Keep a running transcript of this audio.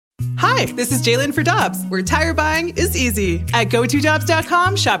Hi, this is Jalen for Dobbs, where tire buying is easy. At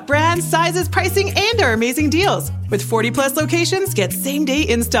GoToDobbs.com, shop brands, sizes, pricing, and our amazing deals. With 40-plus locations, get same-day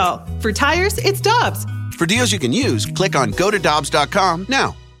install. For tires, it's Dobbs. For deals you can use, click on GoToDobbs.com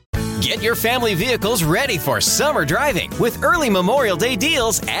now. Get your family vehicles ready for summer driving with early Memorial Day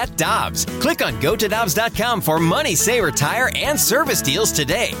deals at Dobbs. Click on GoToDobbs.com for money saver tire and service deals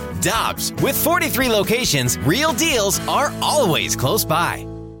today. Dobbs, with 43 locations, real deals are always close by.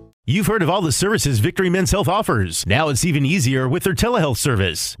 You've heard of all the services Victory Men's Health offers. Now it's even easier with their telehealth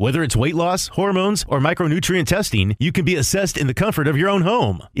service. Whether it's weight loss, hormones, or micronutrient testing, you can be assessed in the comfort of your own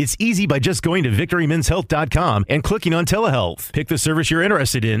home. It's easy by just going to victorymenshealth.com and clicking on telehealth. Pick the service you're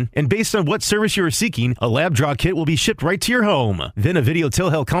interested in, and based on what service you are seeking, a lab draw kit will be shipped right to your home. Then a video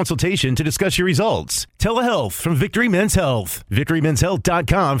telehealth consultation to discuss your results. Telehealth from Victory Men's Health.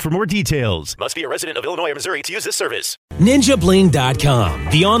 victorymenshealth.com for more details. Must be a resident of Illinois or Missouri to use this service. NinjaBling.com,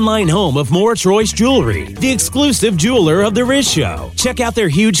 the online home of Moritz Royce Jewelry, the exclusive jeweler of the Riz Show. Check out their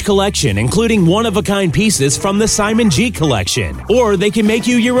huge collection, including one-of-a-kind pieces from the Simon G collection. Or they can make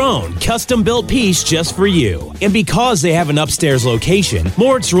you your own custom-built piece just for you. And because they have an upstairs location,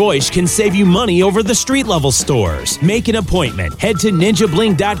 Moritz Royce can save you money over the street-level stores. Make an appointment. Head to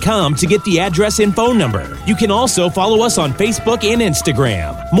NinjaBling.com to get the address and phone number. You can also follow us on Facebook and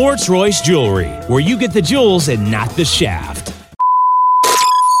Instagram. Moritz Royce Jewelry, where you get the jewels and not the shaft.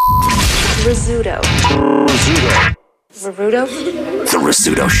 Rizzuto. The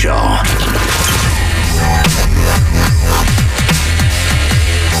Rizzuto Show.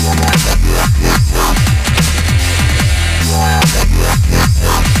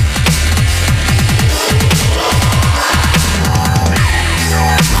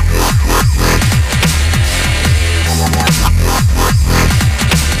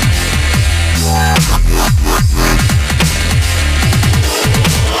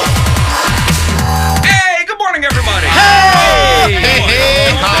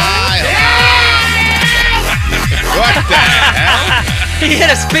 He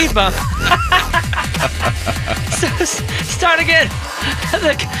hit a speed bump. So, start again.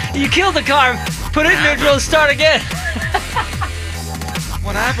 You killed the car. Put it in neutral. Start again.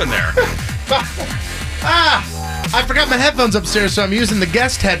 What happened there? I forgot my headphones upstairs, so I'm using the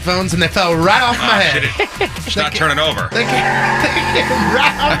guest headphones, and they fell right off my head. It's not turning over. They came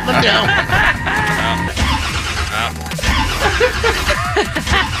right off my down.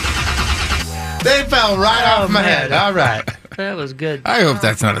 They fell right off my head. All right. That was good. I hope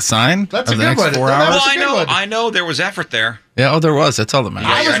that's not a sign. That's of a the good next one. 4 hours. Well, I know there was effort there. Yeah, there was. That's all that matters.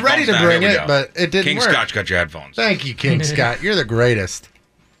 I was ready to bring it, but it didn't King work. Scott's got your headphones. Thank you, King Scott. You're the greatest.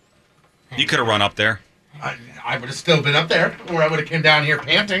 You could have run up there. I would have still been up there, or I would have come down here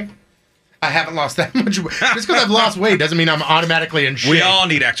panting. I haven't lost that much weight. Just because I've lost weight doesn't mean I'm automatically in shape. We all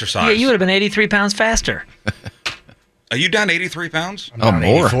need exercise. Yeah, you would have been 83 pounds faster. Are you down 83 pounds? I'm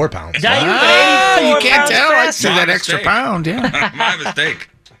more. 84 pounds. You can't tell. I see that My extra mistake. pound. Yeah. My mistake.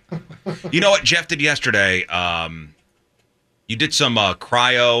 You know what Jeff did yesterday? You did some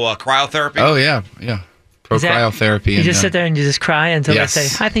cryotherapy. Oh yeah. Cryotherapy. You just sit there and you just cry until Yes. they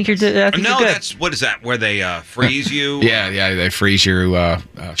say, I think you're good. No, what is that? Where they freeze you? Yeah. They freeze your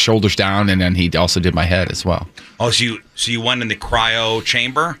shoulders down, and then he also did my head as well. Oh, so you went in the cryo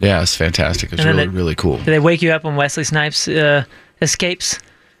chamber? Yeah, it's fantastic. It's And then really cool. Do they wake you up when Wesley Snipes escapes?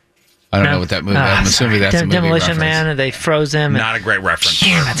 I don't know what that movie. I'm assuming that's a movie Demolition reference. Man, and they froze him. Not a great reference.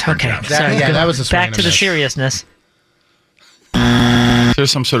 Damn it. Okay. Sorry. that was a swing Back and to a the miss. seriousness. Is there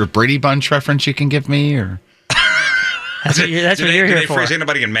some sort of Brady Bunch reference you can give me, or? That's what you're Do here they for. freeze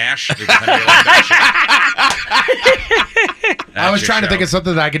anybody in MASH? Because I really like that shit. I was That's trying to your think show. of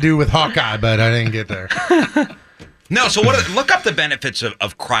something that I could do with Hawkeye, but I didn't get there. No, so look up the benefits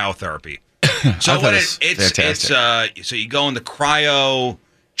of cryotherapy. So thought what it was it's fantastic. so you go in the cryo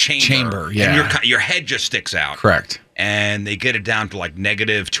chamber, yeah. and your head just sticks out. Correct. And they get it down to like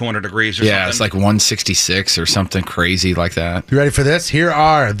negative 200 degrees or Yeah, something. it's like 166 or something crazy like that. You ready for this? Here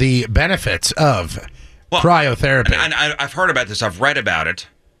are the benefits of cryotherapy. And I've heard about this. I've read about it.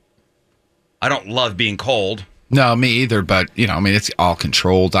 I don't love being cold. No, me either. But it's all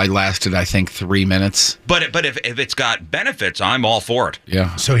controlled. I lasted, I think, 3 minutes. But if it's got benefits, I'm all for it.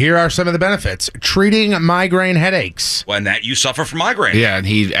 Yeah. So here are some of the benefits. Treating migraine headaches. When that you suffer from migraine. Yeah,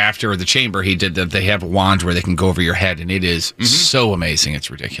 and after the chamber, he did that. They have a wand where they can go over your head, and it is so amazing.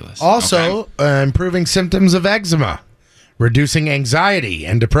 It's ridiculous. Also, improving symptoms of eczema, reducing anxiety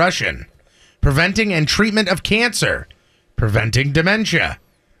and depression, preventing and treatment of cancer, preventing dementia,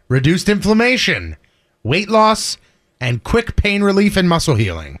 reduced inflammation, weight loss, and quick pain relief and muscle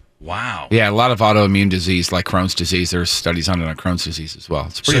healing. Wow. Yeah, a lot of autoimmune disease like Crohn's disease. There's studies on it on Crohn's disease as well.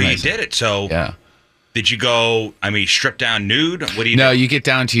 It's So pretty you amazing. did it. So Yeah. did you go, strip down nude? What do you No, do? you get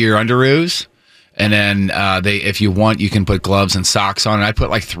down to your underoos, and then if you want, you can put gloves and socks on. And I put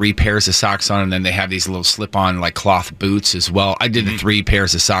like 3 pairs of socks on, and then they have these little slip-on like cloth boots as well. I did the 3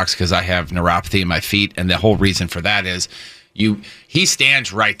 pairs of socks because I have neuropathy in my feet, and the whole reason for that is he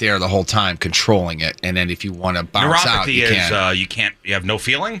stands right there the whole time controlling it, and then if you want to bounce out, you can. You have no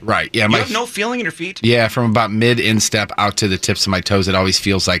feeling? Right. Yeah. You have no feeling in your feet? Yeah, from about mid-instep out to the tips of my toes, it always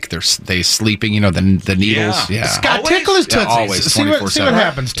feels like they sleeping. You know, the needles. Yeah. Scott, tickle his tootsies. Always. See what 24/7.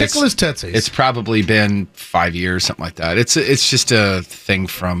 happens. Tickle his tootsies. It's probably been 5 years, something like that. It's just a thing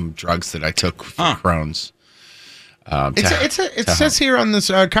from drugs that I took for Crohn's. It says here on this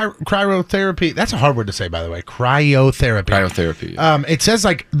cryotherapy. That's a hard word to say, by the way. Cryotherapy. Cryotherapy. Yeah. It says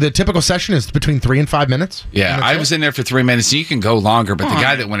like the typical session is between 3 and 5 minutes. Yeah, I was in there for 3 minutes. You can go longer, but the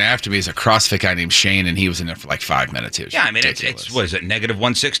guy that went after me is a CrossFit guy named Shane, and he was in there for like 5 minutes. It was it's what is it, negative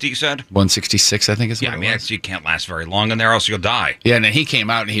 160, you said? 166, I think is what it was. You can't last very long in there, else you'll die. Yeah, and then he came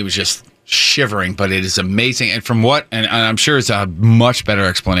out and he was just shivering, but it is amazing. And from what, and I'm sure it's a much better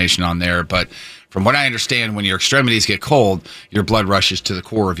explanation on there, but from what I understand, when your extremities get cold, your blood rushes to the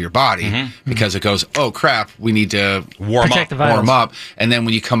core of your body because it goes, oh crap, we need to warm up. And then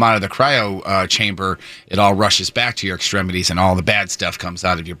when you come out of the cryo chamber, it all rushes back to your extremities and all the bad stuff comes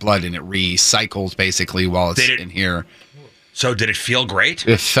out of your blood and it recycles basically while it's in here. So did it feel great?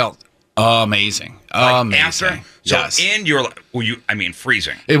 It felt amazing. Amazing. In your,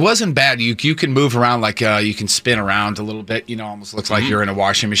 freezing. It wasn't bad. You can move around like you can spin around a little bit. You know, almost looks like you're in a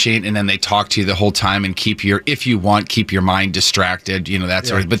washing machine. And then they talk to you the whole time and keep your mind distracted. You know, that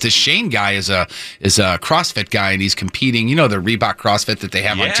sort of. But the Shane guy is a CrossFit guy and he's competing. You know, the Reebok CrossFit that they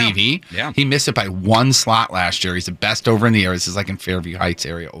have on TV. Yeah. He missed it by 1 slot last year. He's the best over in the area. This is like in Fairview Heights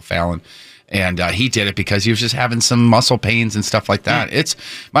area, O'Fallon. And he did it because he was just having some muscle pains and stuff like that. It's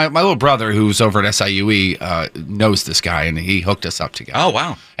my little brother who's over at SIUE knows this guy, and he hooked us up together. Oh,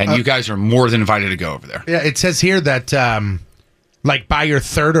 wow. And you guys are more than invited to go over there. Yeah, it says here that like by your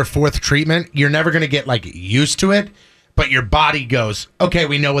 3rd or 4th treatment, you're never going to get like used to it, but your body goes, okay,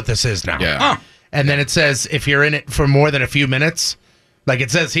 we know what this is now. Yeah. And then it says if you're in it for more than a few minutes, like it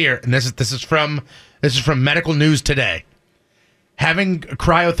says here, and this is from Medical News Today. Having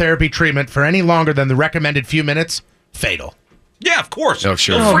cryotherapy treatment for any longer than the recommended few minutes, fatal. Yeah, of course. Oh,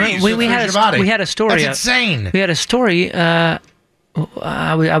 sure. Oh, we had a story. That's insane. We had a story. I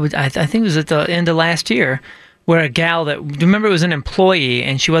think it was at the end of last year, where a gal remember it was an employee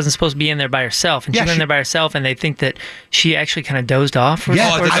and she wasn't supposed to be in there by herself, and she went in there by herself, and they think that she actually kind of dozed off or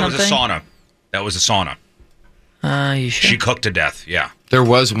something. That was a sauna. That was a sauna. You sure? She cooked to death. Yeah. There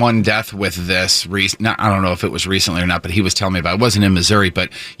was one death with this. I don't know if it was recently or not, but he was telling me about it. It wasn't in Missouri,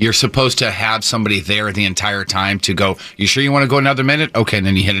 but you're supposed to have somebody there the entire time to go, you sure you want to go another minute? Okay, and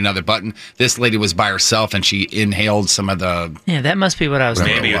then you hit another button. This lady was by herself, and she inhaled some of the... Yeah, that must be what I was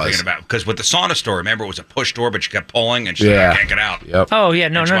thinking. Maybe you're thinking about. Because with the sauna story, remember, it was a push door, but she kept pulling, and she said, I can't get out. Yep. Oh, yeah,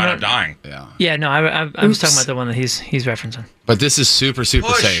 no. She wound up dying. Yeah, no, I was talking about the one that he's referencing. But this is super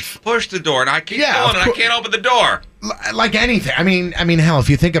safe. Push the door, and I keep pulling, and I can't open the door. Like anything. I mean, hell, if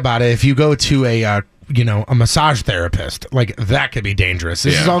you think about it, if you go to a massage therapist, like that could be dangerous.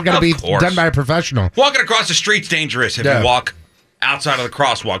 This is all going to be done by a professional. Walking across the street's dangerous if you walk outside of the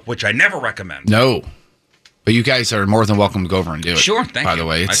crosswalk, which I never recommend. No. But you guys are more than welcome to go over and do it. Sure, thank you. By the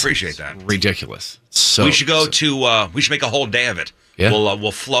way, I appreciate that. Ridiculous. So we should go to. We should make a whole day of it. Yeah.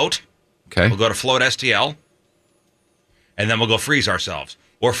 We'll float. Okay. We'll go to Float STL, and then we'll go freeze ourselves,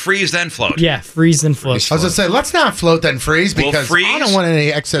 or freeze then float. Yeah, freeze then float. I was gonna say, let's not float then freeze because I don't want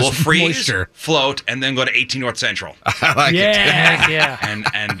any excess moisture. Float, and then go to 18 North Central. I like it. Yeah.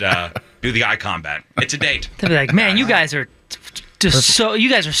 and do the eye combat. It's a date. They'll be like, man, you guys are you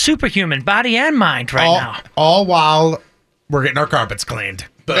guys are superhuman, body and mind now. All while we're getting our carpets cleaned.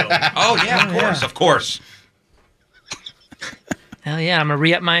 Boom. Oh yeah, of course. Hell yeah, I'm gonna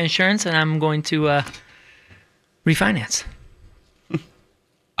re-up my insurance and I'm going to refinance.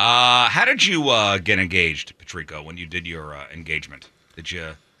 How did you get engaged, Patrico, when you did your engagement?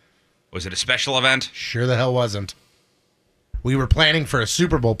 Was it a special event? Sure the hell wasn't. We were planning for a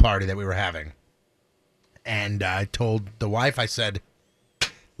Super Bowl party that we were having. And I told the wife, I said,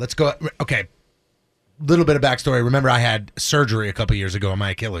 let's go. Okay, little bit of backstory. Remember, I had surgery a couple years ago on my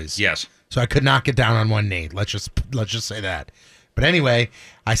Achilles. Yes. So I could not get down on one knee. Let's just say that. But anyway,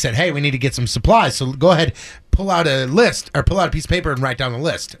 I said, hey, we need to get some supplies. So go ahead, pull out a list, or pull out a piece of paper and write down the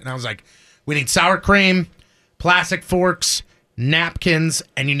list. And I was like, we need sour cream, plastic forks, napkins,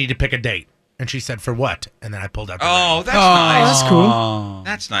 and you need to pick a date. And she said, for what? And then I pulled out the ring. Oh, that's nice. That's cool.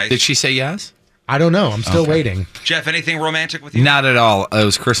 That's nice. Did she say yes? I don't know. I'm still waiting. Jeff, anything romantic with you? Not at all. It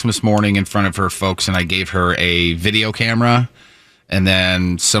was Christmas morning in front of her folks, and I gave her a video camera. And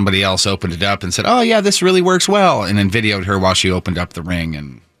then somebody else opened it up and said, "Oh, yeah, this really works well." And then videoed her while she opened up the ring.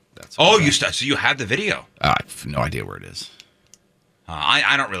 And that's so you have the video? I have no idea where it is.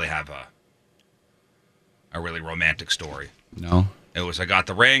 I don't really have a really romantic story. No? It was I got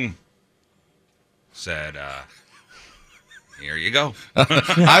the ring, said, here you go.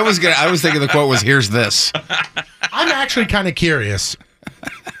 I was thinking the quote was, "Here's this." I'm actually kind of curious.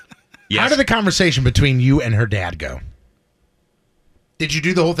 Yes. How did the conversation between you and her dad go? Did you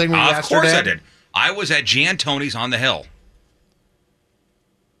do the whole thing when you asked her dad? Of course I did. I was at Giantoni's on the Hill.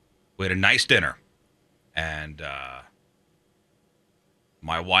 We had a nice dinner. And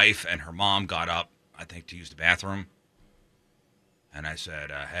my wife and her mom got up, I think, to use the bathroom. And I said,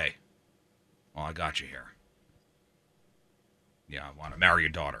 hey, well, I got you here. Yeah, I want to marry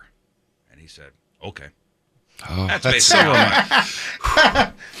your daughter. And he said, okay. Oh, That's so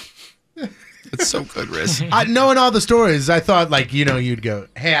basically It's so good, Riz. Knowing all the stories, I thought you'd go,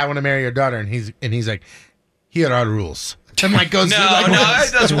 "Hey, I want to marry your daughter," and he's like, "Here are the rules." And goes No,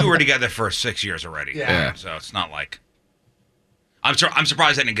 that's we were together for 6 years already. Yeah. So it's not like I'm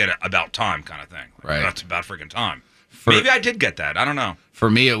surprised I didn't get it about time kind of thing. Right. That's about freaking time. Maybe I did get that. I don't know. For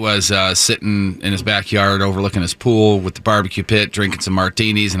me, it was sitting in his backyard overlooking his pool with the barbecue pit, drinking some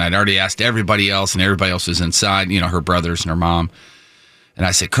martinis, and I'd already asked everybody else, and everybody else was inside, her brothers and her mom. And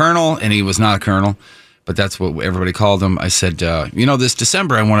I said, "Colonel," and he was not a colonel, but that's what everybody called him. I said, this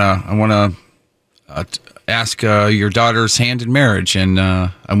December, I want to ask your daughter's hand in marriage, and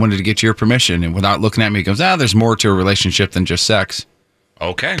I wanted to get your permission. And without looking at me, he goes, "There's more to a relationship than just sex."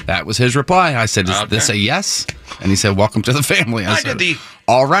 Okay. That was his reply. I said, "Is this a yes?" And he said, "Welcome to the family." I said, did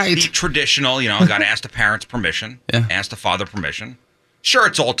all right. The traditional, got to ask the parents' permission, ask the father permission. Sure,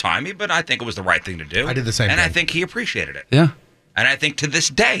 it's old-timey, but I think it was the right thing to do. I did the same and thing. I think he appreciated it. Yeah. And I think to this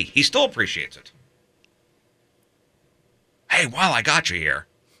day, he still appreciates it. Hey, while I got you here,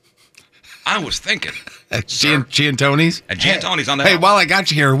 I was thinking. At Giantoni's? At Giantoni's on the Hey, hill. while I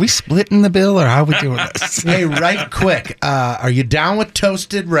got you here, are we splitting the bill or how are we doing this? Hey, right quick. Are you down with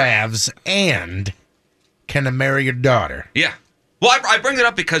toasted ravs and can I marry your daughter? Yeah. Well, I bring it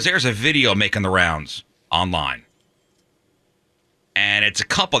up because there's a video making the rounds online. And it's a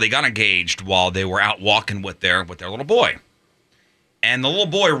couple. They got engaged while they were out walking with their little boy. And the little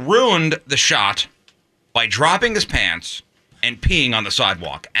boy ruined the shot by dropping his pants and peeing on the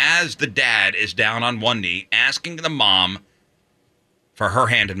sidewalk as the dad is down on one knee asking the mom for her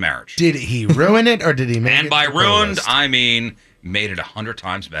hand in marriage. Did he ruin it or did he make it? And by to the ruined, list? I mean made it 100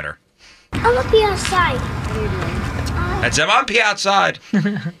 times better. I'm gonna be outside. That's him. I'm pee outside. I'm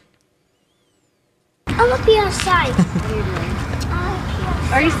gonna be outside.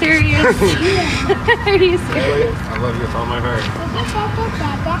 Are you serious? Are you serious? I love you with all my heart.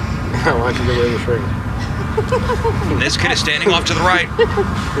 I want you to wear this ring. This kid is standing off to the right.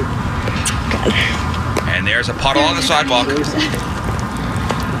 And there's a puddle on the sidewalk.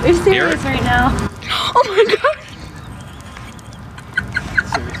 You're serious right now. Oh my god.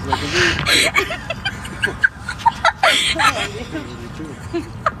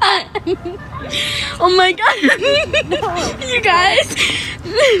 Oh my god. You guys.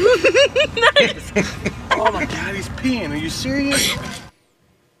 Oh my god, he's peeing. Are you serious?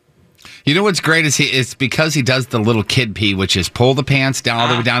 You know what's great is it's because he does the little kid pee, which is pull the pants down all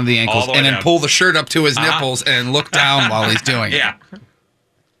the way down to the ankles the way and then down. pull the shirt up to his nipples and look down while he's doing it. Yeah.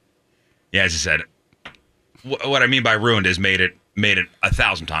 Yeah, as I said, what I mean by ruined is made it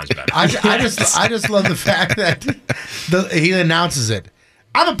 1,000 times better. I just love the fact that he announces it.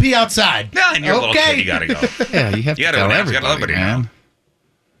 I'm gonna pee outside. Yeah, and you're a little kid, you gotta go. Yeah, you have to gotta tell announce, you gotta everybody, let everybody man. know.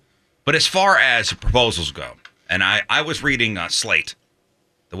 But as far as proposals go, and I was reading Slate,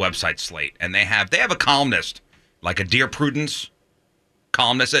 the website Slate, and they have a columnist, like a Dear Prudence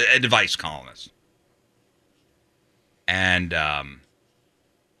columnist, a advice columnist. And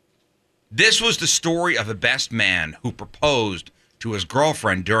this was the story of a best man who proposed to his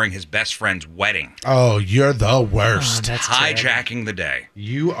girlfriend during his best friend's wedding. Oh, you're the worst. that's hijacking the day.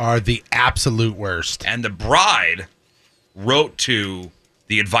 You are the absolute worst. And the bride wrote to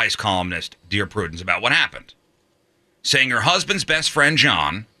the advice columnist, Dear Prudence, about what happened, saying her husband's best friend,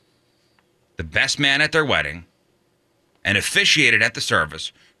 John, the best man at their wedding, and officiated at the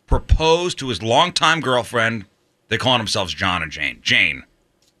service, proposed to his longtime girlfriend, they call themselves John and Jane,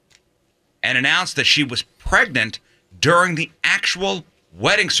 and announced that she was pregnant during the actual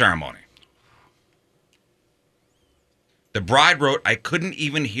wedding ceremony. The bride wrote, I couldn't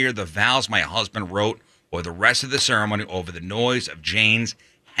even hear the vows my husband wrote or the rest of the ceremony over the noise of Jane's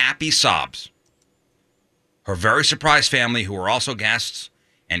happy sobs. Her very surprised family, who were also guests,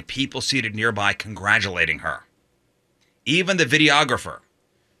 and people seated nearby congratulating her. Even the videographer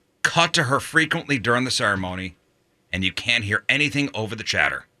cut to her frequently during the ceremony, and you can't hear anything over the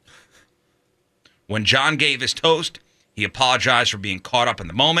chatter. When John gave his toast, he apologized for being caught up in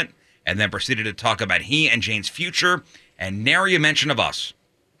the moment and then proceeded to talk about he and Jane's future and nary a mention of us.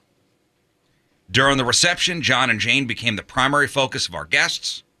 During the reception, John and Jane became the primary focus of our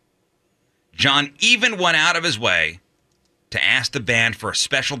guests. John even went out of his way to ask the band for a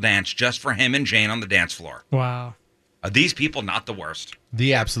special dance just for him and Jane on the dance floor. Wow. Are these people not the worst?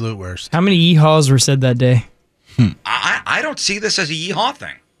 The absolute worst. How many yeehaws were said that day? I don't see this as a yeehaw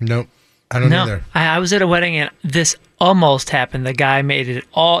thing. Nope. I don't either. I was at a wedding and this almost happened. The guy made it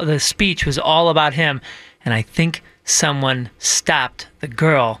all, the speech was all about him. And I think someone stopped the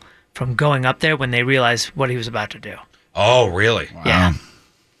girl from going up there when they realized what he was about to do. Oh, really? Wow. Yeah.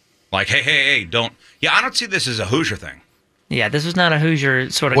 Like, hey, don't. Yeah, I don't see this as a Hoosier thing. Yeah, this was not a Hoosier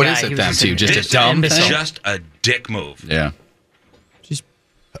sort of What guy. is it He was then to you? Just This a dumb is thing? just a dick move. Yeah.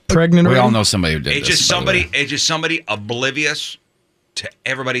 Pregnant We already? all know somebody who did It's this. just by the way. somebody. It's just somebody oblivious to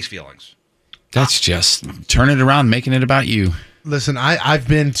everybody's feelings. That's just turning it around, making it about you. Listen, I've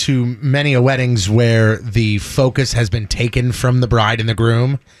been to many weddings where the focus has been taken from the bride and the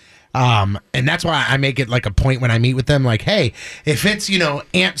groom. And that's why I make it like a point when I meet with them, like, hey, if it's,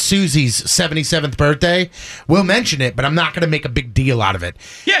 Aunt Susie's 77th birthday, we'll mention it, but I'm not going to make a big deal out of it.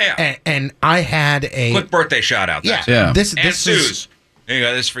 Yeah. And I had a Quick birthday shout out. Yeah. Yeah. This Aunt is Suze. There you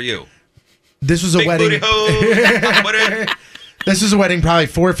go. This is for you. this was a Big wedding. booty hole. This was a wedding probably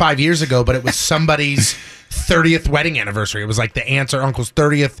 4 or 5 years ago, but it was somebody's 30th wedding anniversary. It was like the aunt's or uncle's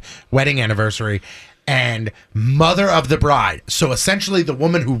 30th wedding anniversary. And mother of the bride, so essentially the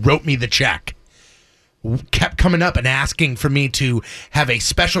woman who wrote me the check, kept coming up and asking for me to have a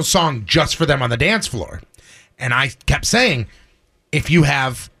special song just for them on the dance floor. And I kept saying, if you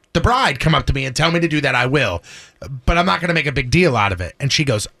have the bride come up to me and tell me to do that, I will. But I'm not going to make a big deal out of it. And she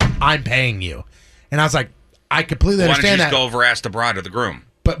goes, I'm paying you. And I was like, I completely Why don't you understand just that. go over ask the bride or the groom?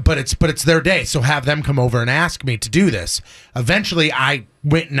 But it's their day, so have them come over and ask me to do this. Eventually, I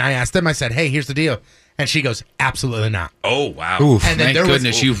went and I asked them. I said, "Hey, here's the deal," and she goes, "Absolutely not." Oh wow! Oof, And then thank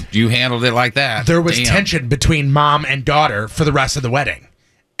goodness you handled it like that. There was Damn. tension between mom and daughter for the rest of the wedding,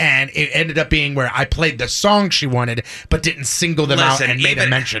 and it ended up being where I played the song she wanted, but didn't single them out Listen, and made a even-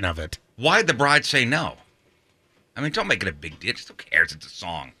 mention of it. Why'd the bride say no? I mean, don't make it a big deal. Just who cares? It's a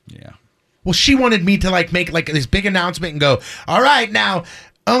song. Yeah. Well, she wanted me to make this big announcement and go, "All right, now,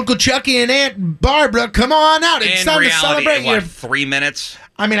 Uncle Chucky and Aunt Barbara, come on out. It's In time reality, to celebrate in, your." 3 minutes?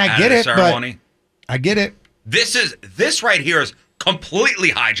 I mean, I out get of it, the but ceremony? I get it. This right here is completely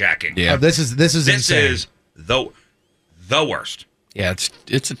hijacking. Yeah. Oh, this is This insane. is the worst. Yeah,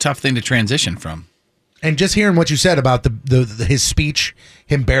 it's a tough thing to transition from. And just hearing what you said about his speech,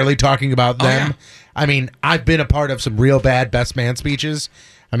 him barely talking about them. yeah. I mean, I've been a part of some real bad best man speeches.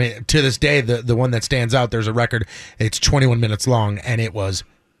 I mean, to this day, the one that stands out, there's a record. It's 21 minutes long, and it was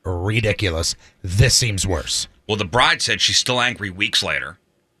ridiculous. This seems worse. Well, the bride said she's still angry weeks later.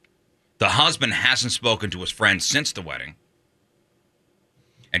 The husband hasn't spoken to his friends since the wedding.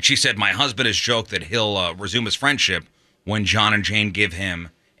 And she said, my husband has joked that he'll resume his friendship when John and Jane give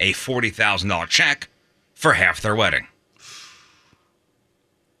him a $40,000 check for half their wedding.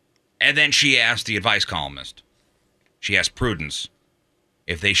 And then she asked the advice columnist, she asked Prudence,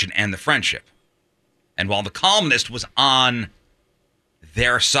 if they should end the friendship. And while the columnist was on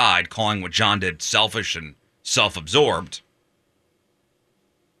their side, calling what John did selfish and self-absorbed,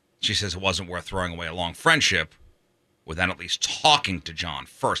 she says it wasn't worth throwing away a long friendship without at least talking to John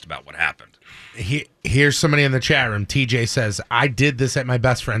first about what happened. Here's somebody in the chat room. TJ says, I did this at my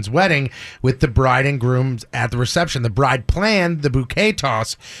best friend's wedding with the bride and grooms at the reception. The bride planned the bouquet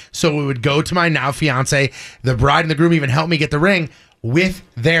toss, so it would go to my now fiance. The bride and the groom even helped me get the ring with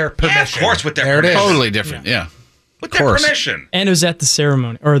their permission. Yeah, of course, with their There permission. It is. Totally different. Yeah. With their permission. And it was at the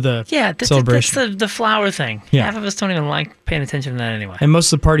ceremony or the celebration. That's the flower thing. Yeah. Half of us don't even like paying attention to that anyway. And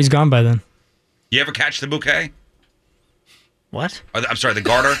most of the party's gone by then. You ever catch the bouquet? What? I'm sorry, the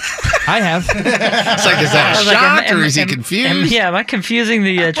garter? I have. It's like, is that a shock or is he confused? Am I confusing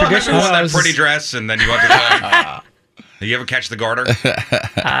the tradition? Well, that pretty dress, and then you went to the You ever catch the garter?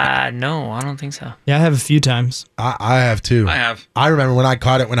 No, I don't think so. Yeah, I have a few times. I have too. I have. I remember when I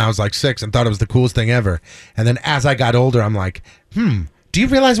caught it when I was like 6 and thought it was the coolest thing ever. And then as I got older, I'm like, do you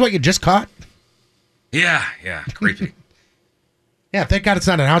realize what you just caught? Yeah, creepy. Yeah, thank God it's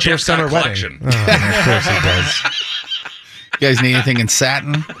not an outdoor Jeff's got a summer wedding. collection. Oh, of course it does. guys need anything in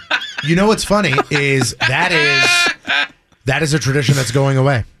satin? You know what's funny is that is a tradition that's going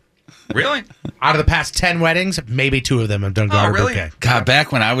away. Really? Out of the past 10 weddings, maybe 2 of them have done garter bouquet. God,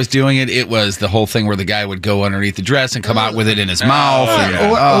 back when I was doing it, it was the whole thing where the guy would go underneath the dress and come out with it in his mouth.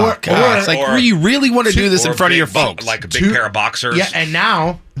 It's like, you really want to do this in front of your folks? Like a big pair of boxers. Yeah, and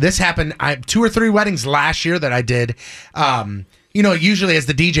now this happened. 2 or 3 weddings last year that I did. Usually as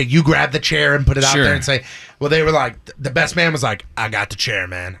the DJ, you grab the chair and put it out there and say, well, they were like, the best man was like, I got the chair,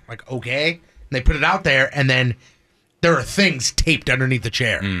 man. Like, okay. And they put it out there, and then there are things taped underneath the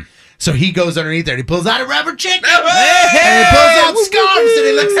chair. So he goes underneath there and he pulls out a rubber chicken. And he pulls out scarves and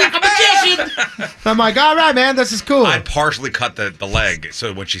he looks like a magician. I'm like, all right, man, this is cool. I partially cut the leg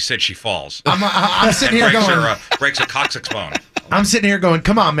so when she sits, she falls. I'm sitting here going. Breaks a coccyx bone. I'm sitting here going,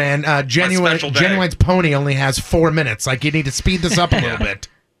 come on, man. Genuine's pony only has 4 minutes. Like, you need to speed this up a little bit.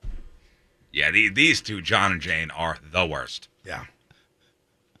 Yeah, these two, John and Jane, are the worst. Yeah.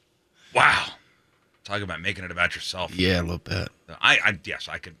 Wow. Talk about making it about yourself. Yeah, a little bit. I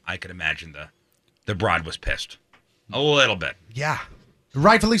could imagine the bride was pissed. A little bit. Yeah.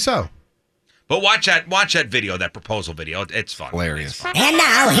 Rightfully so. But watch that video, that proposal video. It's fun. Hilarious. And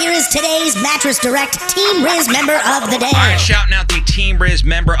now, here is today's Mattress Direct Team Riz member of the day. All right, shouting out the Team Riz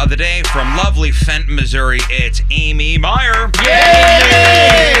member of the day from lovely Fenton, Missouri. It's Amy Meyer.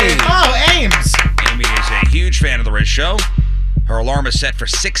 Yay! Oh, Ames. Amy is a huge fan of the Riz Show. Her alarm is set for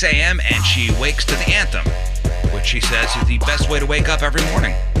 6 a.m. and she wakes to the anthem, which she says is the best way to wake up every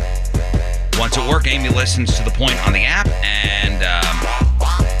morning. Once at work, Amy listens to The Point on the app, and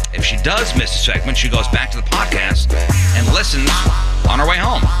if she does miss a segment, she goes back to the podcast and listens on her way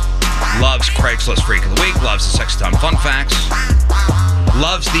home. Loves Craigslist Freak of the Week, loves the Sex Time Fun Facts,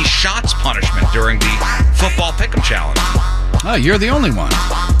 loves the shots punishment during the football pick'em challenge. Oh, you're the only one.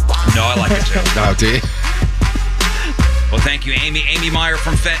 No, I like it too. Oh, do you? Well, thank you, Amy. Amy Meyer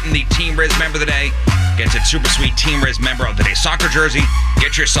from Fenton, the Team Riz member of the day. Gets its super sweet Team Riz member of the day soccer jersey.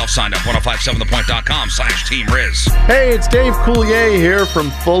 Get yourself signed up, 1057thepoint.com/Team Riz. Hey, it's Dave Coulier here from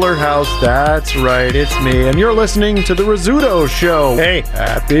Fuller House. That's right, it's me. And you're listening to The Rizzuto Show. Hey,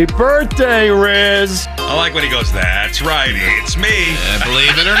 happy birthday, Riz. I like when he goes, that's right, it's me.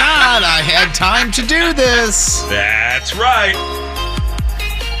 Believe it or not, I had time to do this. That's right.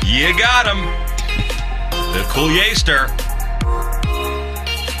 You got him. The Coulier-ster.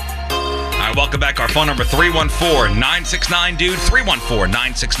 All right, welcome back. Our phone number, 314-969-DUDE,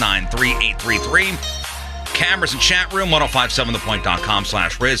 314-969-3833. Cameras and chat room,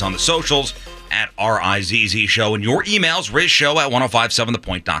 1057thepoint.com/Riz. On the socials, at RIZZ Show. And your emails,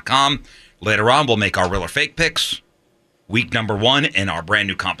 RizShow@1057thepoint.com. Later on, we'll make our real or fake picks. Week number 1 in our brand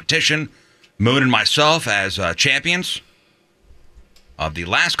new competition. Moon and myself as champions of the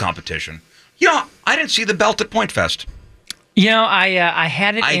last competition. You know, I didn't see the belt at Point Fest. You know, I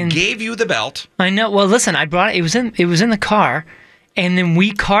had it. I gave you the belt. I know. Well, listen, I brought it. It was in the car, and then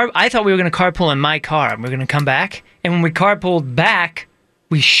I thought we were going to carpool in my car. We were going to come back, and when we carpooled back,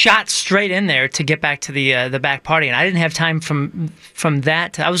 we shot straight in there to get back to the back party, and I didn't have time from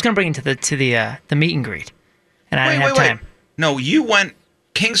that. I was going to bring it to the meet and greet, and I didn't have time. No, you went.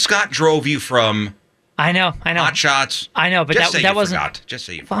 King Scott drove you from. I know. Hot Shots. I know, but that wasn't. Forgot. Just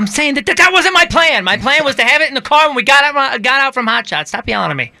say you forgot. I'm saying that wasn't my plan. My plan was to have it in the car when we got out from Hot Shots. Stop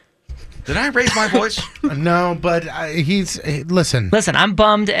yelling at me. Did I raise my voice? No, but listen. Listen, I'm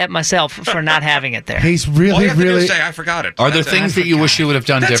bummed at myself for not having it there. He's really, all you have to do really. is say I forgot it. Are there things that you wish you would have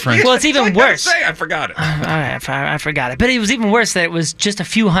done different? Well, it's even worse. Say I forgot it. All right, I forgot it. But it was even worse that it was just a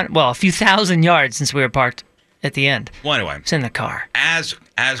few thousand yards since we were parked at the end. Well, anyway, it's in the car. As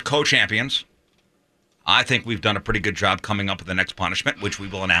co-champions, I think we've done a pretty good job coming up with the next punishment, which we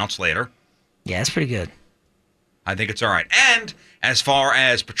will announce later. Yeah, it's pretty good. I think it's all right. And as far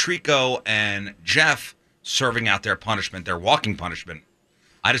as Patrico and Jeff serving out their punishment, their walking punishment,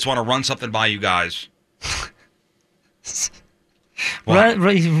 I just want to run something by you guys.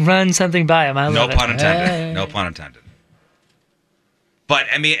 Run something by them. I love it. No pun intended. No pun intended. But,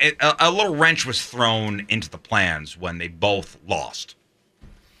 I mean, a little wrench was thrown into the plans when they both lost.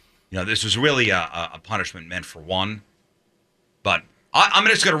 You know, this was really a punishment meant for one. But I'm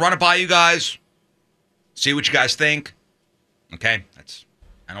just going to run it by you guys, see what you guys think. Okay?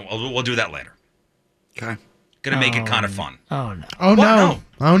 We'll do that later. Okay. Going to make it kind of fun. Oh, no. Oh, no.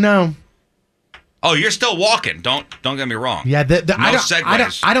 Oh, no. Oh, you're still walking. Don't get me wrong. Yeah,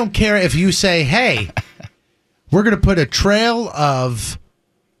 I don't care if you say, hey, we're going to put a trail of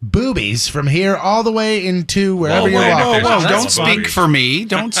boobies from here all the way into wherever you're walking. Whoa. Don't speak for me.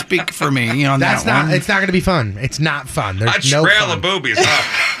 Don't speak for me on That's that one. It's not going to be fun. It's not fun. There's a no trail fun. of boobies.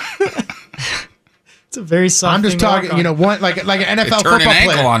 Huh? It's a very soft. I'm just thing to walk talking, on. you know, one like an NFL Turn football an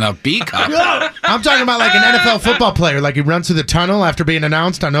ankle player. on a B cup. I'm talking about like an NFL football player, like he runs through the tunnel after being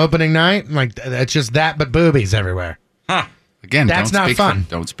announced on opening night. Like it's just that, but boobies everywhere. Huh? Again, That's don't not speak fun.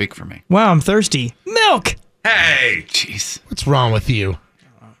 don't speak for me. Wow, I'm thirsty. Milk. Hey, jeez, what's wrong with you?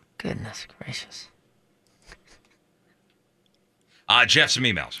 Goodness gracious. Jeff, some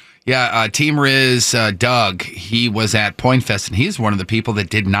emails. Yeah, Team Riz, Doug, he was at Point Fest, and he's one of the people that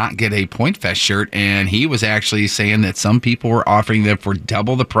did not get a Point Fest shirt, and he was actually saying that some people were offering them for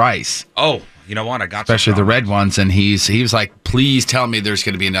double the price. Oh, you know what? I got especially some the red ones, and he was like, please tell me there's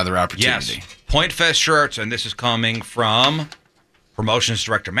going to be another opportunity. Yes, Point Fest shirts, and this is coming from Promotions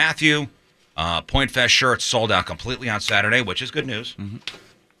Director Matthew. Point Fest shirts sold out completely on Saturday, which is good news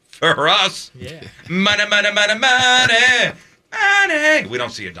for us. Yeah. Money, money, money, money. Money. We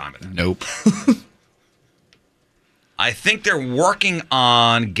don't see a dime of that. Nope. I think they're working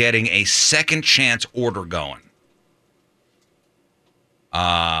on getting a second chance order going.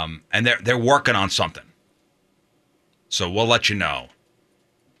 And they're working on something. So we'll let you know.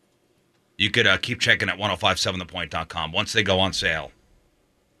 You could keep checking at 1057thepoint.com. Once they go on sale,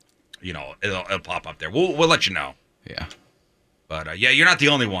 you know, it'll pop up there. We'll let you know. Yeah. But yeah, you're not the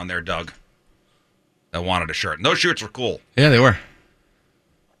only one there, Doug, that wanted a shirt. And those shirts were cool. Yeah, they were.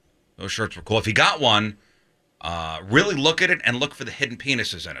 Those shirts were cool. If you got one, really look at it and look for the hidden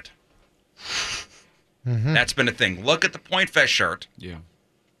penises in it. That's been a thing. Look at the Point Fest shirt. Yeah.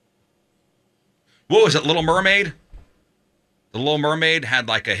 What was it, Little Mermaid? The Little Mermaid had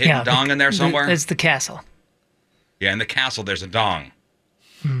like a hidden dong in there somewhere? It's the castle. Yeah, in the castle there's a dong.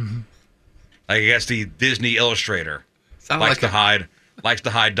 Like I guess the Disney illustrator likes to hide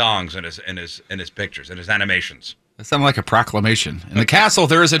dongs in his pictures, in his animations. That sounded like a proclamation. In the castle,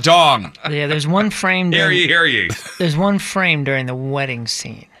 there is a dong. Yeah, there's one frame. Hear ye. There's one frame during the wedding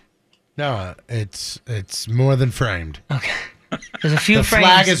scene. No, it's more than framed. Okay. There's a few the frames.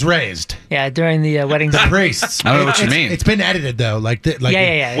 flag is raised. Yeah, during the wedding The scene. priests. I don't know what you mean. It's been edited though. Like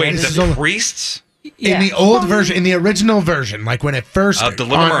Yeah. Wait, this is the only- priests? In the old version, in the original version, like when it first Of The on,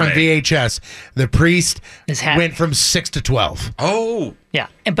 Little on Mermaid. VHS, the priest Is happy. went from 6 to 12. Oh. Yeah,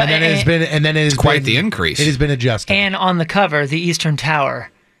 And then it has been, quite the increase. It has been adjusted. And on the cover, the Eastern Tower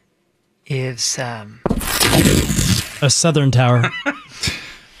is A southern tower.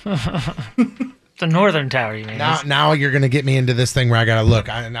 the Northern Tower. You mean? Now you're going to get me into this thing where I got to look.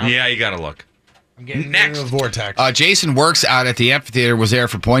 Yeah, you got to look. I'm getting into a vortex. Jason works out at the amphitheater, was there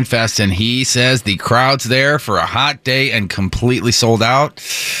for Point Fest, and he says the crowd's there for a hot day and completely sold out.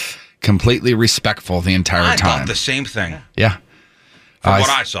 Completely respectful the entire I time. thought the same thing. Yeah. From what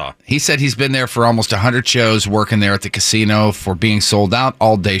I saw. He said he's been there for almost 100 shows, working there at the casino for being sold out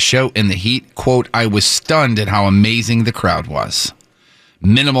all day show in the heat. Quote, I was stunned at how amazing the crowd was.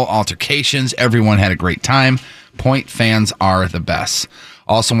 Minimal altercations. Everyone had a great time. Point fans are the best.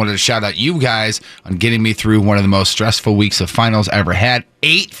 Also wanted to shout out you guys on getting me through one of the most stressful weeks of finals I ever had.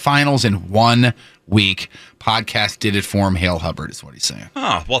 8 finals in 1 week. Podcast did it for him. Hail Hubbard is what he's saying.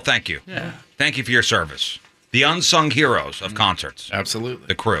 Oh, well, thank you. Yeah. Thank you for your service. The unsung heroes of concerts. Absolutely.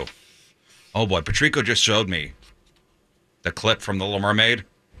 The crew. Oh, boy. Patrico just showed me the clip from The Little Mermaid,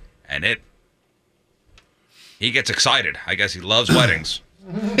 and he gets excited. I guess he loves weddings.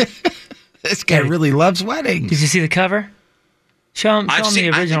 This guy really loves weddings. Did you see the cover? Show him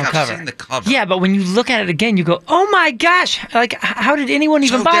the original cover. I've seen the cover. Yeah, but when you look at it again, you go, "Oh my gosh! Like, how did anyone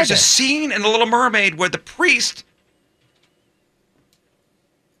even buy there's this?" a scene in The Little Mermaid where the priest,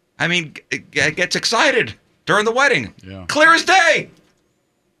 gets excited during the wedding. Yeah. Clear as day.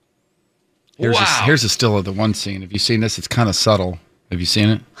 Here's a still of the one scene. Have you seen this? It's kind of subtle. Have you seen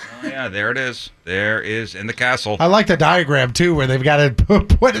it? Oh, yeah, there it is. There is in the castle. I like the diagram too, where they've got to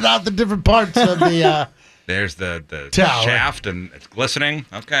point it out the different parts of the. There's the Tower. shaft, and it's glistening.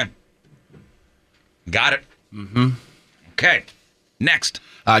 Okay. Got it. Mm-hmm. Okay. Next.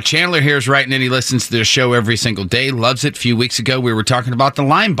 Chandler here is writing in. He listens to the show every single day. Loves it. A few weeks ago, we were talking about the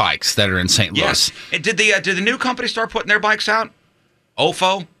Lime bikes that are in St. Louis. Yes. Did the new company start putting their bikes out?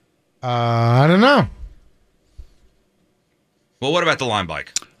 OFO? I don't know. Well, what about the Lime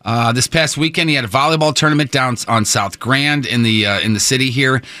bike? This past weekend, he had a volleyball tournament down on South Grand in the city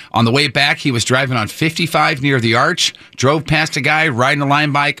here. On the way back, he was driving on 55 near the Arch, drove past a guy riding a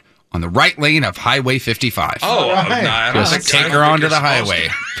Lime bike on the right lane of Highway 55. Oh, right. no, I don't Just think take her onto you're the supposed highway.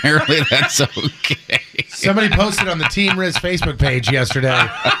 to. Apparently, that's okay. Somebody posted on the Team Riz Facebook page yesterday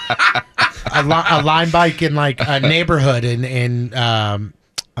a line bike in like a neighborhood in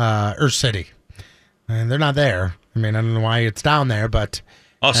Earth City, and they're not there. I mean, I don't know why it's down there, but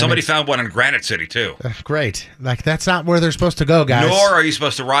Somebody found one in Granite City too. Great, like that's not where they're supposed to go, guys. Nor are you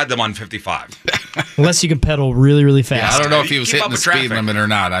supposed to ride them on 55. Unless you can pedal really, really Yeah, fast. I don't know if he was Keep hitting up the with speed traffic. limit or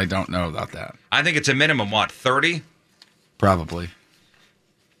not. I don't know about that. I think it's a minimum, 30? Probably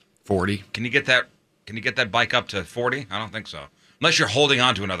 40. Can you get that bike up to 40? I don't think so. Unless you're holding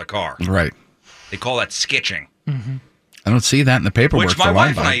on to another car. Right. They call that skitching. I don't see that in the paperwork. Which my for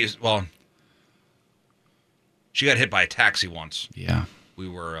wife and I Limebike. used. Well, she got hit by a taxi once. Yeah. We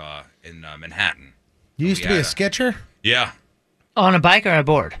were in Manhattan. You used to be a sketcher? Yeah. On a bike or a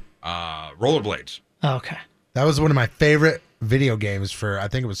board? Rollerblades. Okay. That was one of my favorite video games for, I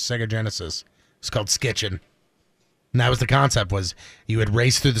think it was Sega Genesis. It's called Skitchin'. And that was the concept, was you would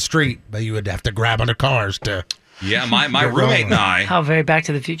race through the street, but you would have to grab onto cars to... Yeah, my Get roommate rolling. and I. How very Back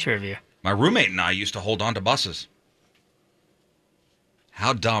to the Future of you. My roommate and I used to hold on to buses.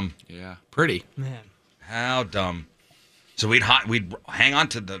 How dumb. Yeah. Pretty. Man. How dumb. So we'd hang on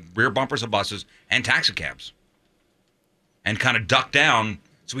to the rear bumpers of buses and taxi cabs. And kind of duck down.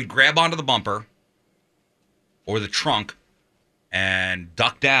 So we'd grab onto the bumper or the trunk and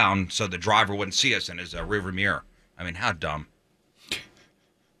duck down so the driver wouldn't see us in his rearview mirror. I mean, how dumb.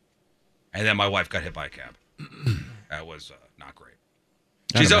 And then my wife got hit by a cab. That was not great.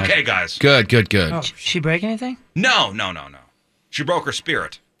 She's okay, guys. Good. Oh, she break anything? No. She broke her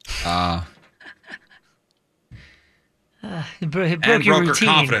spirit. It broke And your broke her routine.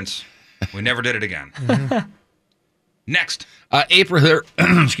 confidence. We never did it again. Next. April here,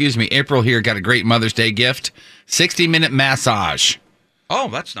 excuse me. April here got a great Mother's Day gift: 60-minute massage. Oh,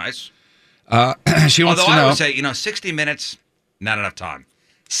 that's nice. She wants Although to know. I would say, 60 minutes, not enough time.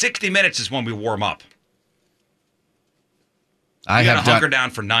 60 minutes is when we warm up. I You have gotta hunker done. down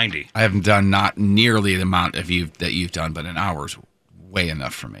for 90. I haven't done not nearly the amount of that you've done, but an hour's way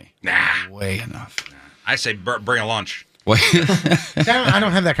enough for me. Nah. Way enough. I say bring a lunch. I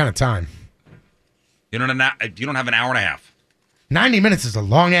don't have that kind of time. You don't have an hour and a half. 90 minutes is a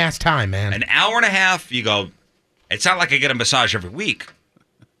long-ass time, man. An hour and a half, you go, it's not like I get a massage every week.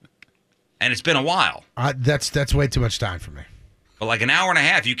 And it's been a while. That's way too much time for me. But like an hour and a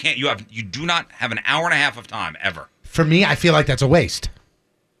half, you do not have an hour and a half of time ever. For me, I feel like that's a waste.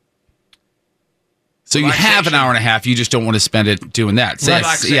 So you have an hour and a half. You just don't want to spend it doing that. So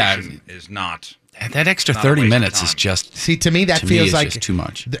Relaxation is not. That extra not a 30 waste of minutes is time. just. See, to me, that to feels is like just too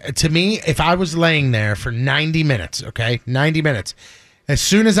much. To me, if I was laying there for 90 minutes, okay, 90 minutes, as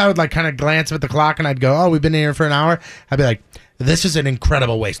soon as I would kind of glance at the clock and I'd go, oh, we've been here for an hour, I'd be like, this is an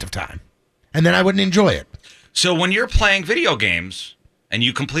incredible waste of time. And then I wouldn't enjoy it. So when you're playing video games and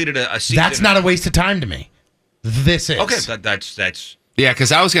you completed a season. That's not a waste of time to me. This is. Okay, that's. Yeah,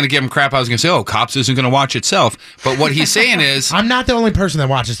 because I was going to give him crap. I was going to say, "Oh, Cops isn't going to watch itself." But what he's saying is, I'm not the only person that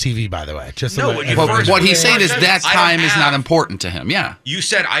watches TV, by the way. Just No, so when you that- first- what he's saying is that I don't time is not have- important to him. Yeah. You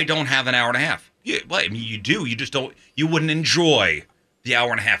said I don't have an hour and a half. Well, I mean, you do. You just don't. You wouldn't enjoy the hour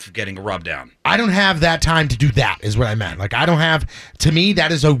and a half of getting a rub down. I don't have that time to do that, is what I meant. Like, I don't have, to me,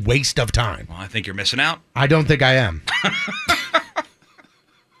 that is a waste of time. Well, I think you're missing out. I don't think I am.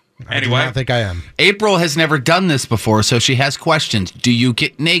 I do Anyway. not think I am. April has never done this before, so she has questions. Do you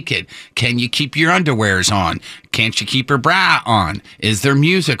get naked? Can you keep your underwears on? Can't you keep your bra on? Is there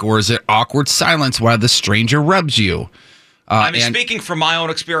music or is it awkward silence while the stranger rubs you? I mean, and speaking from my own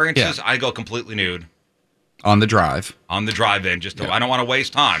experiences, I go completely nude on the drive. on the drive-in. I don't want to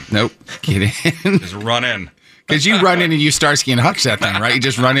waste time. Nope. Get in. Just run in. Because you run in and you Starsky and Hutch that thing, right? You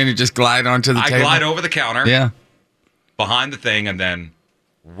just run in and just glide onto the I table. glide over the counter, Yeah. behind the thing, and then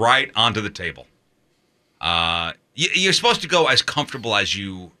right onto the table. You're supposed to go as comfortable as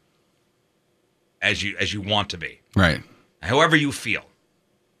you want to be, Right. however you feel.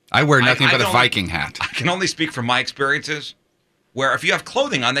 I wear nothing I but a don't- Viking hat. I can only speak from my experiences, where if you have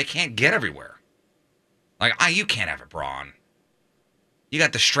clothing on, they can't get everywhere. Like, you can't have a bra on. You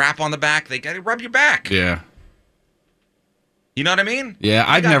got the strap on the back. They got to rub your back. Yeah. You know what I mean? Yeah,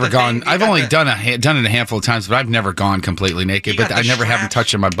 You I've got never the gone. thing- you I've got only the- done it a handful of times, but I've never gone completely naked. You But got I the never have them straps.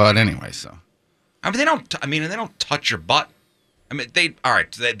 touching my butt anyway. So I mean, they don't. They don't touch your butt. I mean, they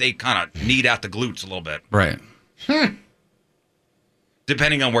kind of knead out the glutes a little bit, right.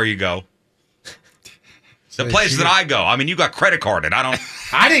 depending on where you go. The place that I go, I mean, you got credit carded. I don't.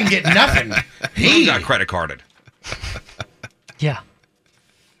 I didn't get nothing. He got credit carded. Yeah.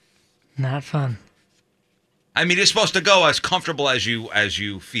 Not fun. I mean, you're supposed to go as comfortable as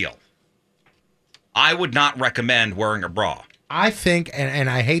you feel. I would not recommend wearing a bra. I think, and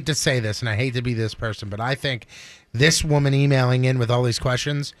I hate to say this, and I hate to be this person, but I think this woman emailing in with all these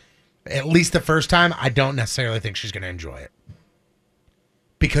questions, at least the first time, I don't necessarily think she's going to enjoy it.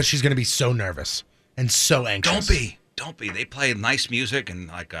 Because she's going to be so nervous and so anxious. Don't be. They play nice music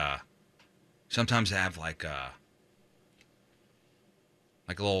and sometimes they have like a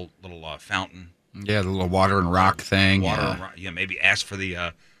little fountain Yeah, the little water and rock thing. Yeah, maybe ask for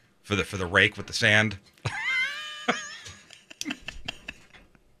the rake with the sand.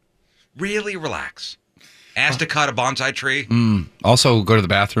 Really relax. Ask to cut a bonsai tree. Also, go to the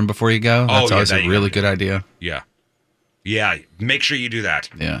bathroom before you go. That's always a really good idea. Yeah. Yeah, make sure you do that.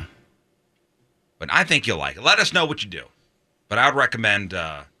 Yeah. But I think you'll like it. Let us know what you do. But I would recommend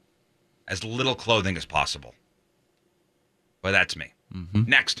as little clothing as possible. But that's me.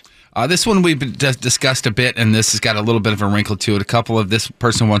 Next. This one we've discussed a bit, and this has got a little bit of a wrinkle to it. This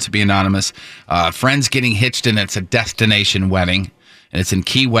person wants to be anonymous. Friends getting hitched, and it's a destination wedding, and it's in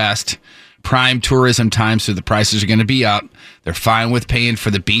Key West. Prime tourism time, so the prices are going to be up. They're fine with paying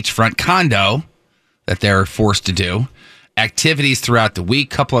for the beachfront condo that they're forced to do. Activities throughout the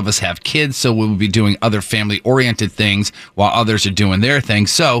week. A couple of us have kids, so we'll be doing other family-oriented things while others are doing their thing.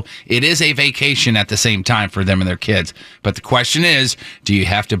 So it is a vacation at the same time for them and their kids. But the question is, do you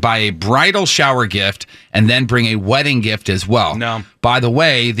have to buy a bridal shower gift and then bring a wedding gift as well? No. By the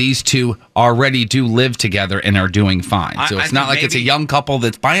way, these two already do live together and are doing fine. So it's not like it's a young couple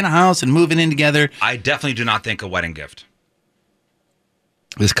that's buying a house and moving in together. I definitely do not think a wedding gift.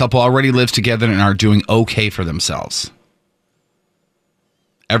 This couple already lives together and are doing okay for themselves.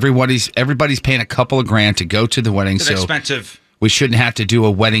 Everybody's paying a couple of grand to go to the wedding, It's so expensive. We shouldn't have to do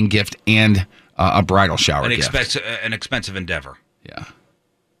a wedding gift and a bridal shower gift. An expensive endeavor. Yeah.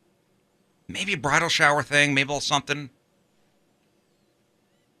 Maybe a bridal shower thing, maybe a little something.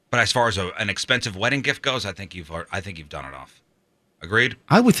 But as far as an expensive wedding gift goes, I think you've done it off. Agreed?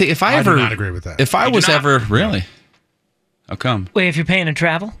 I would think if I do not agree with that. If I was ever really, how come? Wait, if you're paying to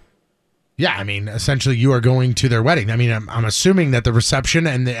travel? Yeah, I mean, essentially, you are going to their wedding. I mean, I'm assuming that the reception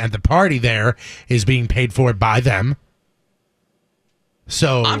and the party there is being paid for by them.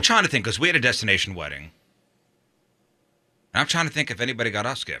 So I'm trying to think, because we had a destination wedding. And I'm trying to think if anybody got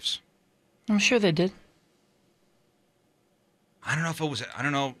us gifts. I'm sure they did. I don't know if it was. I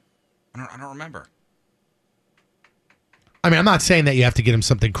don't know. I don't remember. I mean, I'm not saying that you have to get them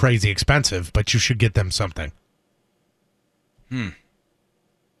something crazy expensive, but you should get them something.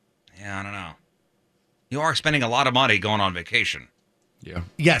 Yeah, I don't know. You are spending a lot of money going on vacation. Yeah.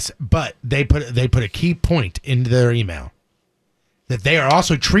 Yes, but they put a key point into their email that they are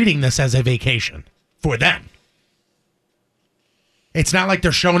also treating this as a vacation for them. It's not like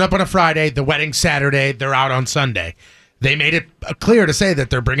they're showing up on a Friday, the wedding's Saturday, they're out on Sunday. They made it clear to say that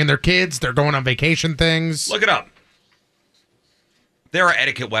they're bringing their kids, they're going on vacation things. Look it up. There are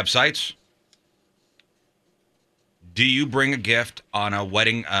etiquette websites. Do you bring a gift on a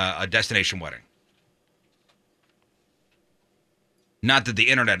wedding, a destination wedding? Not that the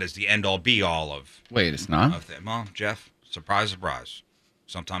internet is the end-all, be-all of... Wait, it's not? Well, Jeff, surprise, surprise.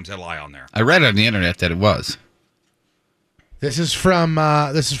 Sometimes they lie on there. I read on the internet that it was. This is from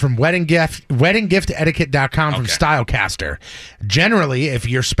weddingiftetiquette.com from Stylecaster. Generally, if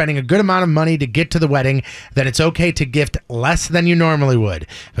you're spending a good amount of money to get to the wedding, then it's okay to gift less than you normally would.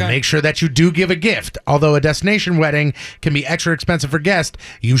 But make sure that you do give a gift. Although a destination wedding can be extra expensive for guests,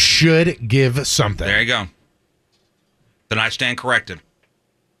 you should give something. There you go. Then I stand corrected.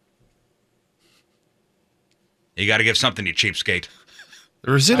 You got to give something, you cheapskate.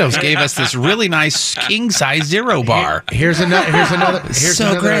 The Rizzutos gave us this really nice king-size Zero bar. Here's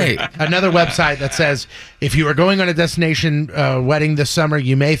another great. Another website that says, if you are going on a destination wedding this summer,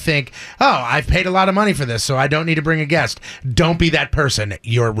 you may think, oh, I've paid a lot of money for this, so I don't need to bring a guest. Don't be that person.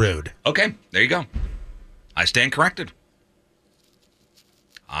 You're rude. Okay, there you go. I stand corrected.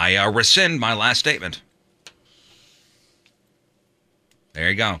 I rescind my last statement.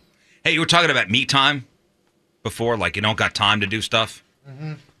 There you go. Hey, you were talking about me time before, like you don't got time to do stuff.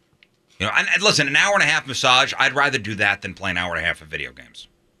 Mm-hmm. You know, and listen, an hour and a half massage, I'd rather do that than play an hour and a half of video games.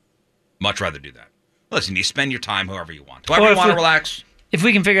 Much rather do that. Listen, you spend your time however you want. However you want to relax. If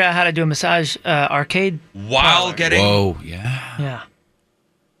we can figure out how to do a massage arcade. While getting... Whoa, yeah. Yeah.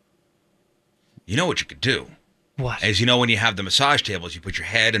 You know what you could do? What? As you know, when you have the massage tables, you put your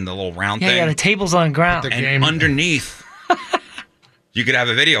head in the little round thing. Yeah, the table's on the ground. And underneath, you could have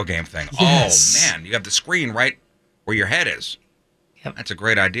a video game thing. Yes. Oh, man, you have the screen right where your head is. Yep. That's a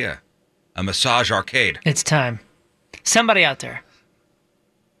great idea. A massage arcade. It's time. Somebody out there.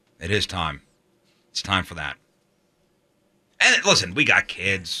 It is time. It's time for that. And listen, we got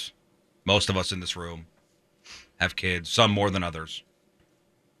kids. Most of us in this room have kids, some more than others.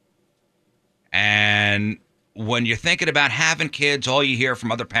 And when you're thinking about having kids, all you hear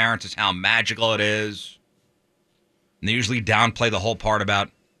from other parents is how magical it is. And they usually downplay the whole part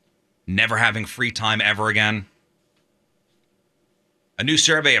about never having free time ever again. A new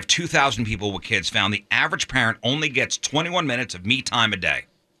survey of 2,000 people with kids found the average parent only gets 21 minutes of me time a day.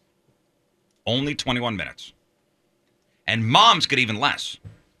 Only 21 minutes. And moms get even less.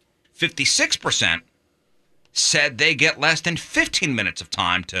 56% said they get less than 15 minutes of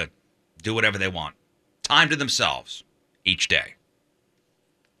time to do whatever they want. Time to themselves each day.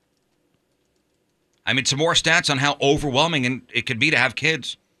 I mean, some more stats on how overwhelming it could be to have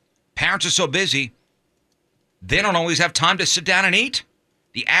kids. Parents are so busy, they don't always have time to sit down and eat.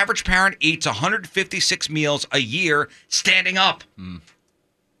 The average parent eats 156 meals a year standing up.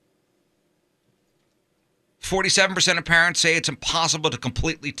 47% of parents say it's impossible to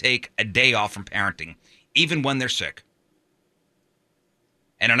completely take a day off from parenting, even when they're sick.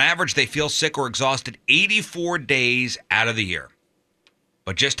 And on average, they feel sick or exhausted 84 days out of the year,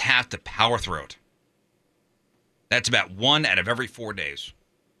 but just have to power through it. That's about 1 out of every 4 days.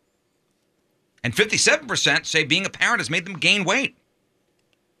 And 57% say being a parent has made them gain weight.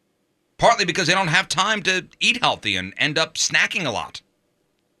 Partly because they don't have time to eat healthy and end up snacking a lot.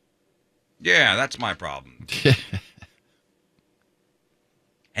 Yeah, that's my problem.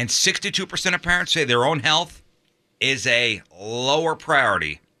 And 62% of parents say their own health is a lower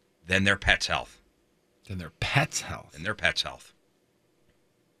priority than their pet's health. Than their pet's health? Than their pet's health.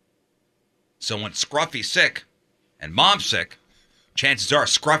 So when Scruffy's sick and Mom's sick, chances are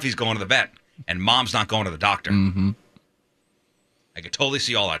Scruffy's going to the vet and Mom's not going to the doctor. Mm-hmm. I could totally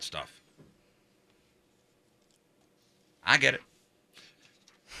see all that stuff. I get it.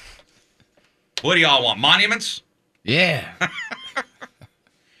 What do y'all want? Monuments? Yeah.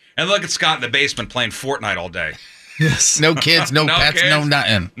 And look at Scott in the basement playing Fortnite all day. Yes. No kids, no pets, no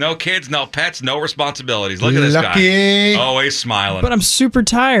nothing. No kids, no pets, no responsibilities. Look at this Lucky. guy. Always smiling. But I'm super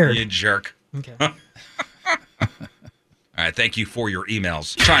tired. You jerk. Okay. All right, thank you for your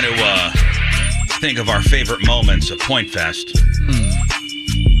emails. Trying to think of our favorite moments of Point Fest.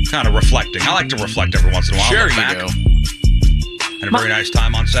 Kind of reflecting. I like to reflect every once in a while. Sure you do. Had a very nice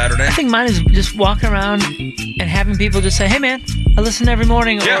time on Saturday. I think mine is just walking around and having people just say, hey, man, I listen every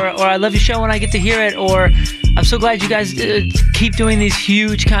morning, or I love your show when I get to hear it, or I'm so glad you guys keep doing these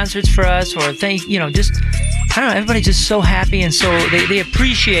huge concerts for us, or just, I don't know, everybody's just so happy, and so they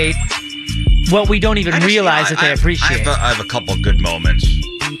appreciate what we don't even realize that they appreciate. I have a couple of good moments.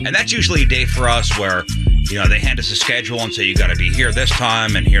 And that's usually a day for us where, they hand us a schedule and say, you got to be here this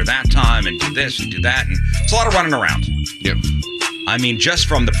time and here that time and do this and do that. And it's a lot of running around. Yep. I mean, just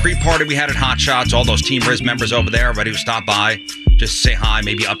from the pre-party we had at Hot Shots, all those Team Riz members over there, everybody who stopped by, just to say hi,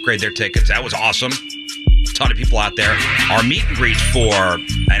 maybe upgrade their tickets. That was awesome. A ton of people out there. Our meet and greet for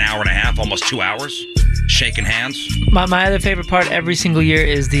an hour and a half, almost 2 hours, shaking hands. My other favorite part every single year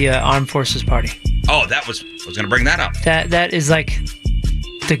is the Armed Forces Party. Oh, I was going to bring that up. That is like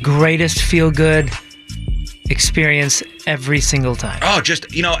the greatest feel-good experience every single time. Oh, just,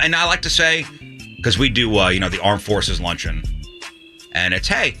 and I like to say, because we do, the Armed Forces luncheon, and it's,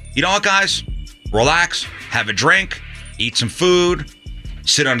 hey, you know what, guys? Relax, have a drink, eat some food,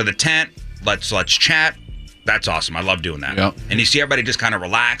 sit under the tent, let's chat. That's awesome. I love doing that. Yep. And you see everybody just kind of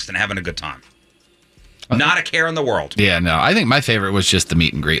relaxed and having a good time. Not a care in the world. Yeah, no, I think my favorite was just the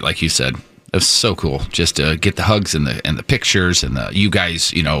meet and greet, like you said. It was so cool just to get the hugs and the pictures and you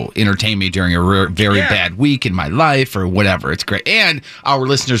guys, entertain me during a very bad week in my life or whatever. It's great. And our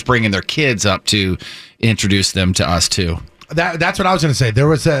listeners bringing their kids up to introduce them to us too. That's what I was going to say. There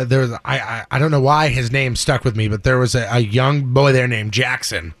was I don't know why his name stuck with me, but there was a young boy there named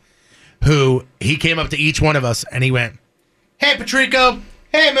Jackson who he came up to each one of us and he went, hey, Patrico,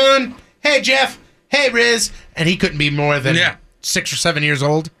 hey, Moon, hey, Jeff, hey, Riz. And he couldn't be more than 6 or 7 years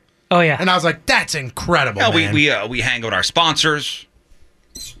old. Oh, yeah. And I was like, that's incredible, man. We hang with our sponsors.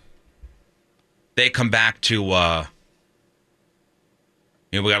 They come back to, we got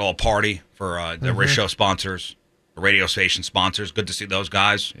a little party for the Riz Show sponsors, the radio station sponsors. Good to see those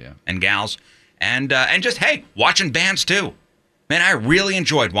guys and gals. And just, hey, watching bands, too. Man, I really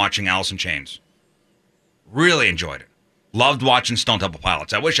enjoyed watching Alice in Chains. Really enjoyed it. Loved watching Stone Temple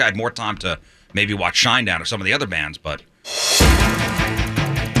Pilots. I wish I had more time to maybe watch Shinedown or some of the other bands, but...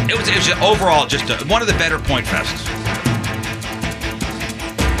 It was overall just one of the better Point Fests.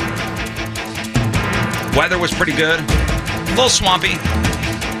 Weather was pretty good. A little swampy.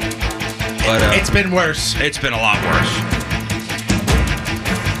 But it's been worse. It's been a lot worse.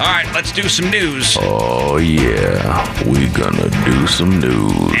 All right, let's do some news. Oh, yeah. We gonna do some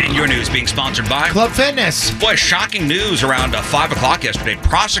news. And your news being sponsored by... Club Fitness. Boy, shocking news around 5 o'clock yesterday.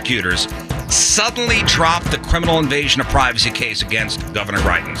 Prosecutors suddenly dropped the criminal invasion of privacy case against Governor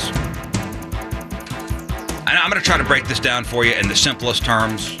Greitens. And I'm going to try to break this down for you in the simplest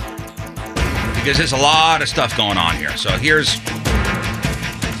terms because there's a lot of stuff going on here. So here's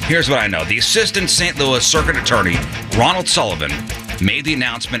what I know. The Assistant St. Louis Circuit Attorney, Ronald Sullivan, made the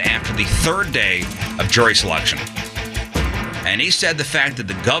announcement after the third day of jury selection. And he said the fact that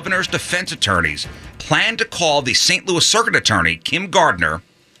the governor's defense attorneys planned to call the St. Louis Circuit Attorney, Kim Gardner,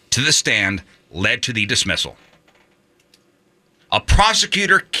 to the stand led to the dismissal. A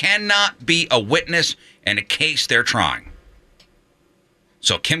prosecutor cannot be a witness in a case they're trying.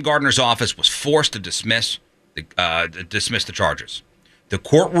 So Kim Gardner's office was forced to dismiss the charges. The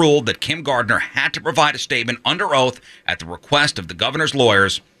court ruled that Kim Gardner had to provide a statement under oath at the request of the governor's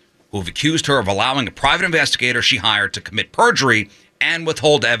lawyers, who have accused her of allowing a private investigator she hired to commit perjury and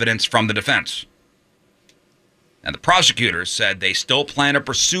withhold evidence from the defense. And the prosecutors said they still plan to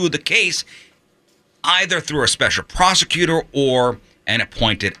pursue the case either through a special prosecutor or an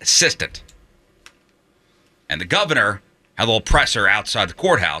appointed assistant. And the governor had a little presser outside the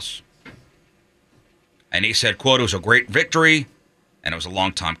courthouse, and he said, quote, "It was a great victory, and it was a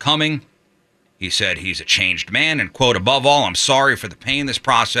long time coming." He said he's a changed man, and, quote, "Above all, I'm sorry for the pain this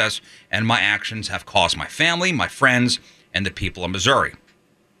process and my actions have caused my family, my friends, and the people of Missouri."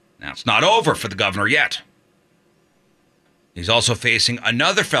 Now, it's not over for the governor yet. He's also facing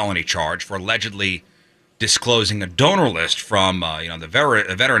another felony charge for allegedly disclosing a donor list from the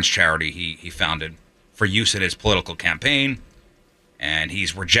veterans charity he founded for use in his political campaign. And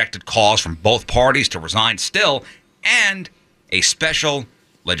he's rejected calls from both parties to resign still, and a special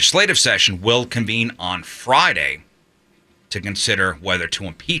legislative session will convene on Friday to consider whether to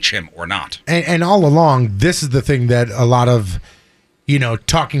impeach him or not. And all along, this is the thing that a lot of,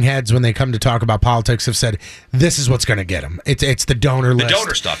 talking heads, when they come to talk about politics, have said, this is what's going to get him. It's the donor list. The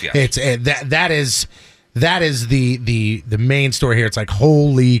donor stuff, yes. It's that is the main story here. It's like,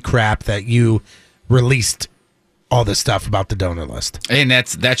 holy crap that you released all this stuff about the donor list. And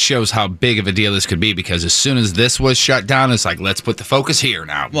that shows how big of a deal this could be, because as soon as this was shut down, it's like, let's put the focus here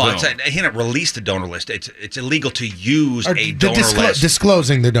now. Well, he didn't release the donor list. It's illegal to use a donor list.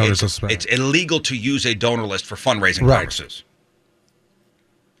 Disclosing the donor list. It's illegal to use a donor list for fundraising purposes.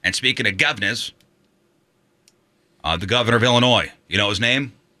 And speaking of governors, the governor of Illinois, you know his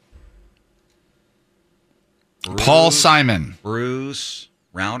name? Paul Simon. Bruce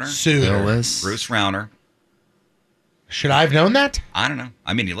Rauner? Bruce Rauner. Should I have known that? I don't know.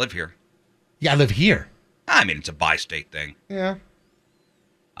 I mean, you live here. Yeah, I live here. I mean, it's a bi-state thing. Yeah.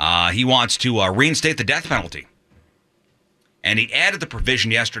 He wants to reinstate the death penalty. And he added the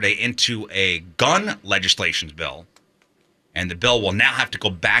provision yesterday into a gun legislation bill. And the bill will now have to go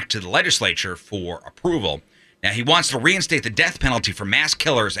back to the legislature for approval. Now, he wants to reinstate the death penalty for mass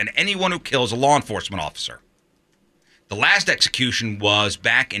killers and anyone who kills a law enforcement officer. The last execution was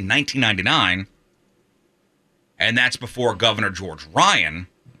back in 1999. And that's before Governor George Ryan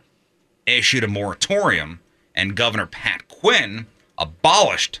issued a moratorium, and Governor Pat Quinn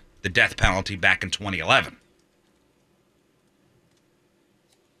abolished the death penalty back in 2011.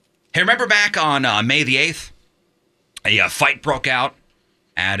 Hey, remember back on May the 8th, a fight broke out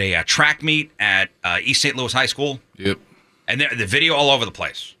at a track meet at East St. Louis High School? Yep. And the video all over the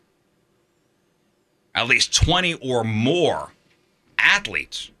place. At least 20 or more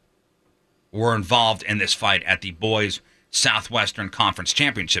athletes were involved in this fight at the boys' Southwestern Conference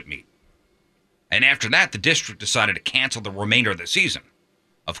Championship meet. And after that, the district decided to cancel the remainder of the season.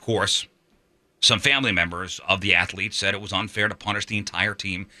 Of course, some family members of the athletes said it was unfair to punish the entire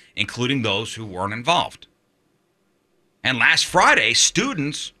team, including those who weren't involved. And last Friday,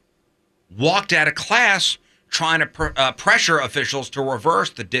 students walked out of class trying to pressure officials to reverse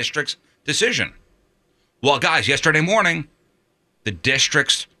the district's decision. Well, guys, yesterday morning, the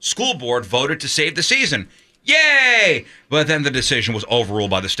district's school board voted to save the season. Yay! But then the decision was overruled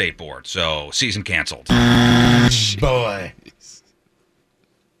by the state board, so season canceled. Boy.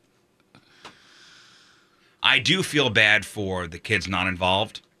 I do feel bad for the kids not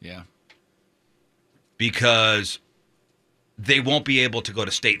involved. Yeah. Because they won't be able to go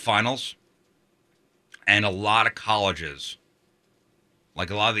to state finals. And a lot of colleges, like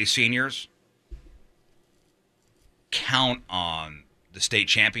a lot of these seniors, count on the state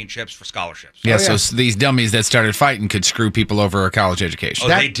championships for scholarships. Yeah, so these dummies that started fighting could screw people over a college education.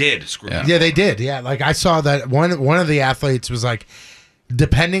 They did screw people. Yeah, they did. Yeah, like I saw that one of the athletes was like,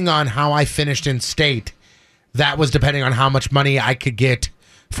 depending on how I finished in state, that was depending on how much money I could get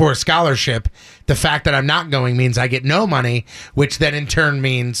for a scholarship. The fact that I'm not going means I get no money, which then in turn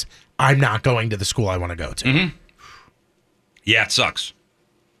means I'm not going to the school I want to go to. Mm-hmm. Yeah, it sucks.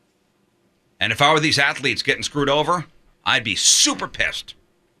 And if I were these athletes getting screwed over, I'd be super pissed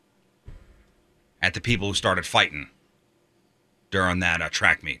at the people who started fighting during that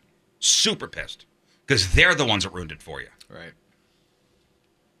track meet. Super pissed. Because they're the ones that ruined it for you. Right.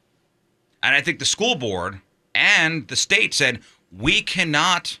 And I think the school board and the state said, we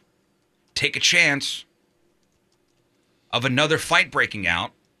cannot take a chance of another fight breaking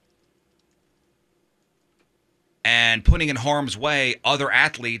out and putting in harm's way other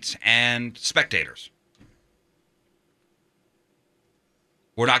athletes and spectators.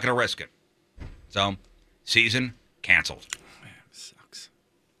 We're not going to risk it. So, season canceled. Man, it sucks.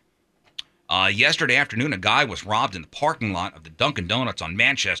 Yesterday afternoon, a guy was robbed in the parking lot of the Dunkin' Donuts on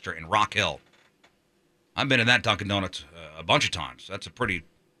Manchester in Rock Hill. I've been in that Dunkin' Donuts a bunch of times. That's a pretty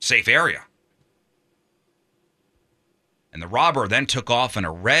safe area. And the robber then took off in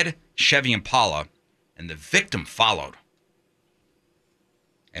a red Chevy Impala, and the victim followed.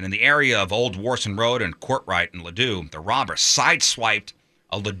 And in the area of Old Warson Road and Courtright in Ladue, the robber sideswiped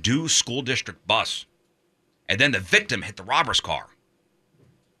a Ladue School District bus. And then the victim hit the robber's car.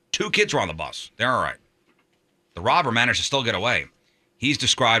 2 kids were on the bus. They're all right. The robber managed to still get away. He's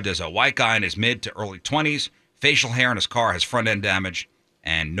described as a white guy in his mid to early 20s. Facial hair in his car has front-end damage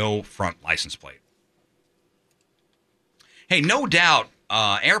and no front license plate. Hey, no doubt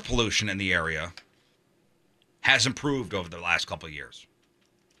air pollution in the area has improved over the last couple of years.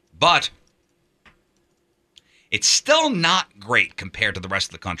 But it's still not great compared to the rest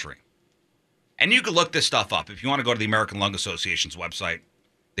of the country. And you can look this stuff up. If you want to go to the American Lung Association's website,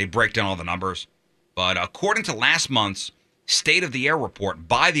 they break down all the numbers. But according to last month's State of the Air report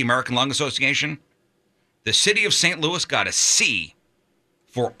by the American Lung Association, the city of St. Louis got a C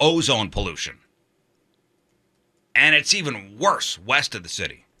for ozone pollution. And it's even worse west of the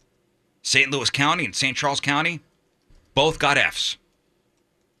city. St. Louis County and St. Charles County both got Fs.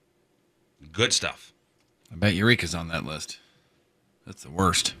 Good stuff. I bet Eureka's on that list. That's the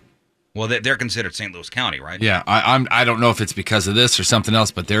worst. Well, they're considered St. Louis County, right? Yeah, I don't know if it's because of this or something else,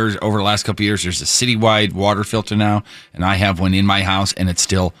 but there's over the last couple of years, there's a citywide water filter now, and I have one in my house, and it's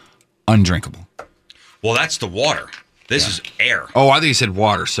still undrinkable. Well, that's the water. This is air. Oh, I think you said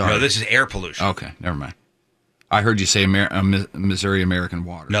water. Sorry. No, this is air pollution. Okay, never mind. I heard you say Missouri American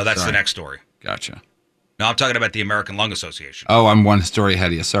Water. No, that's Sorry. the next story. Gotcha. No, I'm talking about the American Lung Association. Oh, I'm one story ahead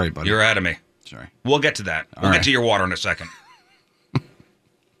of you. Sorry, buddy. You're ahead of me. Sorry. We'll get to that. We'll get to your water in a second.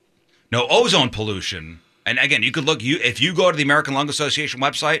 No, ozone pollution. And again, you could look. If you go to the American Lung Association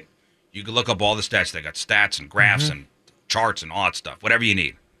website, you can look up all the stats. They got stats and graphs and charts and all that stuff, whatever you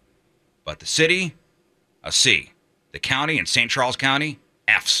need. But the city, a C. The county and St. Charles County,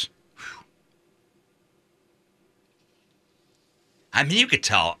 Fs. I mean, you could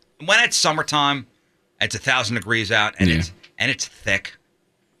tell when it's summertime, it's 1,000 degrees out, and it's thick.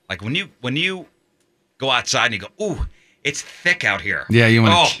 Like when you go outside and you go, ooh, it's thick out here. Yeah, you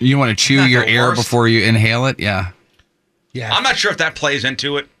want to chew your air before you inhale it. Yeah. I'm not sure if that plays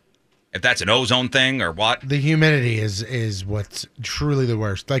into it, if that's an ozone thing or what. The humidity is what's truly the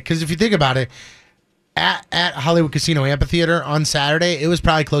worst. Like, because if you think about it, at Hollywood Casino Amphitheater on Saturday, it was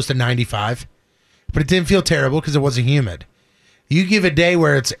probably close to 95, but it didn't feel terrible because it wasn't humid. You give a day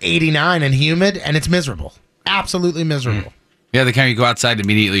where it's 89 and humid, and it's miserable. Absolutely miserable. Yeah, the kind you go outside,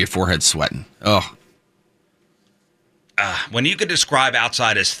 immediately your forehead's sweating. Oh. When you could describe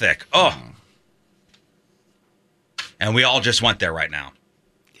outside as thick. Oh. And we all just went there right now.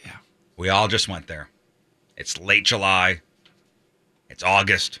 Yeah. We all just went there. It's late July. It's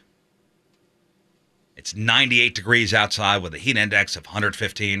August. It's 98 degrees outside with a heat index of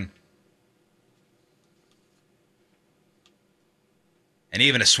 115. And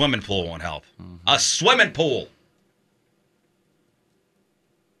even a swimming pool won't help. A swimming pool.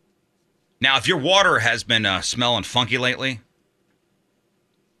 Now, if your water has been smelling funky lately,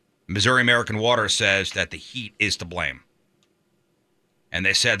 Missouri American Water says that the heat is to blame. And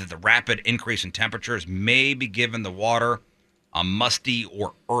they said that the rapid increase in temperatures may be giving the water a musty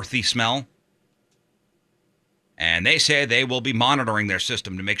or earthy smell. And they say they will be monitoring their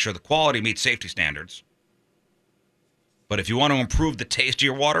system to make sure the quality meets safety standards. But if you want to improve the taste of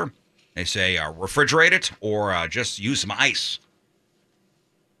your water, they say refrigerate it or just use some ice.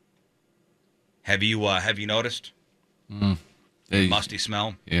 Have you noticed? Musty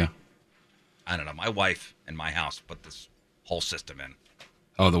smell? Yeah. I don't know. My wife in my house put this whole system in.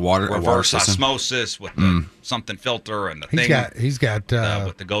 Oh, the water reverse system? osmosis with the something filter and the thing. He's got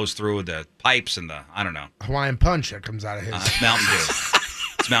what that goes through the pipes and the I don't know Hawaiian punch that comes out of his. It's Mountain Dew.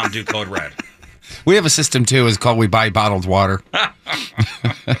 It's Mountain Dew Code Red. We have a system too. It's called We Buy Bottled Water.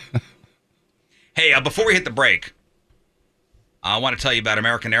 Hey, before we hit the break, I want to tell you about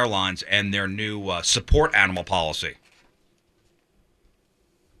American Airlines and their new support animal policy.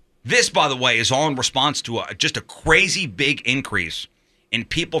 This, by the way, is all in response to just a crazy big increase in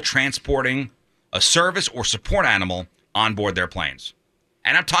people transporting a service or support animal on board their planes.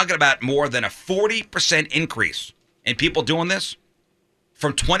 And I'm talking about more than a 40% increase in people doing this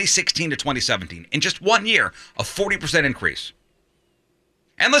from 2016 to 2017. In just 1 year, a 40% increase.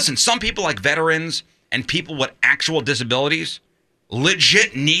 And listen, some people like veterans and people with actual disabilities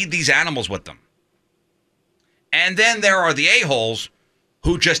legit need these animals with them. And then there are the a-holes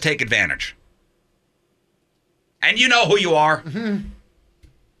who just take advantage. And you know who you are. Mm-hmm.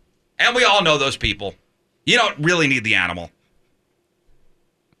 And we all know those people. You don't really need the animal.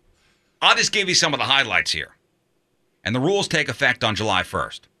 I'll just give you some of the highlights here. And the rules take effect on July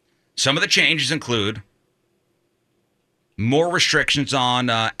 1st. Some of the changes include more restrictions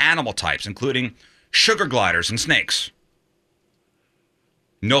on animal types, including sugar gliders and snakes.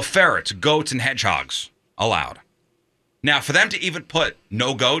 No ferrets, goats, and hedgehogs allowed. Now, for them to even put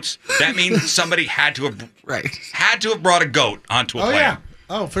no goats, that means somebody had to have brought a goat onto a plane. Yeah.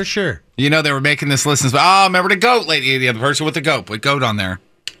 Oh, for sure. You know, they were making this list and remember the goat lady, the other person with the goat. Put goat on there.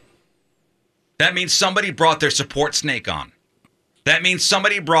 That means somebody brought their support snake on. That means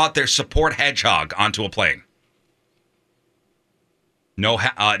somebody brought their support hedgehog onto a plane. No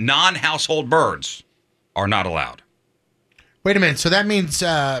non-household birds are not allowed. Wait a minute. So that means,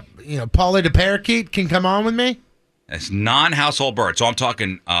 Paulie the parakeet can come on with me? It's non-household birds. So I'm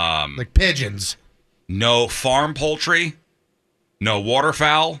talking... like pigeons. No farm poultry, no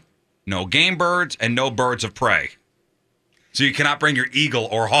waterfowl, no game birds, and no birds of prey. So you cannot bring your eagle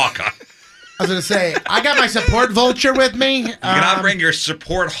or hawk on. I was going to say, I got my support vulture with me. You cannot bring your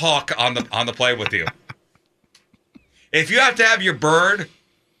support hawk on the plane with you. If you have to have your bird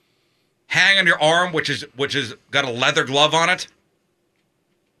hang on your arm, which is got a leather glove on it,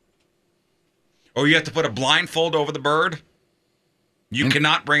 or you have to put a blindfold over the bird, you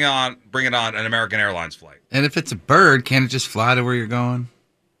cannot bring it on an American Airlines flight. And if it's a bird, can't it just fly to where you're going?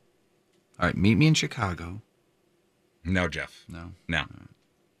 All right, meet me in Chicago. No, Jeff. No.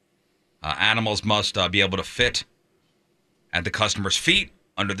 Animals must be able to fit at the customer's feet,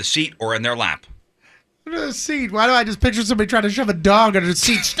 under the seat, or in their lap. Under the seat? Why do I just picture somebody trying to shove a dog under the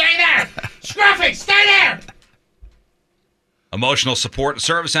seat? Stay there! Scruffy, stay there! Emotional support and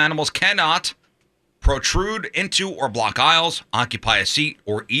service animals cannot protrude into or block aisles, occupy a seat,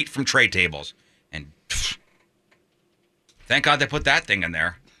 or eat from tray tables. And thank God they put that thing in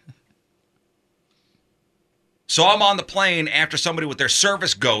there. So I'm on the plane after somebody with their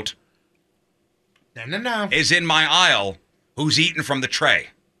service goat is in my aisle who's eating from the tray.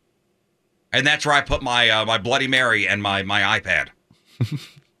 And that's where I put my Bloody Mary and my iPad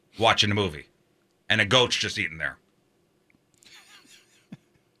watching a movie. And a goat's just eating there.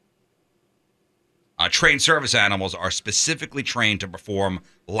 Trained service animals are specifically trained to perform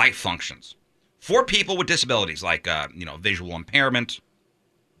life functions for people with disabilities like visual impairment,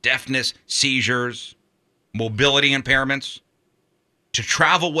 deafness, seizures, mobility impairments. To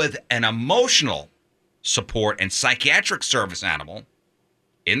travel with an emotional support and psychiatric service animal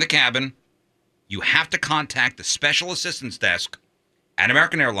in the cabin, you have to contact the Special Assistance Desk at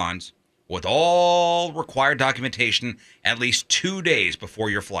American Airlines with all required documentation at least 2 days before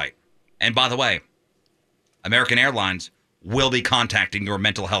your flight. And by the way, American Airlines will be contacting your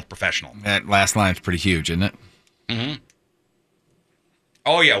mental health professional. That last line's pretty huge, isn't it? Mm-hmm.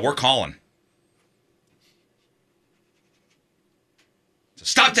 Oh, yeah, we're calling. So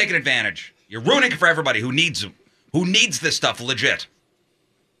stop taking advantage. You're ruining it for everybody who needs this stuff legit.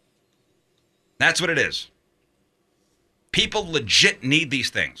 That's what it is. People legit need these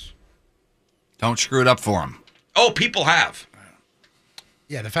things. Don't screw it up for them. Oh, people have.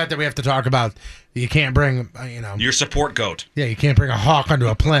 Yeah, the fact that we have to talk about you can't bring, your support goat. Yeah, you can't bring a hawk onto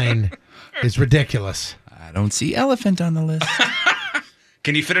a plane is ridiculous. I don't see elephant on the list.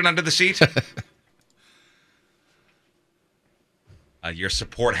 Can you fit it under the seat? Your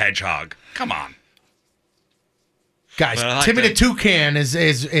support hedgehog. Come on. Guys, like Timmy the Toucan is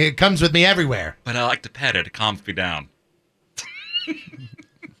it comes with me everywhere. But I like to pet it. It calms me down.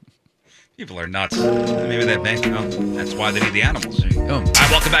 People are nuts. Maybe that's why they need the animals. There you go. All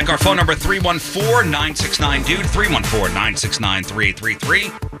right, welcome back. Our phone number 314-969-DUDE,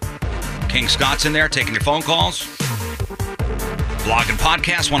 314-969-3833. King Scott's in there taking your phone calls. Blog and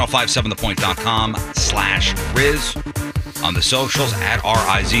podcast, 1057thepoint.com/Riz. On the socials, at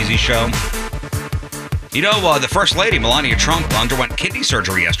RIZZ Show. You know, the First Lady, Melania Trump, underwent kidney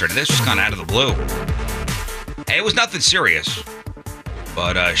surgery yesterday. This was kind of out of the blue. Hey, it was nothing serious.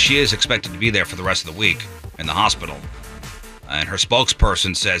 But she is expected to be there for the rest of the week in the hospital. And her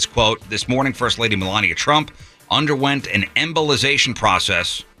spokesperson says, quote, "This morning, First Lady Melania Trump underwent an embolization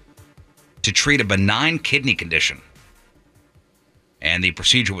process to treat a benign kidney condition. And the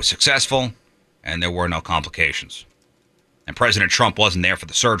procedure was successful, and there were no complications." And President Trump wasn't there for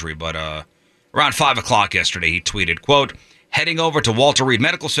the surgery, but around 5 o'clock yesterday, he tweeted, quote, heading over to Walter Reed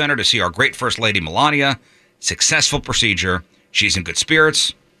Medical Center to see our great First Lady Melania. Successful procedure. She's in good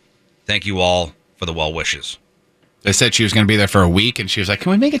spirits. Thank you all for the well wishes. They said she was going to be there for a week, and she was like,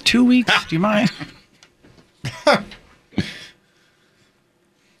 can we make it 2 weeks? Do you mind?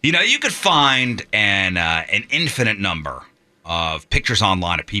 You know, you could find an infinite number of pictures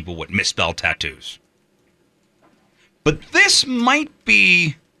online of people with misspelled tattoos. But this might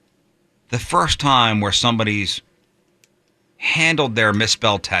be the first time where somebody's handled their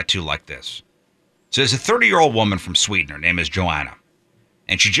misspelled tattoo like this. So there's a 30-year-old woman from Sweden. Her name is Joanna.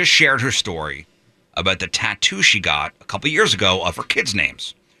 And she just shared her story about the tattoo she got a couple years ago of her kids'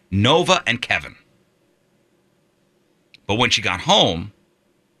 names, Nova and Kevin. But when she got home,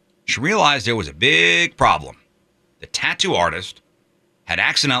 she realized there was a big problem. The tattoo artist had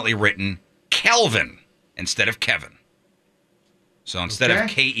accidentally written Kelvin instead of Kevin. So instead of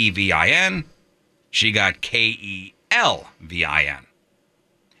Kevin, she got Kelvin.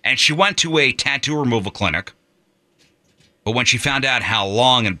 And she went to a tattoo removal clinic. But when she found out how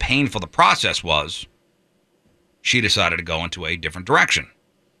long and painful the process was, she decided to go into a different direction.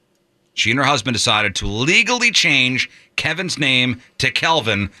 She and her husband decided to legally change Kevin's name to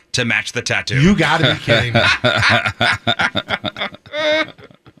Kelvin to match the tattoo. You gotta be kidding me.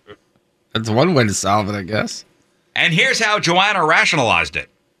 That's one way to solve it, I guess. And here's how Joanna rationalized it.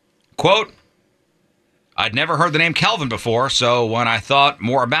 Quote, I'd never heard the name Kelvin before, so when I thought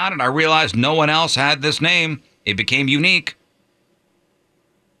more about it, I realized no one else had this name. It became unique.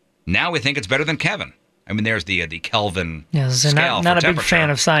 Now we think it's better than Kevin. I mean, there's the Kelvin scale. Not a big fan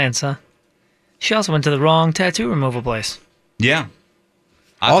of science, huh? She also went to the wrong tattoo removal place. Yeah.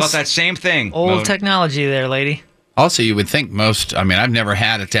 I thought that same thing. Old technology there, lady. Also, you would think I've never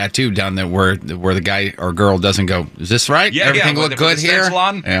had a tattoo done that where the guy or girl doesn't go, is this right? Yeah, Everything look good here?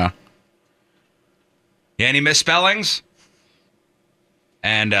 Yeah. Any misspellings?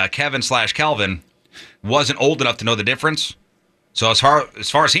 And Kevin/Kelvin wasn't old enough to know the difference. So as far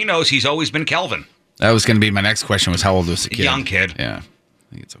as he knows, he's always been Kelvin. That was going to be my next question, was how old was the kid? Young kid. Yeah.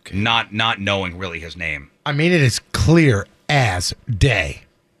 I think it's okay. Not knowing really his name. I mean, it is clear as day.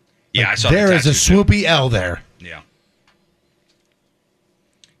 Yeah, I saw there is a swoopy L there. Yeah.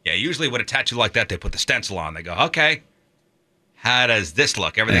 Yeah, usually with a tattoo like that, they put the stencil on. They go, okay, how does this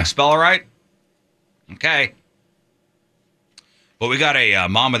look? Everything spell all right? Okay. Well, we got a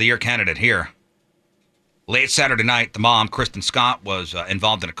Mom of the Year candidate here. Late Saturday night, the mom, Kristen Scott, was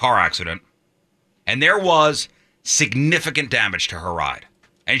involved in a car accident. And there was significant damage to her ride.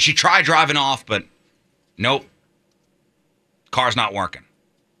 And she tried driving off, but nope. Car's not working.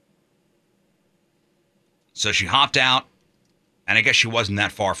 So she hopped out, and I guess she wasn't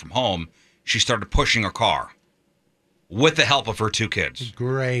that far from home. She started pushing her car with the help of her two kids.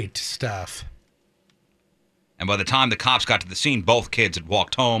 Great stuff. And by the time the cops got to the scene, both kids had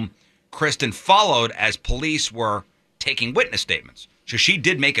walked home. Kristen followed as police were taking witness statements. So she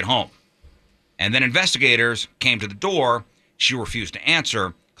did make it home. And then investigators came to the door. She refused to answer.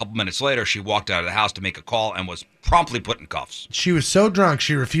 A couple minutes later, she walked out of the house to make a call and was promptly put in cuffs. She was so drunk,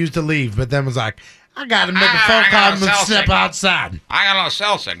 she refused to leave, but then was like, I got to make a phone call and step outside. I got no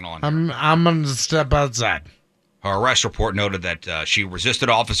cell signal. I'm going to step outside. Her arrest report noted that she resisted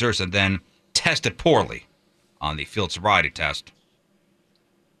officers and then tested poorly on the field sobriety test.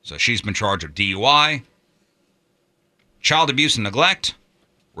 So she's been charged of DUI, child abuse and neglect,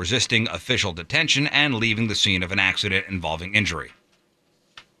 resisting official detention, and leaving the scene of an accident involving injury.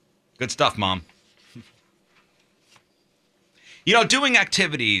 Good stuff, Mom. You know, doing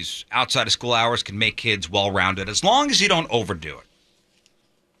activities outside of school hours can make kids well-rounded as long as you don't overdo it.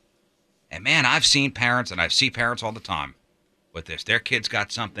 And man, I've seen parents, and I see parents all the time with this. Their kids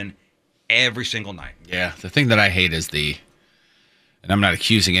got something every single night. Yeah, the thing that I hate is and I'm not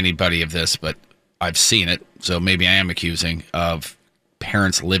accusing anybody of this, but I've seen it, so maybe I am accusing of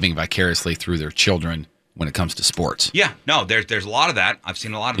parents living vicariously through their children when it comes to sports. Yeah, no, there's a lot of that. I've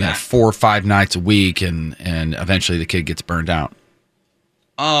seen a lot of that. 4 or 5 nights a week, and eventually the kid gets burned out.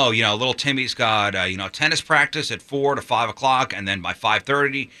 Oh, little Timmy's got tennis practice at 4 to 5 o'clock, and then by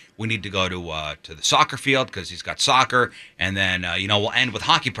 5:30 we need to go to the soccer field because he's got soccer, and then we'll end with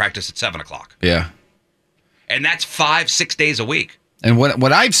hockey practice at 7 o'clock. Yeah, and that's 5-6 days a week. And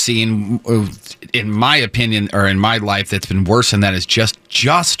what I've seen, in my opinion, or in my life, that's been worse than that is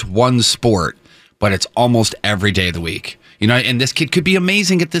just one sport, but it's almost every day of the week. And this kid could be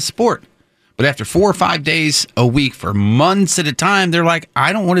amazing at this sport, but after 4 or 5 days a week for months at a time, they're like,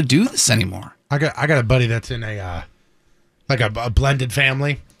 I don't want to do this anymore. I got a buddy that's in a blended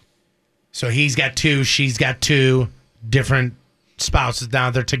family. So he's got 2, she's got 2 different spouses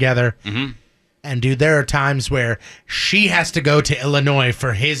now. They're together. Mm-hmm. And, dude, there are times where she has to go to Illinois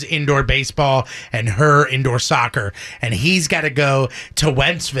for his indoor baseball and her indoor soccer. And he's got to go to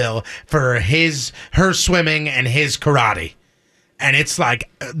Wentzville for her swimming and his karate. And it's like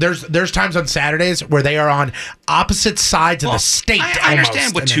there's times on Saturdays where they are on opposite sides of the state. I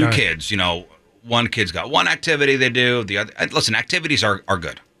understand with two kids, you know, one kid's got one activity they do. The other, listen, activities are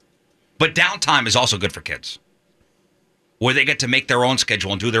good. But downtime is also good for kids, where they get to make their own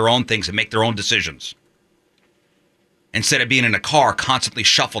schedule and do their own things and make their own decisions, instead of being in a car constantly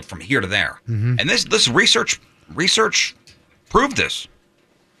shuffled from here to there. Mm-hmm. And this research proved this.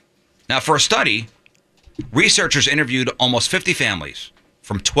 Now, for a study, researchers interviewed almost 50 families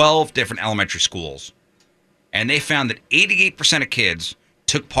from 12 different elementary schools, and they found that 88% of kids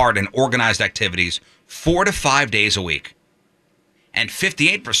took part in organized activities 4 to 5 days a week, and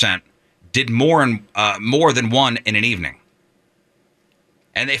 58% did more than one in an evening.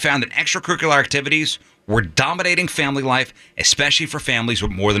 And they found that extracurricular activities were dominating family life, especially for families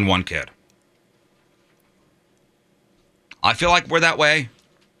with more than one kid. I feel like we're that way.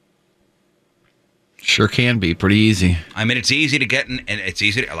 Sure can be. Pretty easy. I mean, it's easy to get in, and it's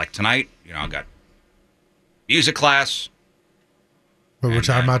easy to, like tonight, you know, I got music class. But we're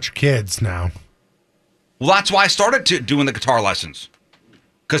talking about your kids now. Well, that's why I started doing the guitar lessons.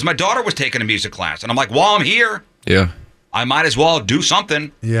 Because my daughter was taking a music class. And I'm like, while I'm here, Yeah. I might as well do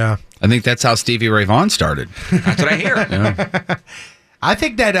something. Yeah. I think that's how Stevie Ray Vaughan started. That's what I hear. Yeah. I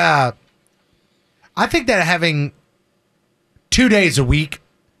think that having 2 days a week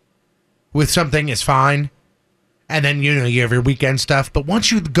with something is fine. And then, you know, you have your weekend stuff. But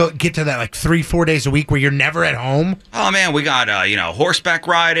once you get to that, like 3-4 days a week where you're never at home. Oh, man, we got, horseback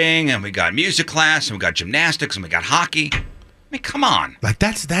riding, and we got music class, and we got gymnastics, and we got hockey. I mean, come on. Like,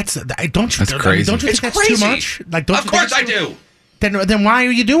 don't you That's think It's that's crazy. too much? Like, don't of you think course I it's too- do. Then why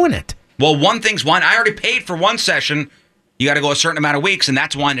are you doing it? Well, one thing's one. I already paid for one session. You got to go a certain amount of weeks, and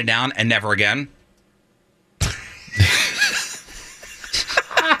that's winding down and never again.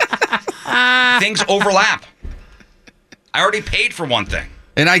 Things overlap. I already paid for one thing.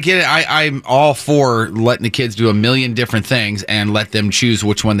 And I get it. I'm all for letting the kids do a million different things and let them choose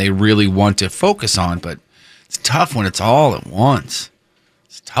which one they really want to focus on. But it's tough when it's all at once.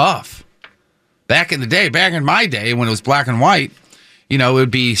 It's tough. Back in my day, when it was black and white, you know, it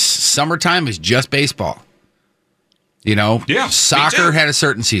would be summertime is just baseball. You know, Yeah, me soccer too. had a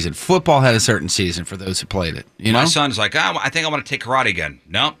certain season. Football had a certain season for those who played it. You know, My son's like, I think I want to take karate again.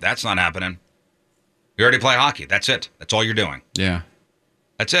 No, that's not happening. You already play hockey. That's it. That's all you're doing. Yeah.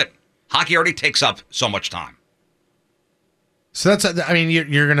 That's it. Hockey already takes up so much time. So that's, I mean,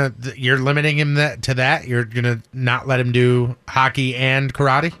 you're limiting him to that. You're gonna not let him do hockey and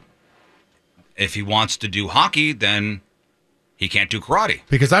karate If he wants to do hockey, then he can't do karate.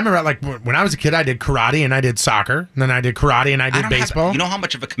 because I remember like when I was a kid, I did karate and I did soccer, and then I did karate and I did baseball. You know how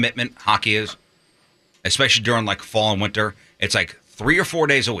much of a commitment hockey is, especially during like fall and winter. It's like 3 or 4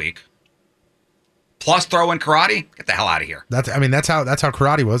 days a week, plus throw in karate. Get the hell out of here. That's how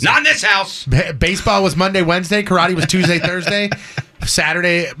karate was. Not in this house. Baseball was Monday, Wednesday. Karate was Tuesday, Thursday.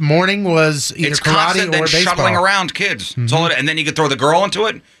 Saturday morning was either It's karate constant or then baseball. shuttling around kids. That's all it- and then you could throw the girl into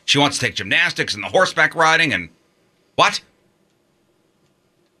it. She wants to take gymnastics and the horseback riding and what?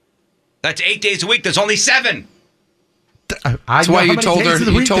 That's 8 days a week. There's only 7. That's why you told her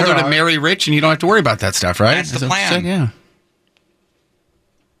to marry rich, and you don't have to worry about that stuff, right? That's the Is that what you plan. said? Yeah.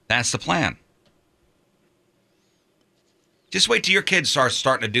 That's the plan. Just wait till your kids start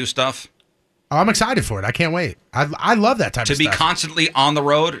starting to do stuff. Oh, I'm excited for it. I can't wait. I love that type To of be stuff. constantly on the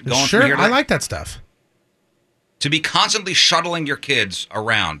road, going Sure, from here to I there. like that stuff. To be constantly shuttling your kids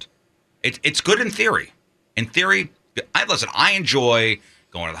around. It's good in theory. In theory, I enjoy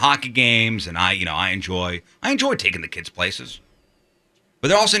going to the hockey games, and I enjoy taking the kids places. But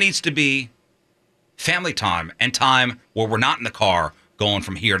there also needs to be family time and time where we're not in the car going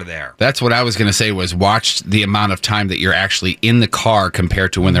from here to there. That's what I was going to say was watch the amount of time that you're actually in the car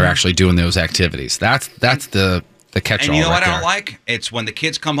compared to when they're actually doing those activities. That's the catch-all. And you know right what I there. don't like? It's when the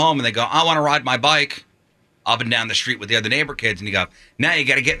kids come home and they go, I want to ride my bike up and down the street with the other neighbor kids. And you go, now you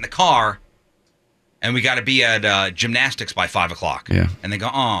got to get in the car and we got to be at gymnastics by 5 o'clock. Yeah. And they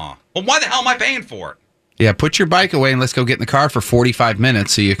go, oh, well, why the hell am I paying for it? Yeah, put your bike away and let's go get in the car for 45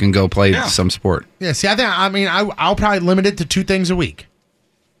 minutes so you can go play some sport. Yeah, see, I'll probably limit it to 2 things a week.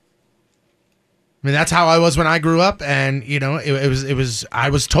 I mean, that's how I was when I grew up, and you know, it was. I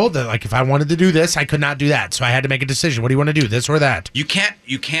was told that like if I wanted to do this, I could not do that, so I had to make a decision. What do you want to do, this or that? You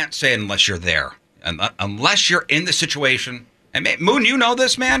can't say it unless you're there, unless you're in the situation. And Moon, you know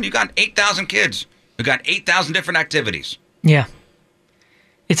this, man. You got 8,000 kids. You got 8,000 different activities. Yeah.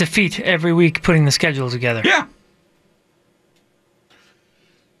 It's a feat every week putting the schedule together. Yeah.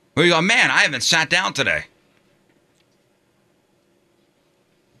 Well, you go, man, I haven't sat down today.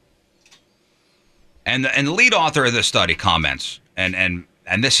 And the lead author of this study comments, and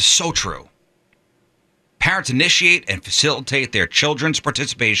this is so true. Parents initiate and facilitate their children's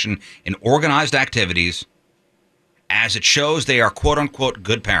participation in organized activities as it shows they are quote-unquote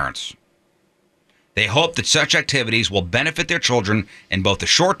good parents. They hope that such activities will benefit their children in both the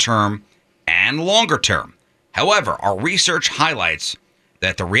short term and longer term. However, our research highlights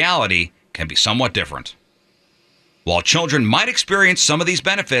that the reality can be somewhat different. While children might experience some of these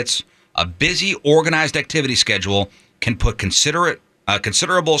benefits, a busy, organized activity schedule can put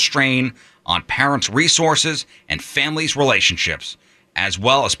considerable strain on parents' resources and families' relationships, as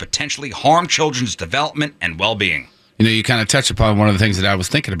well as potentially harm children's development and well-being. You know, you kind of touched upon one of the things that I was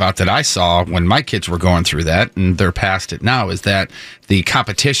thinking about that I saw when my kids were going through that, and they're past it now, is that the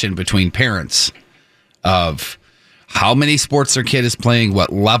competition between parents of how many sports their kid is playing,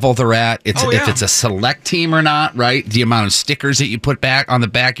 what level they're at, if it's a select team or not, right? The amount of stickers that you put back on the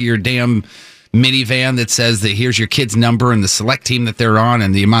back of your damn minivan that says that here's your kid's number and the select team that they're on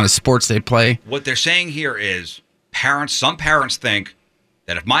and the amount of sports they play. What they're saying here is some parents think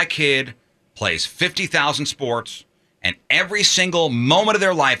that if my kid plays 50,000 sports and every single moment of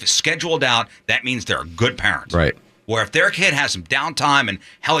their life is scheduled out, that means they're a good parent. Right. Where if their kid has some downtime and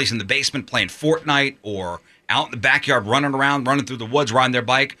hell, he's in the basement playing Fortnite or out in the backyard running around, running through the woods, riding their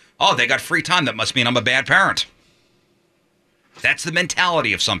bike, oh, they got free time. That must mean I'm a bad parent. That's the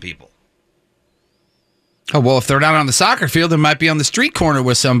mentality of some people. Oh, well, if they're not on the soccer field, they might be on the street corner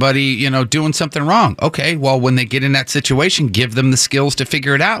with somebody, you know, doing something wrong. Okay, well, when they get in that situation, give them the skills to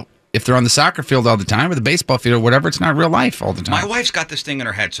figure it out. If they're on the soccer field all the time or the baseball field or whatever, it's not real life all the time. My wife's got this thing in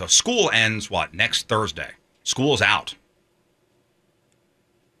her head. So school ends, next Thursday. School's out.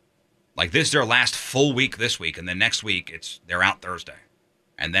 Like this is their last full week this week, and then next week they're out Thursday.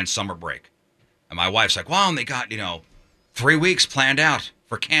 And then summer break. And my wife's like, wow, and they got, 3 weeks planned out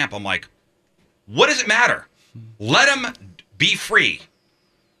for camp. I'm like, what does it matter? Let them be free.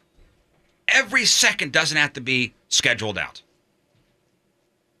 Every second doesn't have to be scheduled out.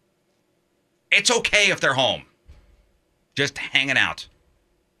 It's okay if they're home, just hanging out.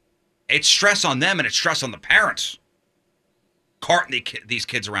 It's stress on them and it's stress on the parents carting these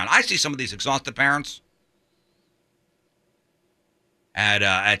kids around. I see some of these exhausted parents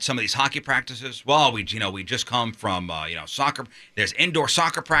at some of these hockey practices. Well, we just come from soccer. There's indoor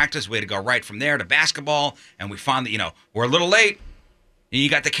soccer practice. We had to go right from there to basketball, and we found that we're a little late. And you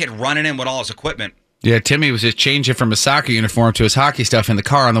got the kid running in with all his equipment. Yeah, Timmy was just changing from his soccer uniform to his hockey stuff in the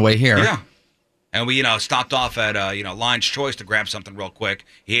car on the way here. Yeah. And we, stopped off at, Lion's Choice to grab something real quick.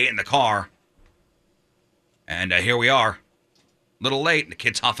 He ate in the car. And here we are. A little late, and the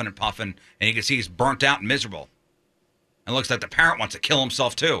kid's huffing and puffing. And you can see he's burnt out and miserable. And it looks like the parent wants to kill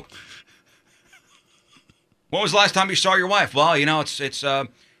himself, too. When was the last time you saw your wife? Well, it's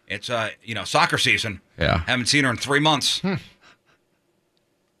soccer season. Yeah. Haven't seen her in 3 months.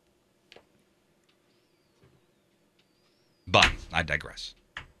 But I digress.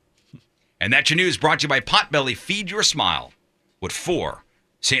 And that's your news brought to you by Potbelly. Feed your smile with 4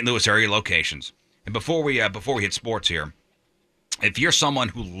 St. Louis area locations. And before we hit sports here, if you're someone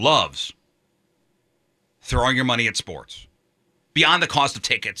who loves throwing your money at sports, beyond the cost of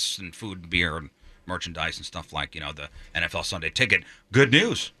tickets and food and beer and merchandise and stuff like, the NFL Sunday Ticket, good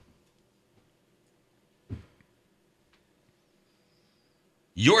news.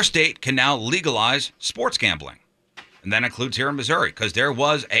 Your state can now legalize sports gambling. And that includes here in Missouri, because there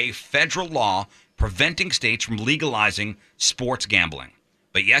was a federal law preventing states from legalizing sports gambling.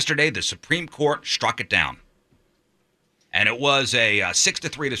 But yesterday, the Supreme Court struck it down. And it was a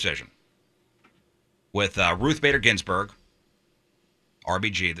 6-3 decision with Ruth Bader Ginsburg,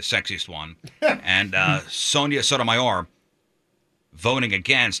 RBG, the sexiest one, and Sonia Sotomayor voting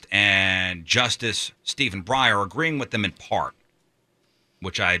against, and Justice Stephen Breyer agreeing with them in part,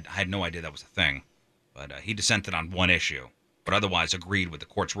 which I had no idea that was a thing. But he dissented on one issue, but otherwise agreed with the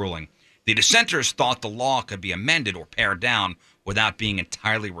court's ruling. The dissenters thought the law could be amended or pared down without being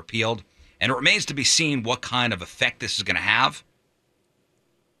entirely repealed, and it remains to be seen what kind of effect this is going to have.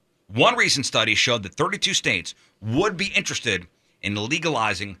 One recent study showed that 32 states would be interested in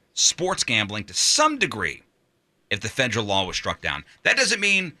legalizing sports gambling to some degree if the federal law was struck down. That doesn't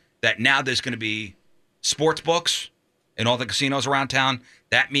mean that now there's going to be sports books in all the casinos around town.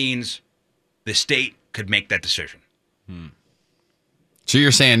 That means the state could make that decision. So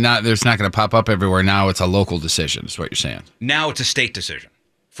you're saying there's not going to pop up everywhere now. It's a local decision is what you're saying. Now it's a state decision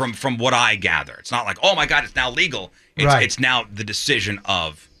from what I gather. It's not like, oh, my God, it's now legal. It's now the decision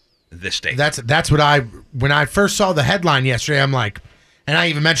of this state. That's what when I first saw the headline yesterday, I'm like, and I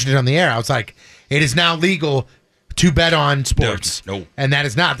even mentioned it on the air, I was like, it is now legal to bet on sports. No. And that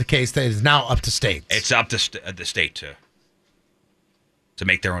is not the case. That is now up to states. It's up to the state to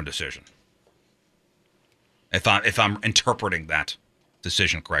make their own decision. If I'm interpreting that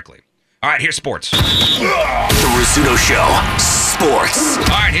decision correctly. All right, here's sports. The Rizzuto Show. Sports.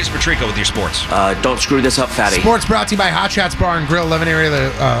 All right, here's Patrico with your sports. Don't screw this up, fatty. Sports brought to you by Hot Shots Bar and Grill, 11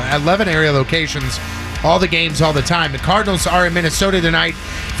 area locations. All the games, all the time. The Cardinals are in Minnesota tonight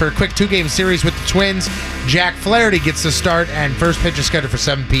for a quick 2-game series with the Twins. Jack Flaherty gets the start, and first pitch is scheduled for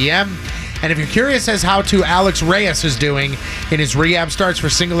 7 p.m. And if you're curious as how to Alex Reyes is doing in his rehab starts for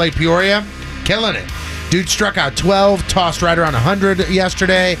Single A Peoria, killing it. Dude struck out 12, tossed right around 100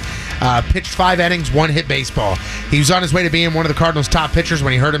 yesterday, pitched 5 innings, 1-hit baseball. He was on his way to being one of the Cardinals' top pitchers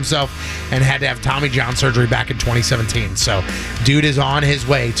when he hurt himself and had to have Tommy John surgery back in 2017. So, dude is on his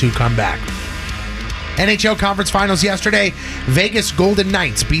way to come back. NHL Conference Finals yesterday. Vegas Golden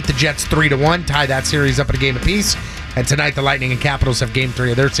Knights beat the Jets 3-1, tie that series up at a game apiece. And tonight, the Lightning and Capitals have Game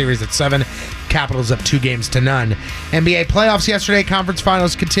 3 of their series at 7. Capitals up 2-0. NBA playoffs yesterday. Conference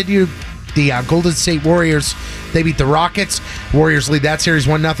Finals continue. The Golden State Warriors, they beat the Rockets. Warriors lead that series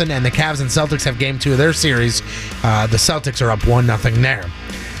 1-0, and the Cavs and Celtics have Game 2 of their series. The Celtics are up 1-0 there.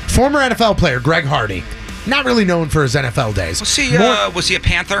 Former NFL player Greg Hardy, not really known for his NFL days. Was he a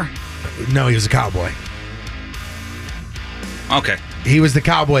Panther? No, he was a Cowboy. Okay. He was the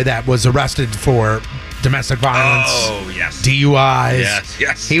Cowboy that was arrested for domestic violence. Oh, yes. DUIs.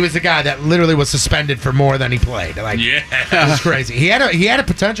 Yes. He was the guy that literally was suspended for more than he played. It was crazy. He had a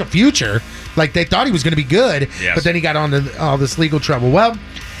potential future. Like, they thought he was going to be good, but then he got into all this legal trouble. Well,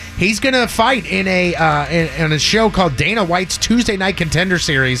 he's going to fight in a show called Dana White's Tuesday Night Contender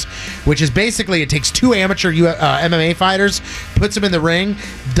Series, which is basically, it takes 2 amateur MMA fighters, puts them in the ring,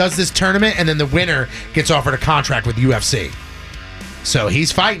 does this tournament, and then the winner gets offered a contract with UFC. So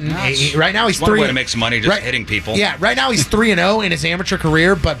he's fighting. Right now he's 3. One way to make some money just hitting people. Yeah, right now he's 3-0 in his amateur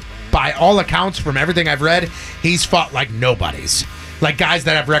career, but by all accounts, from everything I've read, he's fought like nobodies. Like guys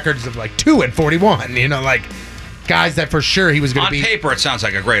that have records of like 2-41, like guys that for sure he was going to be. On paper, it sounds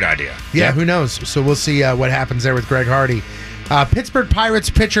like a great idea. Yeah, who knows? So we'll see what happens there with Greg Hardy. Pittsburgh Pirates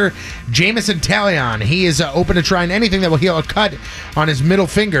pitcher Jameson Taillon, he is open to trying anything that will heal a cut on his middle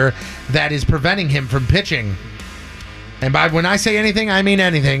finger that is preventing him from pitching. And when I say anything, I mean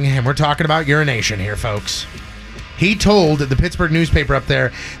anything, and we're talking about urination here, folks. He told the Pittsburgh newspaper up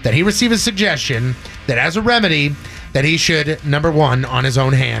there that he received a suggestion that as a remedy, that he should, number 1, on his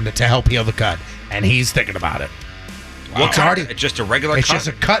own hand to help heal the cut. And he's thinking about it. Wow. What's already? Just a regular cut? It's just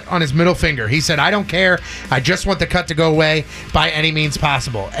a cut on his middle finger. He said, I don't care. I just want the cut to go away by any means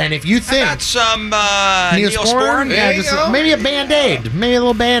possible. And if you think... That's some Neosporin? Yeah, just maybe a Band-Aid. Maybe a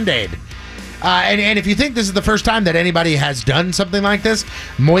little Band-Aid. And if you think this is the first time that anybody has done something like this,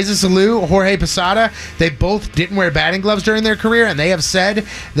 Moises Alou, Jorge Posada, they both didn't wear batting gloves during their career, and they have said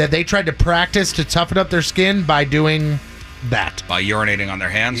that they tried to practice to toughen up their skin by doing that. By urinating on their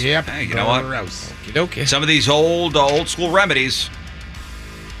hands? Yep. Hey, you know what? Okay. Some of these old school remedies,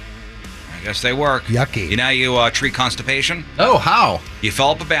 I guess they work. Yucky. You know how you treat constipation? Oh, how? You fill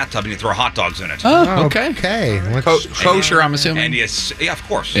up a bathtub and you throw hot dogs in it. Oh, okay. Okay. Kosher, I'm assuming. And yeah, of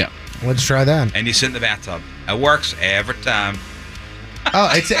course. Yeah. Let's try that. And you sit in the bathtub. It works every time.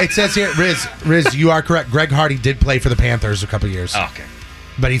 Oh, it says here, Riz, you are correct. Greg Hardy did play for the Panthers a couple years. Okay.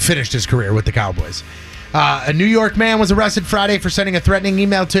 But he finished his career with the Cowboys. A New York man was arrested Friday for sending a threatening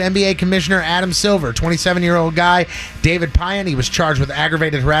email to NBA Commissioner Adam Silver. 27-year-old guy, David Pyan, he was charged with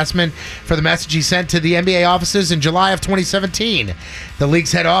aggravated harassment for the message he sent to the NBA offices in July of 2017. The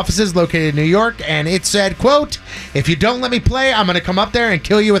league's head office is located in New York, and it said, quote, if you don't let me play, I'm going to come up there and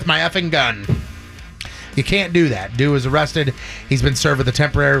kill you with my effing gun. You can't do that. Dude was arrested. He's been served with a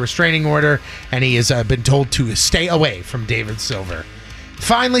temporary restraining order, and he has been told to stay away from David Silver.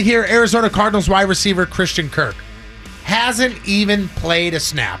 Finally here, Arizona Cardinals wide receiver Christian Kirk hasn't even played a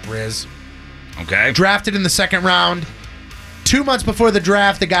snap, Riz. Okay. Drafted in the 2nd round. 2 months before the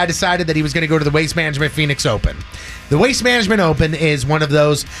draft, the guy decided that he was going to go to the Waste Management Phoenix Open. The Waste Management Open is one of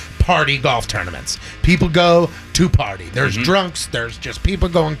those party golf tournaments. People go to party. There's drunks. There's just people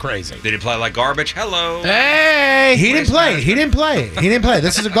going crazy. Did he play like garbage? Hello. Hey! He didn't play.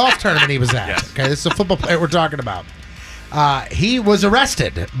 This is a golf tournament he was at. Yes. Okay, this is a football player we're talking about. He was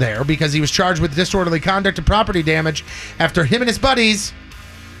arrested there because he was charged with disorderly conduct and property damage after him and his buddies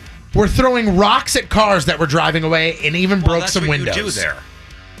were throwing rocks at cars that were driving away and even broke some windows. That's what you do there.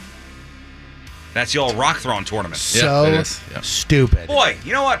 That's the old rock throwing tournament. So stupid. Boy,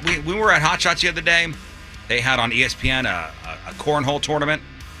 you know what? We were at Hot Shots the other day. They had on ESPN a cornhole tournament.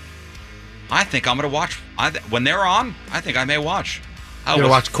 I think I'm going to watch. When they're on, I think I may watch. You going to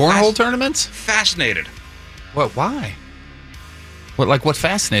watch cornhole tournaments? Fascinated. What? Why? What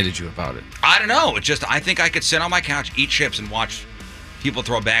fascinated you about it? I don't know. It's just I think I could sit on my couch, eat chips, and watch people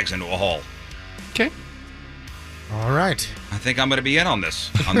throw bags into a hole. Okay. All right. I think I'm going to be in on this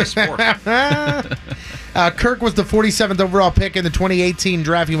sport. Kirk was the 47th overall pick in the 2018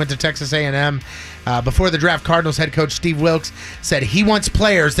 draft. He went to Texas A&M. Before the draft, Cardinals head coach Steve Wilkes said he wants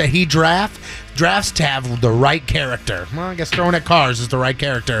players that he drafts to have the right character. Well, I guess throwing at cars is the right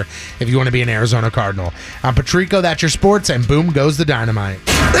character if you want to be an Arizona Cardinal. I'm Patrico, that's your sports, and boom goes the dynamite.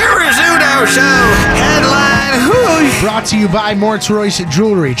 The Rizzuto Show headline whoosh. Brought to you by Moritz Royce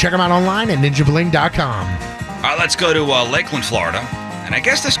Jewelry. Check them out online at ninjabling.com. All right, let's go to Lakeland, Florida. And I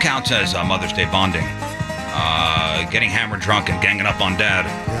guess this counts as Mother's Day bonding. Getting hammered drunk and ganging up on dad.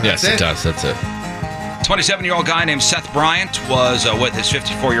 Yes, it does. That's it. 27-year-old guy named Seth Bryant was with his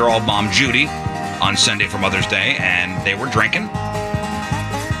 54-year-old mom, Judy, on Sunday for Mother's Day, and they were drinking.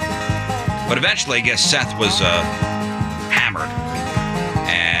 But eventually, I guess Seth was hammered,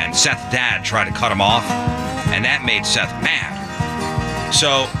 and Seth's dad tried to cut him off, and that made Seth mad.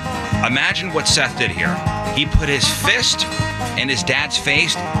 So imagine what Seth did here. He put his fist in his dad's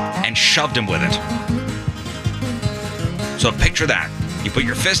face and shoved him with it. So picture that. You put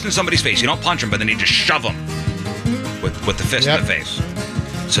your fist in somebody's face. You don't punch him, but then you just shove him with the fist in the face.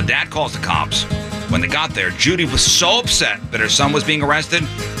 So dad calls the cops. When they got there, Judy was so upset that her son was being arrested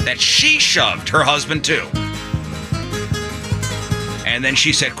that she shoved her husband too. And then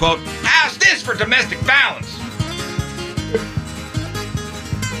she said, quote, "How's this for domestic violence?"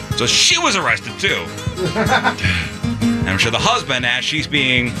 So she was arrested too. And I'm sure the husband, as she's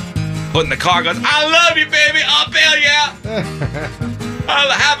being put in the car, goes, "I love you, baby. I'll bail you out.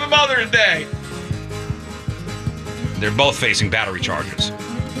 Happy Mother's Day." They're both facing battery charges.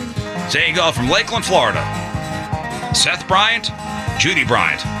 So there you go, from Lakeland, Florida. Seth Bryant, Judy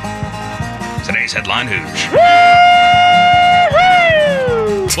Bryant. Today's headline hooch.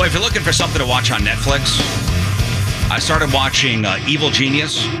 Well, if you're looking for something to watch on Netflix, I started watching Evil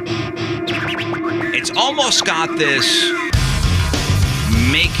Genius. It's almost got this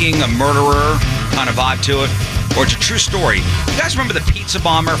Making a Murderer kind of vibe to it, or it's a true story. You guys remember the pizza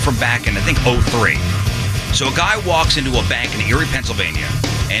bomber from back in, I think, 2003? So a guy walks into a bank in Erie, Pennsylvania,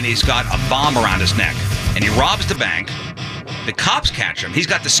 and he's got a bomb around his neck, and he robs the bank. The cops catch him. He's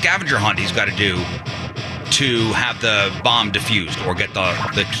got the scavenger hunt he's got to do to have the bomb defused or get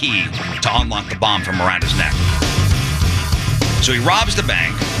the key to unlock the bomb from around his neck. So he robs the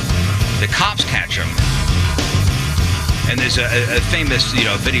bank. The cops catch him. And there's a famous,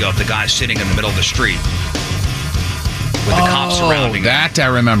 video of the guy sitting in the middle of the street with the cops surrounding him. That I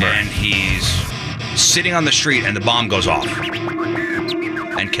remember. And he's sitting on the street, and the bomb goes off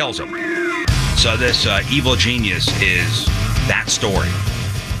and kills him. So this Evil Genius is that story.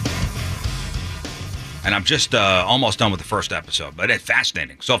 And I'm just almost done with the first episode, but it's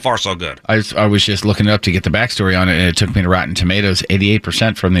fascinating. So far, so good. I was just looking it up to get the backstory on it, and it took me to Rotten Tomatoes,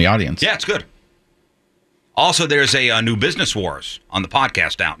 88% from the audience. Yeah, it's good. Also, there's a new Business Wars on the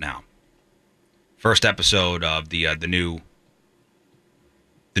podcast out now. First episode of the new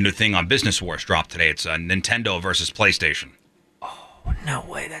thing on Business Wars dropped today. It's Nintendo versus PlayStation. Oh, no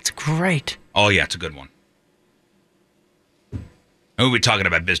way. That's great. Oh, yeah, it's a good one. And we'll be talking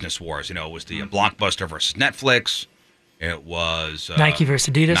about Business Wars. It was the Blockbuster versus Netflix. It was Nike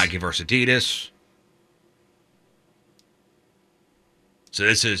versus Adidas. Nike versus Adidas. So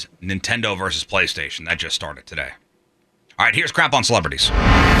this is Nintendo versus PlayStation. That just started today. All right, here's Crap on Celebrities.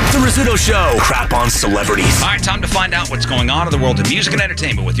 The Rizzuto Show. Crap on Celebrities. All right, time to find out what's going on in the world of music and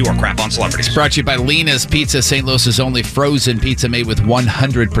entertainment with your Crap on Celebrities. It's brought to you by Lena's Pizza, St. Louis's only frozen pizza made with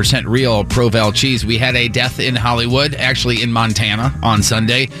 100% real Provel cheese. We had a death in Hollywood, actually in Montana, on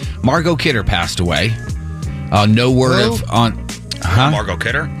Sunday. Margot Kidder passed away. No word Margot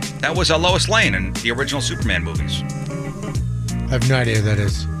Kidder? That was Lois Lane in the original Superman movies. I have no idea who that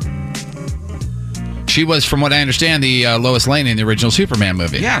is. She was, from what I understand, the Lois Lane in the original Superman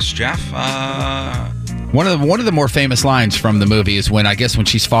movie. Yes, Jeff. One of the more famous lines from the movie is when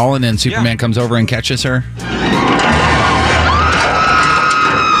she's fallen and Superman comes over and catches her. God,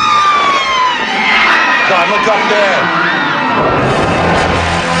 look up there.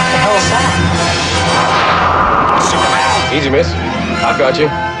 What the hell is that? Superman. Easy, miss. I've got you.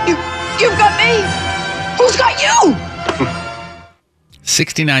 You've got me. Who's got you?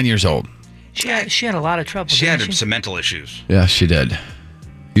 69 years old. She had a lot of trouble. She had some mental issues. Yeah, she did.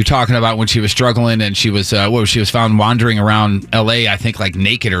 You're talking about when she was struggling and she was she was found wandering around L.A., I think, like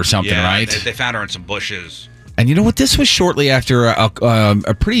naked or something, right? They found her in some bushes. And you know what? This was shortly after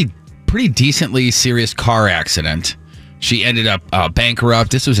a pretty decently serious car accident. She ended up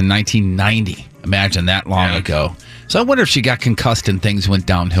bankrupt. This was in 1990. Imagine that long ago. So I wonder if she got concussed and things went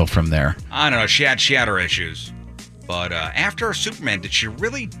downhill from there. I don't know. She had her issues. But after Superman, did she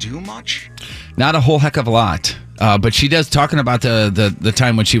really do much? Not a whole heck of a lot. But she does, talking about the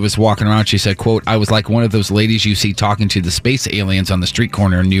time when she was walking around, she said, quote, "I was like one of those ladies you see talking to the space aliens on the street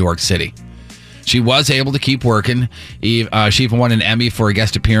corner in New York City." She was able to keep working. She even won an Emmy for a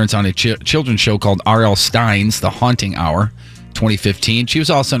guest appearance on a children's show called R.L. Stein's The Haunting Hour, 2015. She was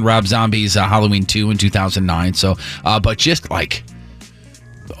also in Rob Zombie's Halloween 2 in 2009. So, but just like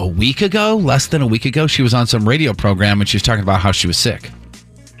less than a week ago, she was on some radio program and she was talking about how she was sick.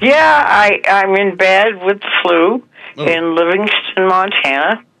 Yeah, I'm in bed with the flu in Livingston,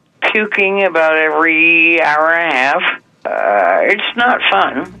 Montana, puking about every hour and a half. It's not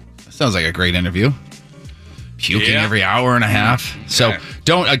fun. Sounds like a great interview. Puking every hour and a half. So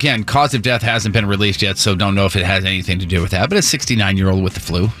cause of death hasn't been released yet, so don't know if it has anything to do with that. But a 69-year-old with the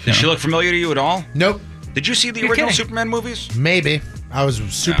flu. Did she look familiar to you at all? Nope. Did you see the original Superman movies? Maybe. I was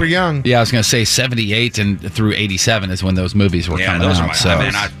super young. Yeah, I was going to say 78 and through 87 is when those movies were coming those out.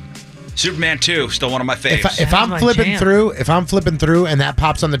 Are my Superman 2, still one of my faves. If I'm flipping through and that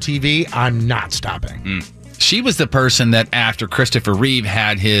pops on the TV, I'm not stopping. She was the person that after Christopher Reeve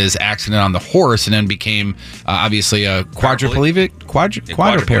had his accident on the horse and then became obviously a quadriplegic,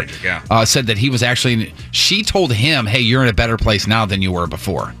 said that he was actually, she told him, hey, you're in a better place now than you were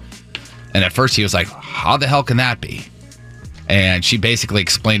before. And at first he was like, how the hell can that be? And she basically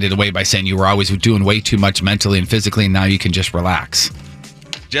explained it away by saying you were always doing way too much mentally and physically, and now you can just relax.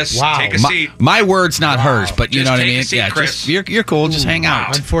 Just take a seat. My words, not hers, but you Just know what I take a mean? seat, Chris. Just, you're cool. Just hang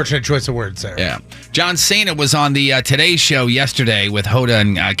out. Unfortunate choice of words there. Yeah. John Cena was on the Today Show yesterday with Hoda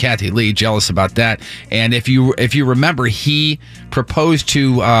and Kathy Lee. Jealous about that. And if you remember, he proposed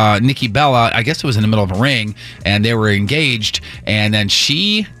to Nikki Bella. I guess it was in the middle of a ring, and they were engaged. And then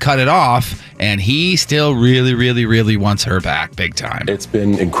she cut it off, and he still really, really, really wants her back big time. It's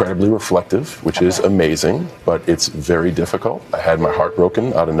been incredibly reflective, which is amazing, but it's very difficult. I had my heart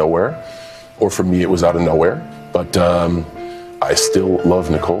broken out of nowhere, or for me, it was out of nowhere. But I still love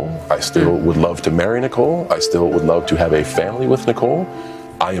Nicole. I still would love to marry Nicole. I still would love to have a family with Nicole.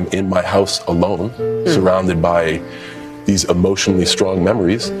 I am in my house alone, surrounded by these emotionally strong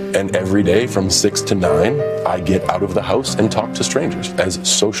memories. And every day from 6 to 9, I get out of the house and talk to strangers as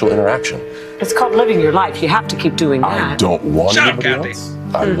social interaction. It's called living your life. You have to keep doing that. I don't want anybody else.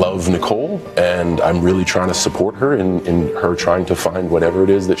 I love Nicole, and I'm really trying to support her in her trying to find whatever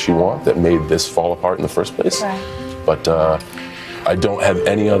it is that she wants that made this fall apart in the first place. Right. But I don't have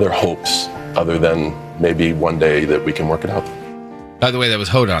any other hopes other than maybe one day that we can work it out. By the way, that was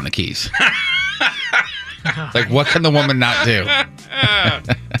Hoda on the keys. Like, what can the woman not do?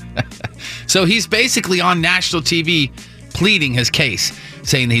 So he's basically on national TV pleading his case,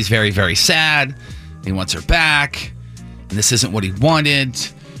 saying that he's very, very sad. He wants her back. And this isn't what he wanted.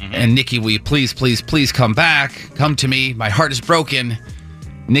 And Nikki, will you please, please, please come back? Come to me. My heart is broken.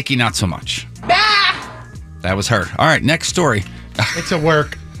 Nikki, not so much. That was her. All right, next story. It's a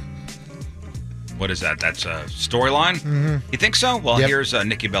work. What is that? That's a storyline? Mm-hmm. You think so? Well, here's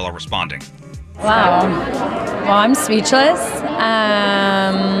Nikki Bella responding. Wow. Well, I'm speechless.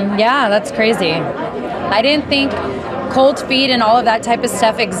 Yeah, that's crazy. I didn't think cold feet and all of that type of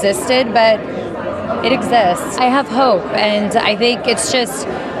stuff existed, but it exists. I have hope, and I think it's just,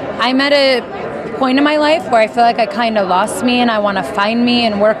 I'm at a point in my life where I feel like I kind of lost me, and I want to find me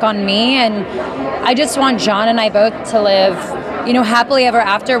and work on me, and I just want John and I both to live, happily ever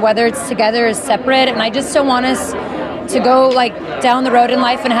after, whether it's together or separate, and I just don't want us to go down the road in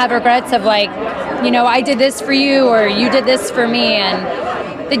life and have regrets of I did this for you or you did this for me.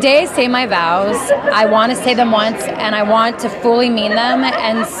 And the day I say my vows, I want to say them once and I want to fully mean them.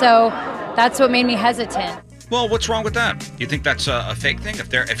 And so that's what made me hesitant. Well, what's wrong with that? You think that's a fake thing?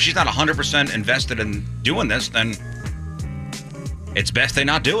 If she's not 100% invested in doing this, then it's best they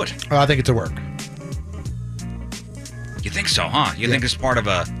not do it. Well, I think it's a work. You think so, huh? You think it's part of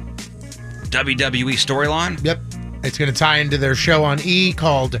a WWE storyline? Yep. It's going to tie into their show on E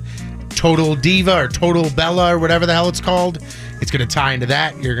called Total Diva or Total Bella or whatever the hell it's called. It's going to tie into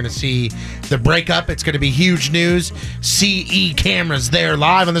that. You're going to see the breakup. It's going to be huge news. CE cameras there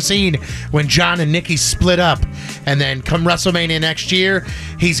live on the scene when John and Nikki split up. And then come WrestleMania next year,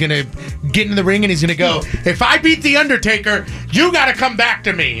 he's going to get in the ring and he's going to go, if I beat The Undertaker, you got to come back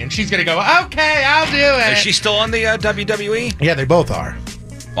to me. And she's going to go, okay, I'll do it. Is she still on the WWE? Yeah, they both are.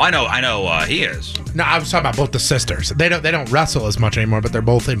 Well, I know. He is. No, I was talking about both the sisters. They don't wrestle as much anymore, but they're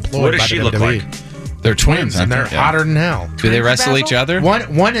both employed. What does by she the look WWE. like? They're twins, and they're hotter than hell. Do they wrestle each other?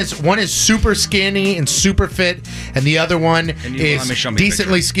 One is super skinny and super fit, and the other one is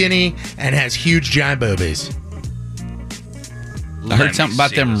decently skinny and has huge giant boobies. I heard something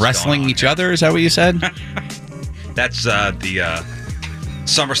about them wrestling each other. Is that what you said? That's the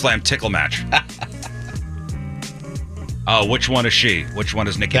SummerSlam tickle match. Oh, which one is she? Which one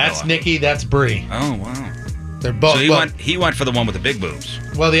is Nikki That's Bella? Nikki. That's Brie. Oh, wow. They're both. So he went for the one with the big boobs.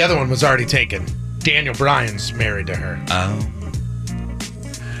 Well, the other one was already taken. Daniel Bryan's married to her.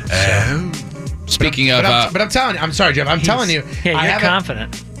 Speaking but I'm telling you, I'm sorry, Jeff. I'm telling you, Yeah, you're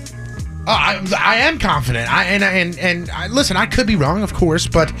confident. Oh, I am confident. Listen, I could be wrong, of course,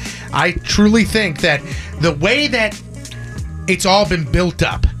 but I truly think that the way that it's all been built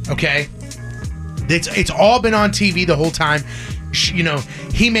up, okay, it's all been on TV the whole time.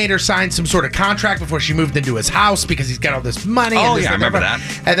 He made her sign some sort of contract before she moved into his house because he's got all this money. Oh, and this yeah, I and remember that.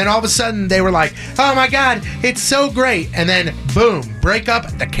 that. And then all of a sudden they were like, oh my God, it's so great. And then boom, break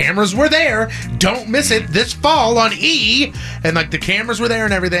up. The cameras were there. Don't miss it this fall on E! And like the cameras were there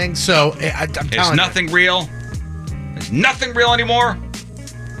and everything. So I'm telling you. There's nothing real. There's nothing real anymore.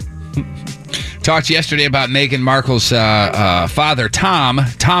 Talked yesterday about Meghan Markle's father,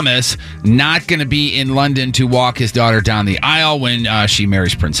 Thomas, not going to be in London to walk his daughter down the aisle when she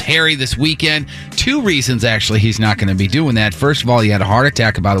marries Prince Harry this weekend. 2 reasons, actually, he's not going to be doing that. First of all, he had a heart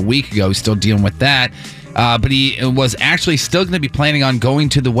attack about a week ago. He's still dealing with that. But he was actually still going to be planning on going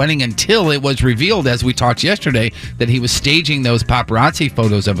to the wedding until it was revealed, as we talked yesterday, that he was staging those paparazzi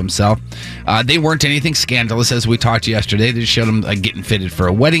photos of himself. They weren't anything scandalous, as we talked yesterday. They just showed him getting fitted for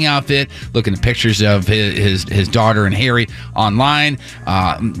a wedding outfit, looking at pictures of his daughter and Harry online,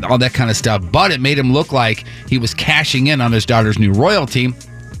 all that kind of stuff. But it made him look like he was cashing in on his daughter's new royalty.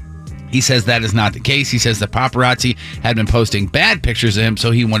 He says that is not the case. He says the paparazzi had been posting bad pictures of him,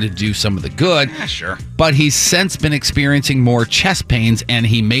 so he wanted to do some of the good. Yeah, sure. But he's since been experiencing more chest pains, and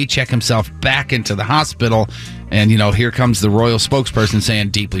he may check himself back into the hospital. And, here comes the royal spokesperson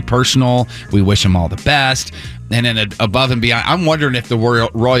saying deeply personal. We wish him all the best. And then above and beyond, I'm wondering if the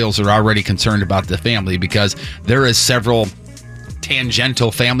royals are already concerned about the family, because there is several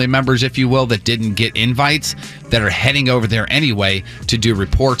tangential family members, if you will, that didn't get invites that are heading over there anyway to do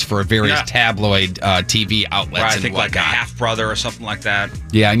reports for various tabloid TV outlets. Right, I and think like a whatnot. half brother or something like that.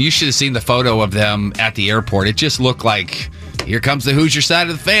 Yeah, and you should have seen the photo of them at the airport. It just looked like, here comes the Hoosier side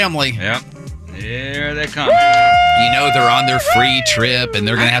of the family. Yep. Here they come. They're on their free trip and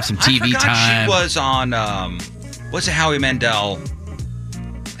they're going to have some TV I forgot time. She was on, what's the Howie Mandel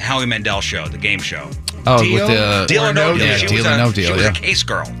show, the game show? Oh, with the Deal or No Deal. Yeah, She Deal was or No Deal. She was Yeah, a case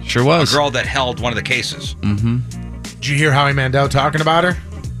girl. Sure was. A girl that held one of the cases. Mm-hmm. Did you hear Howie Mandel talking about her?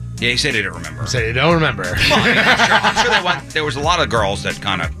 Yeah, he said he didn't remember. He said he don't remember her. Well, I'm sure there was a lot of girls that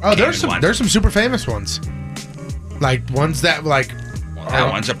kind of. Oh, there's some super famous ones, like ones that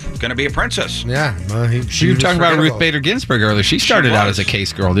that one's going to be a princess. Yeah, You were talking about Ruth Bader Ginsburg earlier. She started out as a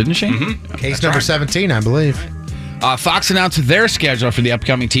case girl, didn't she? Mm-hmm. Case number 17, I believe. Fox announced their schedule for the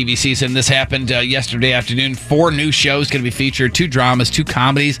upcoming TV season. This happened yesterday afternoon. 4 new shows going to be featured, 2 dramas, 2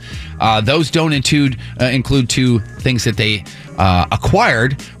 comedies. Those don't include 2 things that they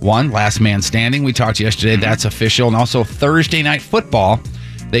acquired. One, Last Man Standing. We talked yesterday. That's official. And also Thursday Night Football.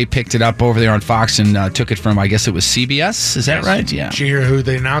 They picked it up over there on Fox and took it from, I guess it was CBS. Is that right? Yeah. Did you hear who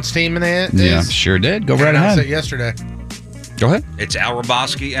the announced team is? Yeah, sure did. Go right announced ahead. it yesterday. Go ahead. It's Al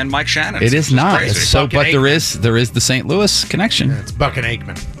Roboski and Mike Shannon. It is not. Crazy. It's so, but there is the St. Louis connection. Yeah, it's Buck and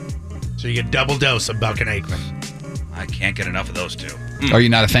Aikman. So you get double dose of Buck and Aikman. I can't get enough of those two. Are you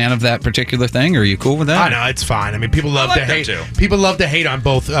not a fan of that particular thing? Or are you cool with that? I know it's fine. I mean, people love like to them hate. too. People love to hate on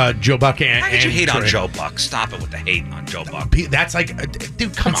both Joe Buck and. How could you and hate on Trey. Joe Buck? Stop it with the hate on Joe Buck. That's like,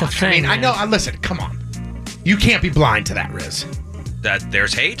 dude, come That's on. a thing, I mean, man. I know. Listen, come on. You can't be blind to that, Riz. That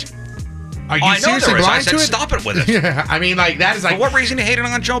there's hate? Are you I know seriously there is. I blind said to it? stop it with it. Yeah, I mean, like that is like. For what reason you hated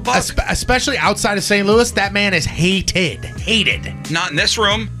on Joe Buck? Especially outside of St. Louis, that man is hated. Not in this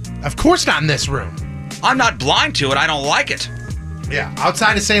room. Of course, not in this room. I'm not blind to it. I don't like it. Yeah,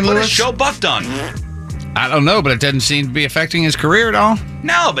 outside of St. What Louis. has Joe Buck done? I don't know, but it doesn't seem to be affecting his career at all.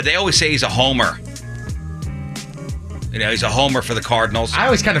 No, but they always say he's a homer. He's a homer for the Cardinals. I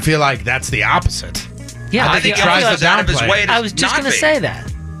always kind of feel like that's the opposite. Yeah, I think he tries to out of his downplay. way to I was just not going to be. say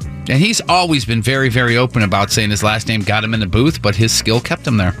that. And he's always been very, very open about saying his last name got him in the booth, but his skill kept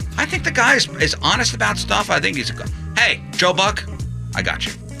him there. I think the guy is honest about stuff. I think he's hey, Joe Buck, I got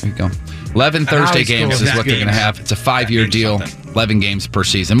you. There you go. 11 Thursday How's games cool. is what they're going to Games. have. It's a 5-year means deal, something. 11 games per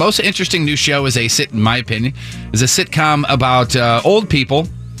season. Most interesting new show is in my opinion, is a sitcom about old people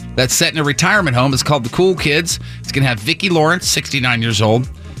that's set in a retirement home. It's called The Cool Kids. It's going to have Vicki Lawrence, 69 years old.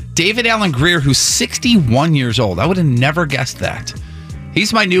 David Alan Grier, who's 61 years old. I would have never guessed that.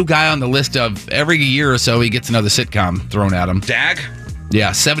 He's my new guy on the list of every year or so he gets another sitcom thrown at him. Dag?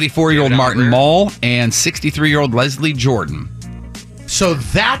 Yeah, 74-year-old Martin Mull and 63-year-old Leslie Jordan. So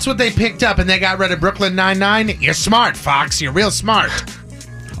that's what they picked up and they got rid of Brooklyn Nine-Nine? You're smart, Fox. You're real smart.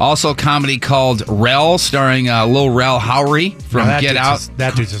 Also a comedy called Rel, starring Lil Rel Howery from Get Out.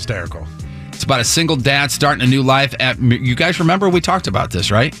 That dude's hysterical. It's about a single dad starting a new life at... You guys remember we talked about this,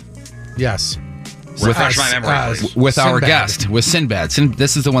 right? Yes. Refresh my memory, please. With our Sinbad. guest, with Sinbad.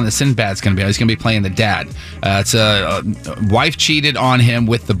 This is the one that Sinbad's going to be. He's going to be playing the dad. It's a wife cheated on him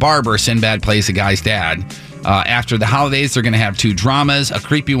with the barber. Sinbad plays the guy's dad. After the holidays, they're going to have 2 dramas, a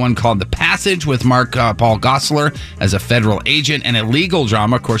creepy one called The Passage with Mark Paul Gosselaar as a federal agent, and a legal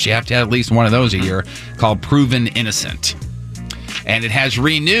drama, of course you have to have at least one of those a year, called Proven Innocent. And it has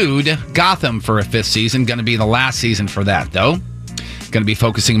renewed Gotham for a 5th season, going to be the last season for that, though. Going to be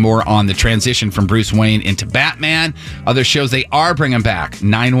focusing more on the transition from Bruce Wayne into Batman. Other shows they are bringing back,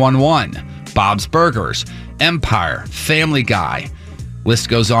 911, Bob's Burgers, Empire, Family Guy. List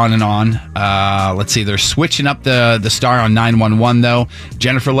goes on and on. Let's see, they're switching up the star on 911, though.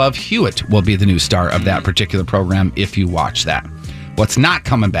 Jennifer Love Hewitt will be the new star of that particular program if you watch that. What's not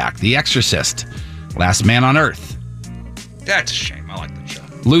coming back? The Exorcist, Last Man on Earth. That's a shame. I like that show.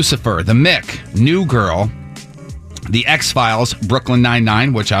 Lucifer, The Mick, New Girl, The X-Files, Brooklyn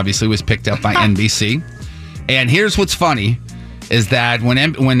Nine-Nine, which obviously was picked up by NBC. And here's what's funny, is that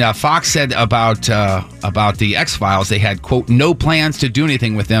when Fox said about the X-Files, they had, quote, no plans to do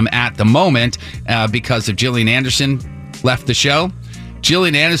anything with them at the moment because of Gillian Anderson left the show.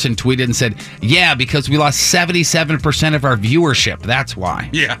 Gillian Anderson tweeted and said, yeah, because we lost 77% of our viewership. That's why.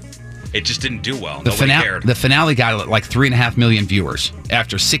 Yeah. It just didn't do well. Nobody cared. The finale got like 3.5 million viewers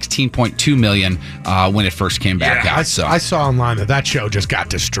after 16.2 million when it first came back out. I saw online that show just got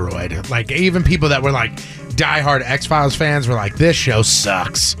destroyed. Like, even people that were like diehard X-Files fans were like, this show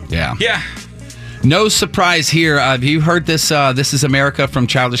sucks. Yeah. Yeah. No surprise here. Have you heard this? This is America from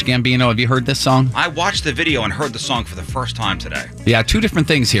Childish Gambino. Have you heard this song? I watched the video and heard the song for the first time today. Yeah, 2 different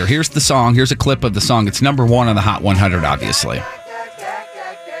things here. Here's the song. Here's a clip of the song. It's number 1 on the Hot 100, obviously.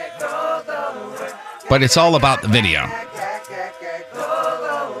 But it's all about the video.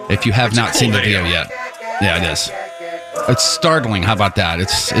 If you have not seen the video yet. Yeah, it is. It's startling. How about that?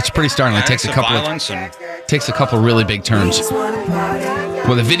 It's pretty startling. It takes a couple really big turns.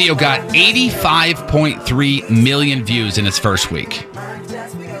 Well, the video got 85.3 million views in its first week.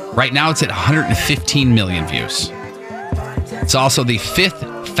 Right now it's at 115 million views. It's also the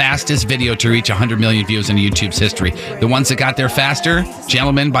 5th fastest video to reach 100 million views in YouTube's history. The ones that got there faster,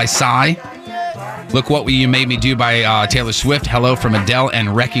 Gentleman by Psy, Look What You Made Me Do by Taylor Swift, Hello from Adele,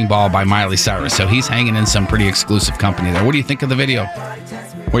 and Wrecking Ball by Miley Cyrus. So he's hanging in some pretty exclusive company there. What do you think of the video?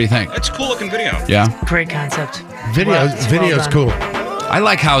 What do you think? It's a cool looking video. Yeah? Great concept. Video's cool. I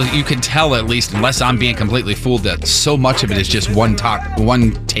like how you can tell, at least, unless I'm being completely fooled, that so much of it is just one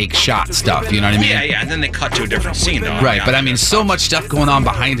take shot stuff. You know what I mean? Yeah, and then they cut to a different scene, though. Right, but I mean, so much stuff going on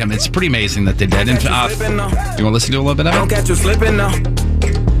behind him. It's pretty amazing that they did. And, you want to listen to a little bit of it? Don't catch you slipping now.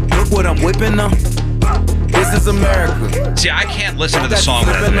 Look what I'm whipping now. This is America. See, I can't listen to the song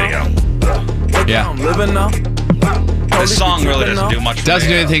without the video. Yeah. This song really doesn't do much for Doesn't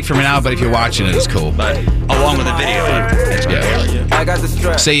me. do anything for me now, but if you're watching it, it's cool. But along with the video, it's good. I got the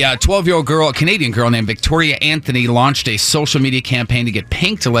strap. Say a 12-year-old girl, a Canadian girl named Victoria Anthony, launched a social media campaign to get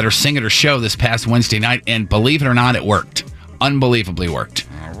Pink to let her sing at her show this past Wednesday night, and believe it or not, it worked. Unbelievably worked.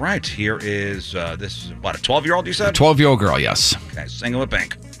 All right, here is this, what, a 12-year-old you said? A 12-year-old girl, yes. Okay, singing with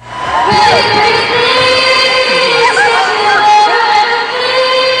Pink.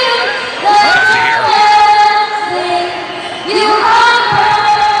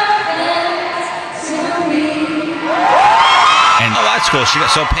 That's cool.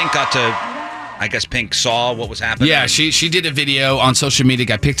 So Pink got to, I guess Pink saw what was happening. Yeah, she did a video on social media,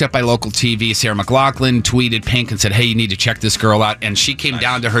 got picked up by local TV. Sarah McLachlan tweeted Pink and said, hey, you need to check this girl out. And she came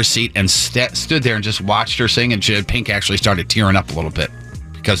down to her seat and stood there and just watched her sing. And Pink actually started tearing up a little bit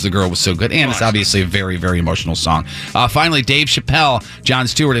because the girl was so good. And it's obviously a very, very emotional song. Finally, Dave Chappelle, Jon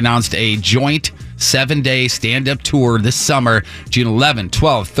Stewart announced a joint 7-day stand-up tour this summer, June 11,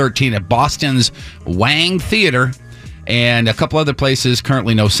 12, 13 at Boston's Wang Theater. And a couple other places,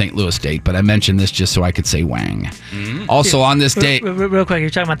 currently no St. Louis date, but I mentioned this just so I could say Wang. Mm-hmm. Also on this date... Real quick,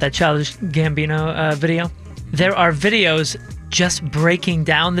 you're talking about that Childish Gambino video. There are videos just breaking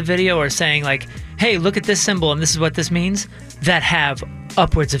down the video or saying like, hey, look at this symbol and this is what this means, that have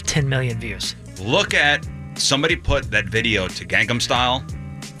upwards of 10 million views. Look at, somebody put that video to Gangnam Style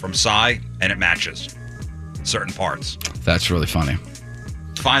from Psy, and it matches certain parts. That's really funny.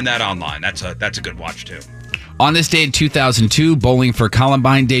 Find that online. That's a good watch too. On this day in 2002, Bowling for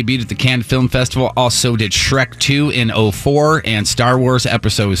Columbine debuted at the Cannes Film Festival. Also did Shrek 2 in 2004, and Star Wars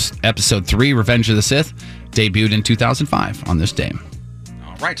Episode 3, Revenge of the Sith, debuted in 2005 on this day.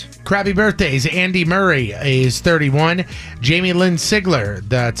 All right. Crappy birthdays. Andy Murray is 31. Jamie Lynn Sigler,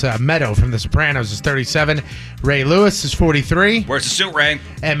 that's Meadow from The Sopranos, is 37. Ray Lewis is 43. Where's the suit, Ray?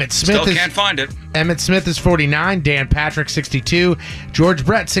 Emmett Smith Still can't find it. Emmett Smith is 49. Dan Patrick, 62. George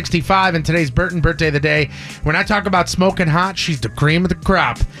Brett, 65. And today's Burton birthday of the day. When I talk about smoking hot, she's the cream of the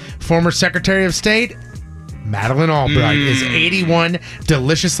crop. Former Secretary of State, Madeleine Albright, is 81,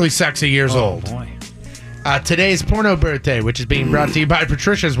 deliciously sexy years old. Boy. Today's porno birthday, which is being brought to you by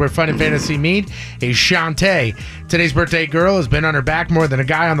Patricia's, where fun and fantasy meet, is Shantae. Today's birthday girl has been on her back more than a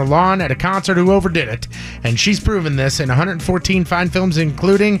guy on the lawn at a concert who overdid it. And she's proven this in 114 fine films,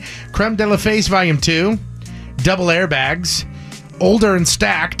 including Creme de la Face Volume 2, Double Airbags, Older and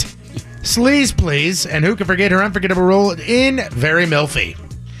Stacked, Sleaze Please, and who can forget her unforgettable role in Very Milfy.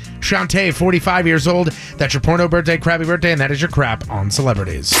 Shantae, 45 years old. That's your porno birthday, crappy birthday, and that is your crap on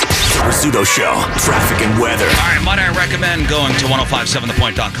celebrities. The Rizzuto Show, traffic and weather. All right, might I recommend going to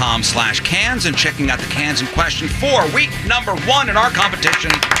 1057thepoint.com/cans and checking out the cans in question for week number 1 in our competition.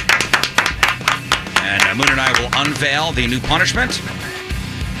 And Moon and I will unveil the new punishment.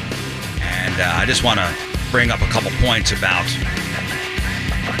 And I just want to bring up a couple points about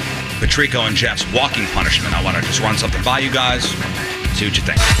Patrico and Jeff's walking punishment. I want to just run something by you guys, see what you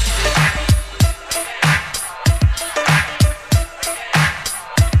think.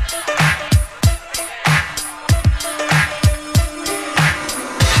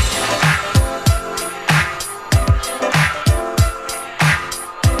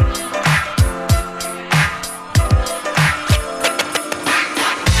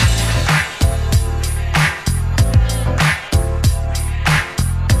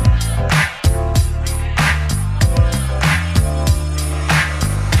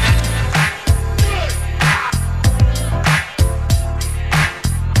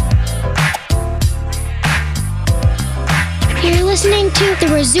 Listening to The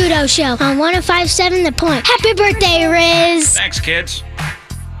Rizzuto Show on 1057 The Point. Happy birthday, Riz! Thanks, kids.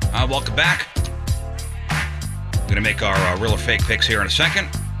 Welcome back. We're going to make our real or fake picks here in a second.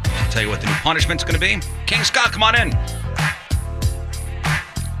 I'll tell you what the new punishment's going to be. King Scott, come on in.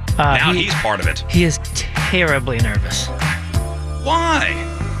 Now he's part of it. He is terribly nervous. Why?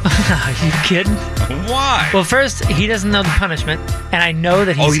 Are you kidding? Why? Well, first, he doesn't know the punishment, and I know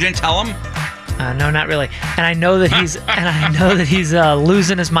that he's... Oh, you didn't tell him? No, not really. And I know that he's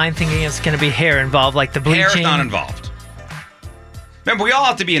losing his mind, thinking it's going to be hair involved, like the bleaching. Hair is not involved. Remember, we all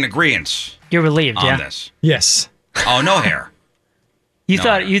have to be in agreement. You're relieved, on yeah? this. Yes. Oh, no hair. You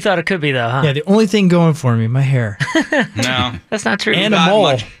thought it could be though, huh? Yeah, the only thing going for me, my hair. No, that's not true. And a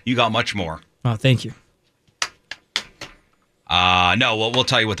mole. You got much more. Oh, thank you. No, we'll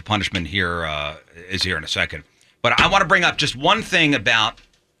tell you what the punishment here is here in a second. But I want to bring up just one thing about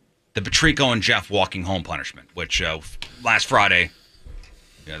the Patrico and Jeff walking home punishment, which last Friday,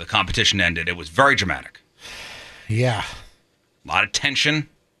 the competition ended. It was very dramatic. Yeah. A lot of tension.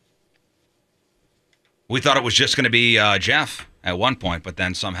 We thought it was just going to be Jeff at one point, but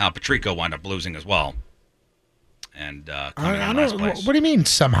then somehow Patrico wound up losing as well. And coming in last place. What do you mean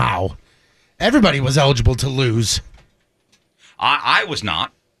somehow? Everybody was eligible to lose. I was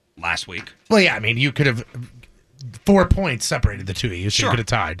not last week. Well, yeah, I mean, you could have 4 points separated the two of you, so Sure. you could have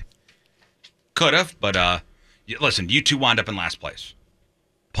tied. Could have, but listen, you two wound up in last place.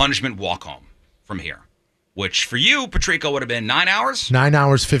 Punishment walk home from here, which for you, Patrico, would have been 9 hours? 9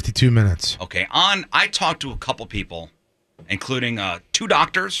 hours, 52 minutes. Okay, I talked to a couple people, including 2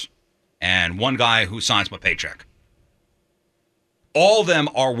 doctors and one guy who signs my paycheck. All of them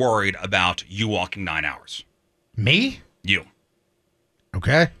are worried about you walking 9 hours. Me? You.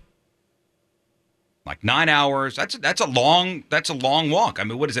 Okay. Like 9 hours. That's a long walk. I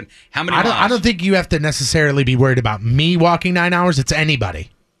mean, what is it? How many miles? I don't think you have to necessarily be worried about me walking 9 hours. It's anybody.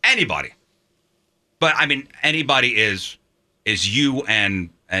 Anybody. But I mean, anybody is you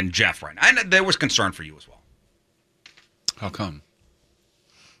and Jeff right now. And there was concern for you as well. How come?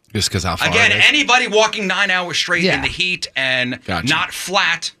 Just because how far Again, it is? anybody walking 9 hours straight in the heat and Gotcha. not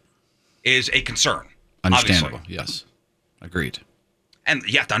flat is a concern. Understandable. Obviously. Yes. Agreed. And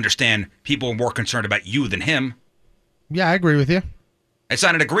you have to understand people are more concerned about you than him. Yeah, I agree with you. It's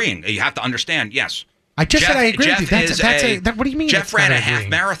not an agreeing. You have to understand, yes. I just said I agree with you. Jeff What do you mean? Jeff it's ran not a half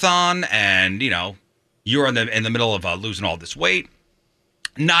agreeing? marathon, and you're in the middle of losing all this weight.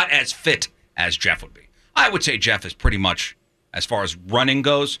 Not as fit as Jeff would be. I would say Jeff is pretty much As far as running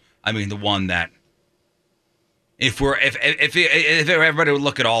goes, I mean the one that if everybody would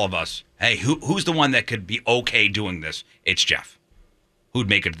look at all of us, hey, who's the one that could be okay doing this? It's Jeff. Who'd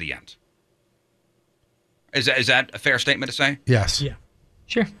make it to the end? Is that a fair statement to say? Yes. Yeah.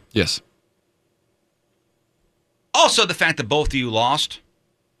 Sure. Yes. Also, the fact that both of you lost,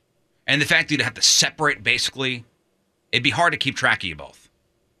 and the fact that you'd have to separate, basically, it'd be hard to keep track of you both.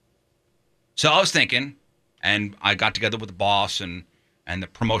 So I was thinking, and I got together with the boss and the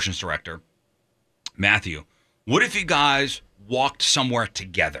promotions director, Matthew, what if you guys walked somewhere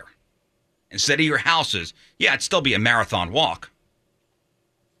together? Instead of your houses, yeah, it'd still be a marathon walk.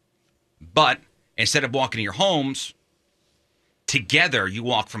 But instead of walking to your homes, together you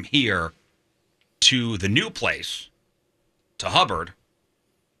walk from here to the new place, to Hubbard,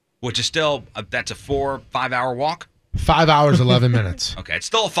 which is still, that's a 4-5 hour walk? 5 hours, 11 minutes. Okay, it's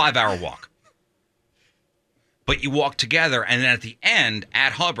still a 5 hour walk. But you walk together, and then at the end,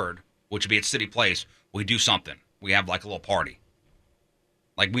 at Hubbard, which would be at City Place, we do something. We have like a little party.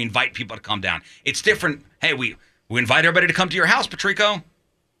 Like we invite people to come down. It's different. Hey, we invite everybody to come to your house, Patrico.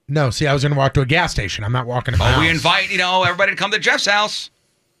 No, see, I was going to walk to a gas station. I'm not walking to my house. We invite, everybody to come to Jeff's house.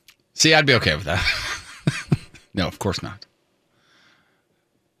 See, I'd be okay with that. No, of course not.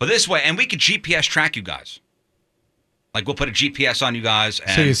 But this way, and we could GPS track you guys. Like we'll put a GPS on you guys.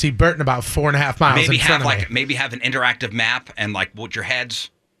 And so you see Burton about 4.5 miles maybe in front of me. Maybe have an interactive map and like what your heads.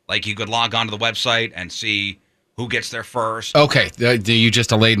 Like you could log onto the website and see who gets there first. Okay, you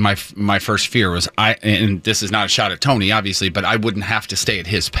just allayed my first fear. And this is not a shot at Tony, obviously, but I wouldn't have to stay at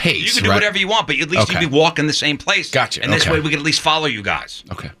his pace. You can do whatever you want, but at least you'd be walking the same place. Gotcha. And this way we could at least follow you guys.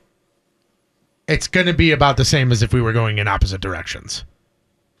 Okay. It's going to be about the same as if we were going in opposite directions.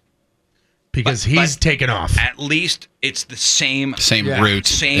 Because he's taken off. At least it's the same route.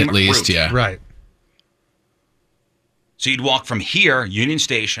 Same at least, route. yeah. Right. So you'd walk from here, Union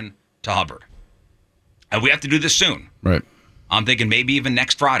Station, to Hubbard. And we have to do this soon. Right. I'm thinking maybe even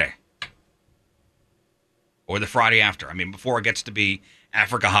next Friday. Or the Friday after. I mean, before it gets to be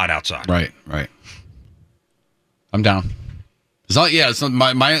Africa hot outside. Right. I'm down. So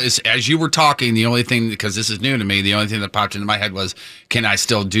as you were talking, the only thing, because this is new to me, the only thing that popped into my head was, can I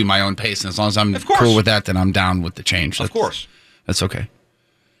still do my own pace? And as long as I'm cool with that, then I'm down with the change. Of course. That's okay.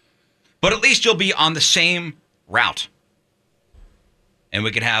 But at least you'll be on the same route. And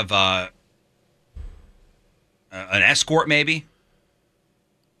we could have an escort maybe.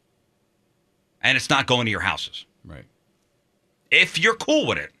 And it's not going to your houses. Right. If you're cool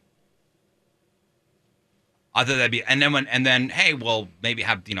with it. Other than be, and then hey, we'll maybe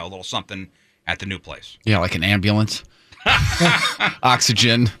have a little something at the new place. Yeah, like an ambulance,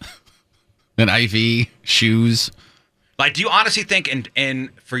 oxygen, an IV, shoes. Like, do you honestly think in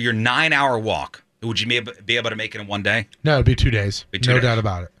for your 9-hour walk, would you be able to make it in one day? No, it'd be 2 days. No doubt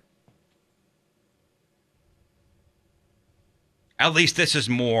about it. At least this is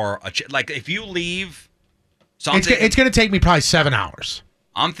more like if you leave. It's going to take me probably 7 hours.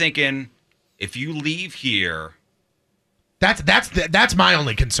 I'm thinking. If you leave here, that's my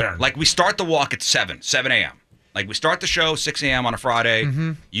only concern. Like we start the walk at 7 a.m. Like we start the show 6 a.m. on a Friday.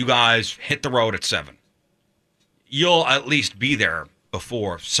 Mm-hmm. You guys hit the road at 7. You'll at least be there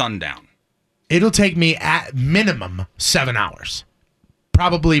before sundown. It'll take me at minimum 7 hours,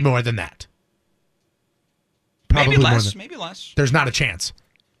 probably more than that. Maybe less. There's not a chance.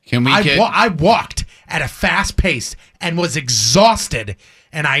 Can we? I walked at a fast pace and was exhausted.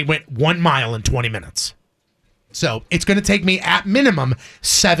 And I went 1 mile in 20 minutes. So it's going to take me at minimum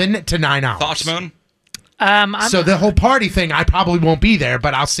 7 to 9 hours. Thoughts, Moon? So the whole party thing, I probably won't be there,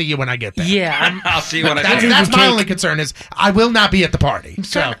 but I'll see you when I get there. Yeah, I'll see you when I get there. That's my only concern is I will not be at the party.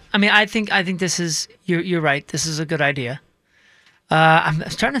 So I think this is you're right. This is a good idea. I'm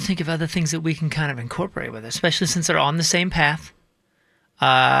starting to think of other things that we can kind of incorporate with it, especially since they're on the same path.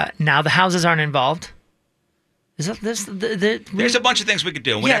 Now the houses aren't involved. There's a bunch of things we could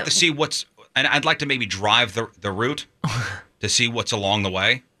do. We have to see and I'd like to maybe drive the route to see what's along the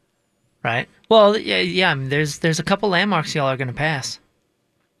way. Right. Well, yeah. I mean, there's a couple landmarks y'all are going to pass.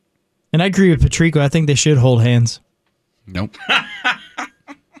 And I agree with Patrico. I think they should hold hands. Nope.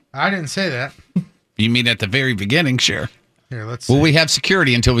 I didn't say that. You mean at the very beginning? Sure. Here, let's see. Well, we have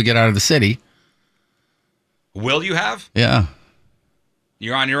security until we get out of the city. Will you have? Yeah.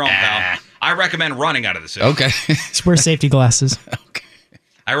 You're on your own, pal. I recommend running out of the city. Okay. Just wear safety glasses. Okay.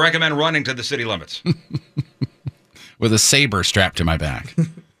 I recommend running to the city limits. With a saber strapped to my back.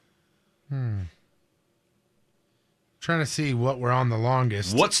 Trying to see what we're on the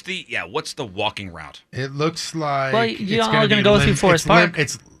longest. What's the walking route? It looks like you're all going to go through Forest Park.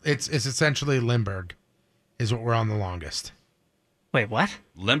 It's essentially Lindbergh is what we're on the longest. Wait, what?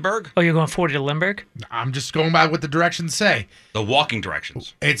 Limburg? Oh, you're going 40 to Limburg? I'm just going by what the directions say. The walking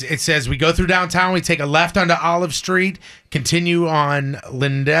directions. It says we go through downtown, we take a left onto Olive Street, continue on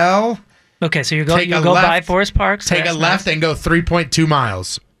Lindell. Okay, so you go by Forest Park. So take a left and go 3.2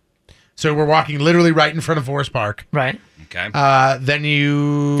 miles. So we're walking literally right in front of Forest Park. Right. Okay. Then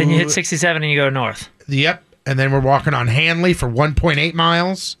you hit 67 and you go north. Yep. And then we're walking on Hanley for 1.8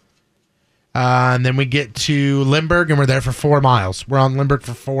 miles. And then we get to Limburg, and we're there for 4 miles. We're on Limburg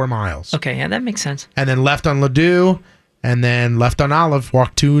for 4 miles. Okay, yeah, that makes sense. And then left on Ladue, and then left on Olive,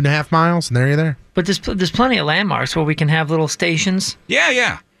 walk 2.5 miles, and there you're there. But there's plenty of landmarks where we can have little stations.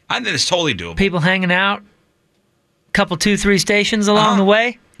 Yeah. I think it's totally doable. People hanging out. Couple 2-3 stations along the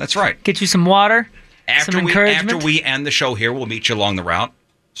way. That's right. Get you some water, some encouragement. After we end the show here, we'll meet you along the route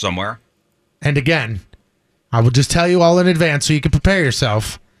somewhere. And again, I will just tell you all in advance so you can prepare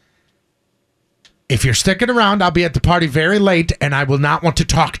yourself. If you're sticking around, I'll be at the party very late, and I will not want to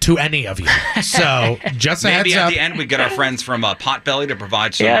talk to any of you. So, just a Maybe heads at up. the end we get our friends from Potbelly to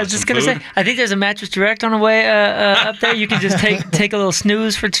provide some. Yeah, I was just gonna say. I think there's a Mattress Direct on the way up there. You can just take a little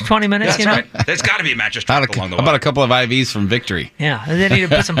snooze for 20 minutes. That's right. There's got to be a Mattress Direct along the way. How about a couple of IVs from Victory? Yeah, and then you need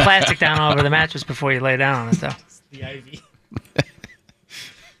to put some plastic down all over the mattress before you lay down on it, though. The IV.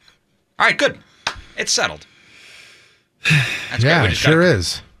 All right, good. It's settled. That's Yeah, great. it sure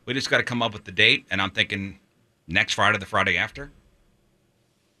is. We just got to come up with the date, and I'm thinking next Friday, the Friday after.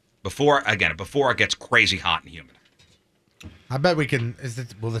 Before it gets crazy hot and humid. I bet we can.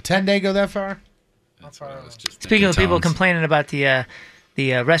 Will the 10-day go that far? Speaking of people complaining about the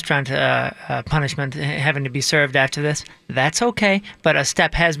restaurant punishment having to be served after this, that's okay. But a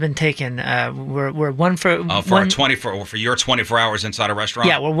step has been taken. We're one for for your 24 hours inside a restaurant.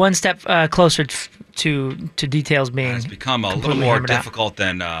 Yeah, we're one step closer to details being. It's become a little more difficult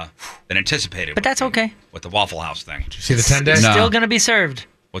than anticipated. But that's okay. With the Waffle House thing. Did you see the 10-day? It's still going to be served.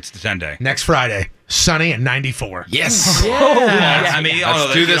 What's the 10-day? Next Friday, sunny and 94. Yes. Yeah. I mean,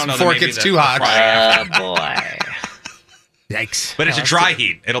 let's do this before it gets too hot. Oh boy. Yikes. But it's a dry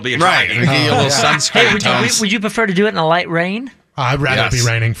heat. It'll be a dry heat. Give you a little sunscreen. Hey, would you prefer to do it in a light rain? I'd rather it be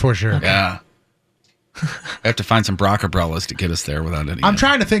raining for sure. Okay. Yeah. I have to find some Brock umbrellas to get us there without any. I'm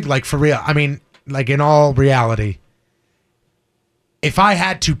trying to think, like, for real. I mean, like, in all reality, if I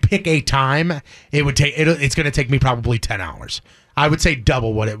had to pick a time, it would take. It's going to take me probably 10 hours. I would say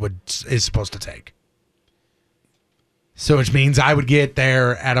double what is supposed to take. So which means I would get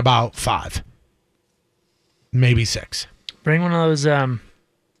there at about 5, maybe 6. Bring one of those,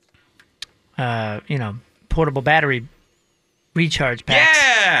 portable battery recharge packs.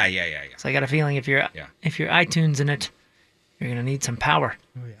 Yeah. So I got a feeling if you're iTunes in it, you're gonna need some power.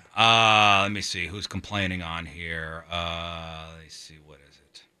 Oh yeah. Let me see who's complaining on here. Let's see, what is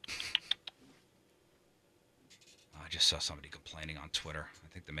it? I just saw somebody complaining on Twitter. I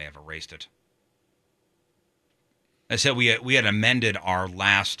think they may have erased it. I said we had amended our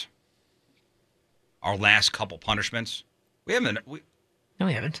last couple punishments. We haven't. No,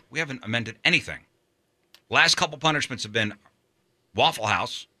 we haven't. We haven't amended anything. Last couple punishments have been Waffle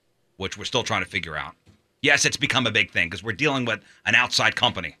House, which we're still trying to figure out. Yes, it's become a big thing because we're dealing with an outside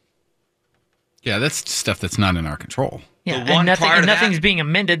company. Yeah, that's stuff that's not in our control. Yeah, The one and prior to nothing's that- being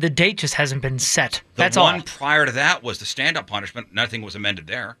amended. The date just hasn't been set. That's The one all. prior to that was the stand-up punishment. Nothing was amended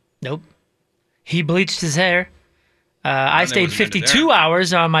there. Nope. He bleached his hair. I Nothing stayed was amended 52 there.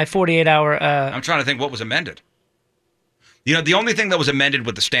 hours on my 48-hour. I'm trying to think what was amended. You know, the only thing that was amended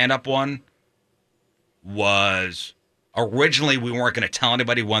with the stand-up one was originally we weren't going to tell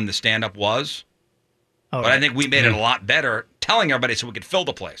anybody when the stand-up was. Oh, But I think we made it a lot better telling everybody so we could fill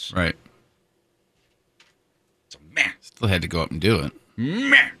the place. Right. So, man. Still had to go up and do it.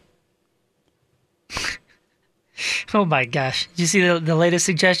 Man. Oh my gosh! Did you see the latest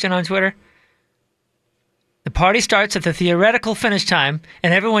suggestion on Twitter? The party starts at the theoretical finish time,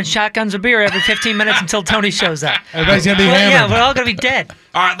 and everyone shotguns a beer every 15 minutes until Tony shows up. Everybody's gonna be Well, hammered. yeah, we're all gonna be dead.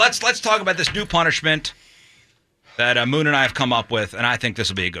 All right, let's talk about this new punishment that Moon and I have come up with, and I think this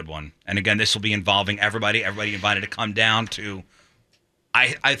will be a good one. And again, this will be involving everybody. Everybody invited to come down to.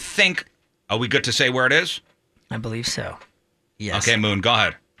 I think. Are we good to say where it is? I believe so. Yes. Okay, Moon, go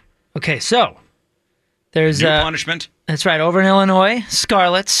ahead. Okay, so there's New punishment. That's right, over in Illinois.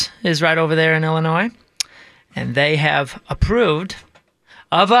 Scarlett's is right over there in Illinois, and they have approved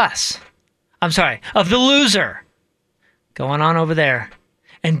of us. I'm sorry, of the loser going on over there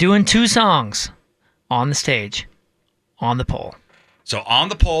and doing 2 songs on the stage, on the pole. So on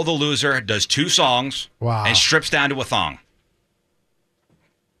the pole, the loser does 2 songs Wow. and strips down to a thong.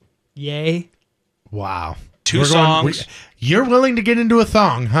 Yay. Wow. 2 songs. You're willing to get into a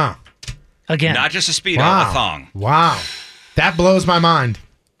thong, huh? Again. Not just a Speedo, Wow. a thong. Wow. That blows my mind.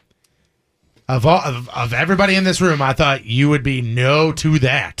 Of everybody in this room, I thought you would be no to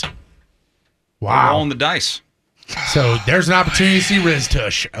that. Wow. Rolling the dice. So there's an opportunity to see Riz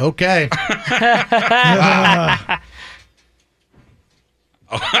Tush. Okay.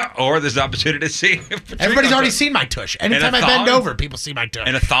 Or there's an opportunity to see. Everybody's already seen my tush. Anytime I bend over, people see my tush.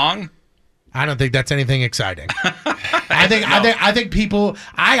 In a thong? I don't think that's anything exciting. I think people.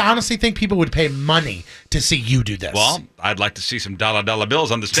 I honestly think people would pay money to see you do this. Well, I'd like to see some dollar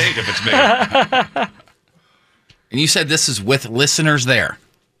bills on the stage if it's me. And you said this is with listeners there.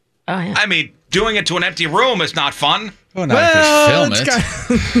 Oh yeah. I mean, doing it to an empty room is not fun. Oh, no, just film it.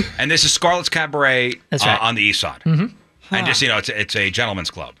 And this is Scarlett's Cabaret That's right. on the east side. Mm-hmm. And just, it's a gentleman's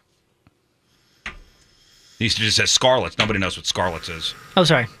club. It used to just say Scarlett's. Nobody knows what Scarlett's is. Oh,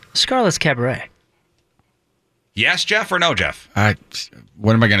 sorry. Scarlett's Cabaret. Yes, Jeff, or no, Jeff?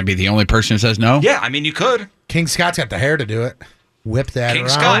 What am I going to be, the only person who says no? Yeah, I mean, you could. King Scott's got the hair to do it. Whip that King around.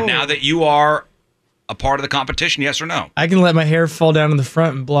 Scott, now that you are a part of the competition, yes or no? I can let my hair fall down in the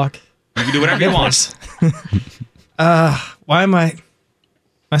front and block. You can do whatever you want. Why am I...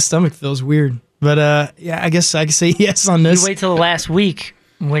 My stomach feels weird. But, yeah, I guess I can say yes on this. You wait till the last week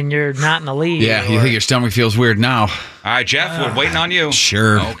when you're not in the lead. Yeah, you think your stomach feels weird now. All right, Jeff, we're waiting on you.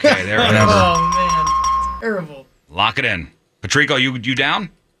 Sure. Okay, there we go. Oh, man. Terrible. Lock it in. Patrico, you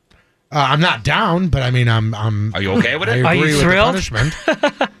down? I'm not down, but I mean, I'm. Are you okay with it? I Are you agree with thrilled? the punishment.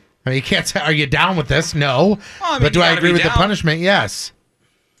 I mean, you can't say, are you down with this? No. Well, I mean, but do you I gotta agree be with the down. punishment? Yes.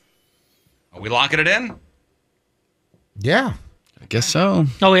 Are we locking it in? Yeah. I guess so.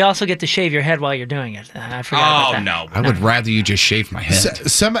 Oh, we also get to shave your head while you're doing it. I forgot about that. No. I would rather you just shave my head.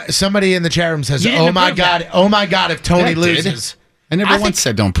 Somebody in the chat room says, You didn't "Oh my approve god! that. Oh my god! If Tony Yeah, I did. loses." I never I once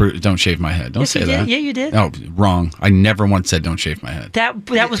said don't shave my head. Don't Yes, say you did. that. Yeah, you did. No, wrong. I never once said don't shave my head. That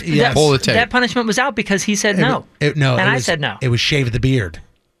was Yes. Pull the tape. that punishment was out because he said no. No, and it I was- said no. It was shave the beard.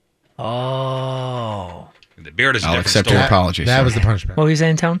 Oh. The beard is a I'll different accept story. your apology. That sir. was the punishment. What were you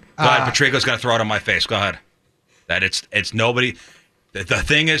saying, Tone? Go ahead, Patrico's going to throw it on my face. Go ahead. That it's nobody. The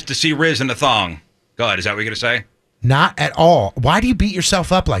thing is to see Riz in the thong. Go ahead. Is that what you're going to say? Not at all. Why do you beat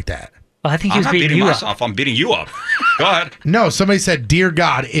yourself up like that? Well, I think he I'm was not beating beating you myself. I'm beating you up. Go ahead. No, somebody said, "Dear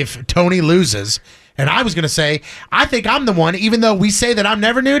God, if Tony loses," and I was going to say, "I think I'm the one." Even though we say that I'm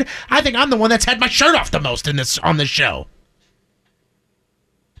never nude, I think I'm the one that's had my shirt off the most on this show.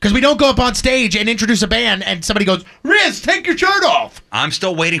 Because we don't go up on stage and introduce a band, and somebody goes, "Riz, take your shirt off." I'm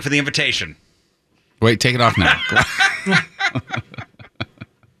still waiting for the invitation. Wait, take it off now.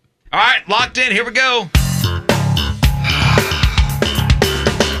 All right, locked in. Here we go.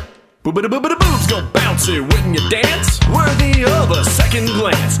 Boobity-boobity-boobs go bouncy when you dance, worthy of a second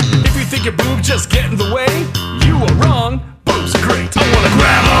glance. If you think your boob just get in the way, you are wrong. Boobs are great. I wanna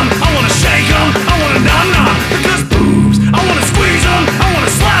grab 'em, I wanna shake 'em, I wanna nom-nom, because boobs. I wanna squeeze 'em, I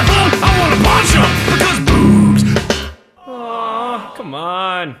wanna slap 'em, I wanna punch 'em, because boobs. Oh, come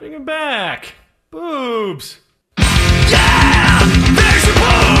on. Bring it back. Boobs. Yeah! There's your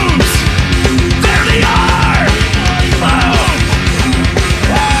boobs! There they are!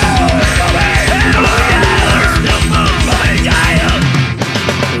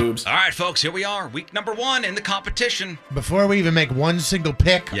 Boom! All right, folks, here we are. Week number 1 in the competition. Before we even make one single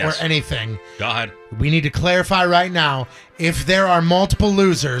pick Yes. or anything, Go ahead. we need to clarify right now, if there are multiple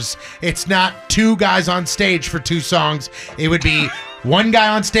losers, it's not 2 guys on stage for 2 songs. It would be 1 guy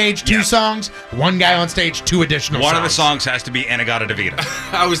on stage, 2 songs, 1 guy on stage, 2 additional One songs. of the songs has to be Anagata Davida.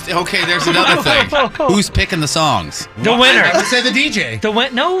 Okay, there's another thing. Who's picking the songs? The winner. I would say the DJ. The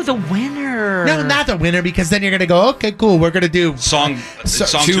winner. No, not the winner, because then you're going to go, okay, cool, we're going to do... Song Two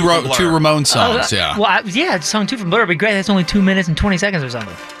 2 from Blur. Ramon songs, yeah. Well, yeah, song 2 from Blur would be great. That's only 2 minutes and 20 seconds or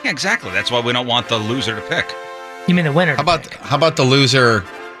something. Yeah, exactly. That's why we don't want the loser to pick. You mean the winner? How about the loser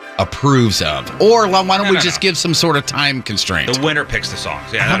approves of? Or why don't we just give some sort of time constraint? The winner picks the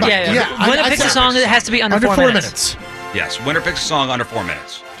songs. Yeah, Winner picks a song that has to be under 4 minutes. Yes, winner picks a song under 4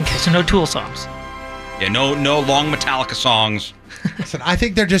 minutes. Okay, so no Tool songs. Yeah, no long Metallica songs. Listen, I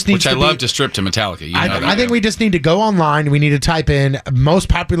think there just needs Which I to love be... to strip to Metallica. You know that. I think we just need to go online. We need to type in most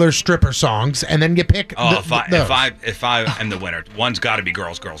popular stripper songs and then pick. Oh, those. if I am the winner, one's got to be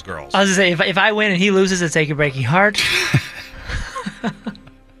girls, girls, girls. I was going to say, if I win and he loses, it's Take Your Breaking Heart.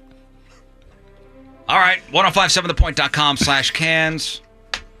 All right, 1057thepoint.com/cans.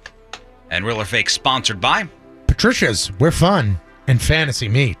 And Real or Fake sponsored by Patricia's. We're fun and fantasy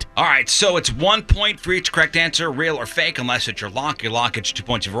meet. All right, so it's 1 point for each correct answer, real or fake, unless it's your lock. Your lock gets 2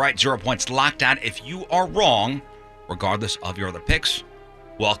 points if you're right, 0 points locked out if you are wrong, regardless of your other picks.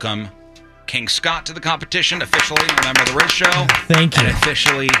 Welcome King Scott to the competition, officially a member of the Riz Show. Thank you. And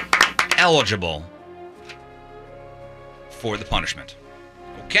officially eligible for the punishment.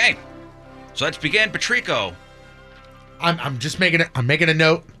 Okay. So let's begin. Patrico. I'm just making a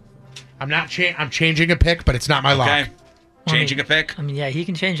note. I'm changing a pick, but it's not my lock. Okay. Changing a pick? I mean, yeah, he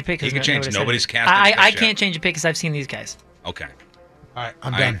can change a pick. He can change. Nobody's cast. I can't change a pick because I've seen these guys. Okay. All right,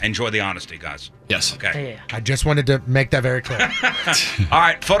 I'm done. Enjoy the honesty, guys. Yes. Okay. I just wanted to make that very clear. All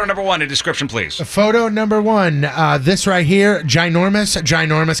right, photo number 1, a description, please. Photo number 1, this right here,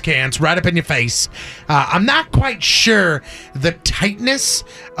 ginormous cans, right up in your face. I'm not quite sure the tightness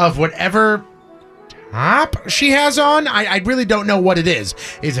of whatever top she has on. I really don't know what it is.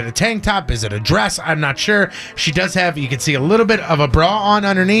 Is it a tank top? Is it a dress? I'm not sure. She does have, you can see a little bit of a bra on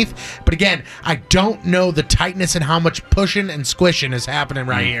underneath, but again, I don't know the tightness and how much pushing and squishing is happening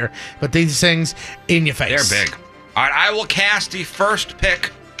right here. But these things in your face. They're big. All right, I will cast the first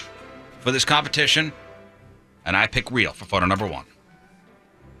pick for this competition, and I pick real for photo number 1.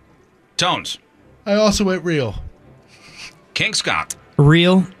 Tones. I also went real. King Scott.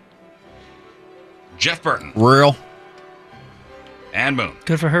 Real. Jeff Burton. Real. And Moon.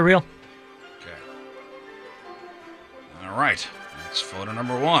 Good for her, real. All right. That's photo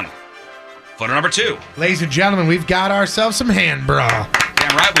number 1. Photo number 2. Ladies and gentlemen, we've got ourselves some hand bra.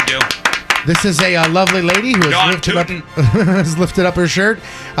 Damn right we do. This is a lovely lady who has lifted up her shirt.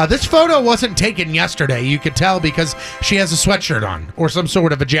 This photo wasn't taken yesterday. You could tell because she has a sweatshirt on or some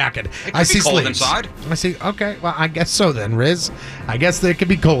sort of a jacket. I see cold sleeves. inside. I see. Okay, well, I guess so then, Riz. I guess it could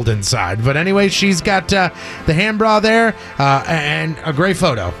be cold inside. But anyway, she's got the hand bra there and a great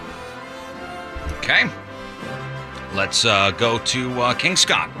photo. Okay. Let's go to King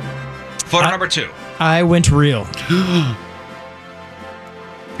Scott. Photo number 2. I went real.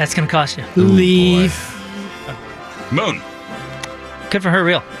 That's going to cost you. Leave. Moon. Good for her,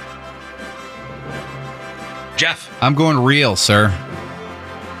 real. Jeff. I'm going real, sir.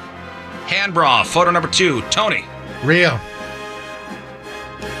 Hand bra. Photo number 2. Tony. Real.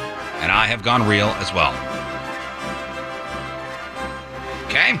 And I have gone real as well.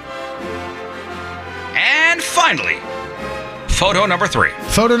 Okay. And finally, photo number 3.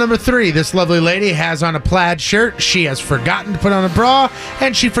 Photo number 3. This lovely lady has on a plaid shirt. She has forgotten to put on a bra,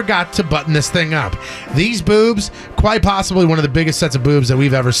 and she forgot to button this thing up. These boobs, quite possibly one of the biggest sets of boobs that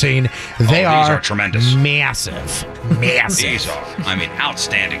we've ever seen. These are tremendous. Massive. Massive. These are,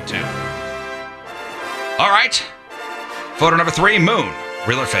 outstanding too. All right. Photo number 3, Moon.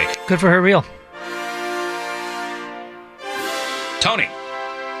 Real or fake? Good for her, real. Tony.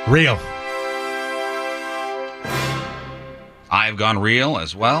 Real. I've gone real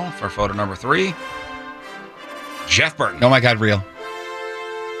as well for photo number 3. Jeff Burton. Oh my God, real.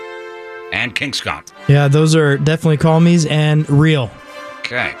 And King Scott. Yeah, those are definitely call me's and real.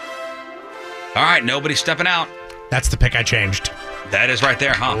 Okay. All right, nobody's stepping out. That's the pick I changed. That is right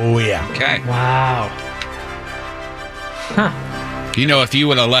there, huh? Oh, yeah. Okay. Wow. Huh. You know, if you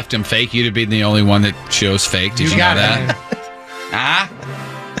would have left him fake, you'd have been the only one that chose fake. Did you know that?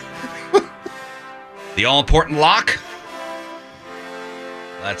 The all-important lock.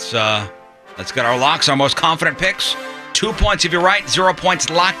 Let's get our locks, our most confident picks. 2 points if you're right, 0 points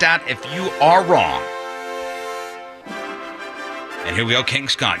locked out if you are wrong. And here we go, King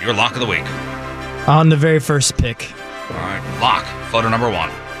Scott, your lock of the week. On the very first pick. All right, lock, photo number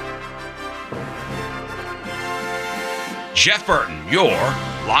 1. Jeff Burton, your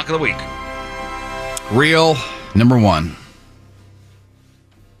lock of the week. Real, number 1.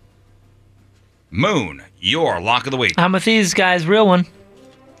 Moon, your lock of the week. I'm with these guys, real one.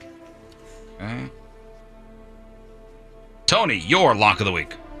 Okay. Tony, your lock of the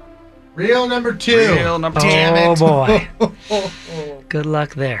week. Real number 2. Real number 2. Damn it. Oh, boy. Good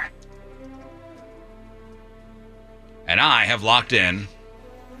luck there. And I have locked in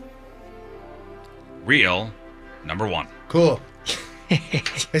real number 1. Cool.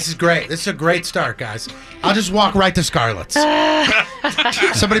 This is great. This is a great start, guys. I'll just walk right to Scarlett's.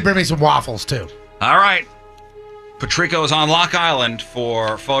 Somebody bring me some waffles, too. All right. Patrico's on Lock Island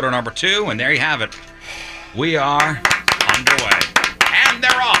for photo number 2, and there you have it. We are underway. And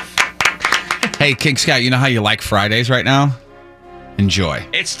they're off. Hey, King Scott, you know how you like Fridays right now? Enjoy.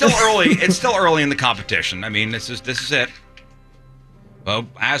 It's still early. It's still early in the competition. I mean, this is it. Well,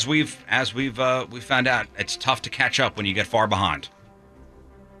 as we've found out, it's tough to catch up when you get far behind.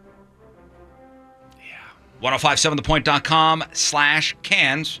 Yeah.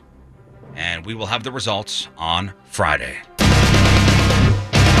 1057thepoint.com/cans, and we will have the results on Friday.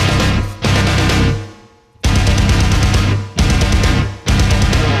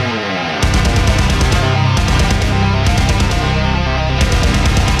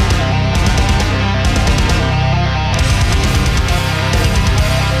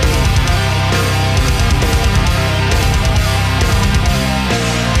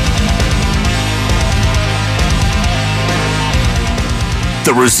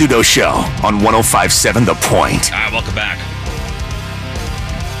 The Rizzuto Show on 105.7 The Point. All right, welcome back.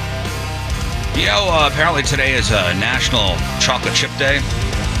 You know, apparently today is National Chocolate Chip Day.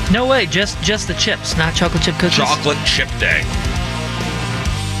 No way, just the chips, not chocolate chip cookies. Chocolate Chip Day.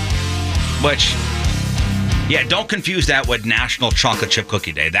 Which, yeah, don't confuse that with National Chocolate Chip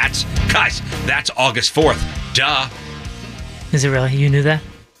Cookie Day. That's August 4th. Duh. Is it really? You knew that?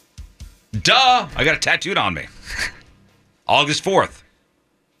 Duh. I got it tattooed on me. August 4th.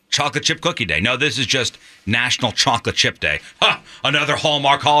 Chocolate Chip Cookie Day. No, this is just National Chocolate Chip Day. Huh, another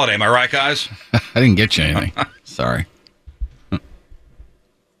Hallmark holiday. Am I right, guys? I didn't get you anything. Sorry. You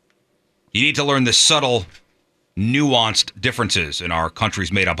need to learn the subtle, nuanced differences in our country's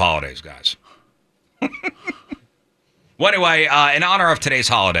made-up holidays, guys. Well, anyway, in honor of today's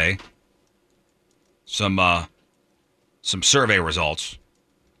holiday, some survey results.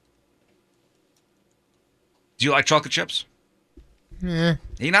 Do you like chocolate chips? Yeah.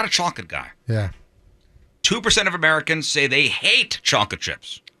 You're not a chocolate guy. Yeah. 2% of Americans say they hate chocolate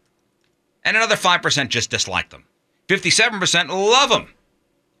chips. And another 5% just dislike them. 57% love them.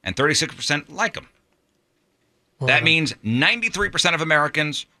 And 36% like them. That means 93% of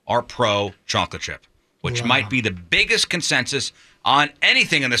Americans are pro-chocolate chip, which might be the biggest consensus on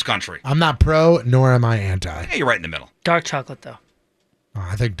anything in this country. I'm not pro, nor am I anti. Yeah, you're right in the middle. Dark chocolate, though. Oh,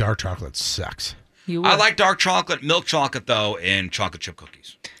 I think dark chocolate sucks. I like dark chocolate, milk chocolate, though, in chocolate chip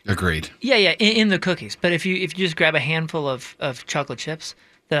cookies. Agreed. Yeah, in the cookies. But if you just grab a handful of chocolate chips,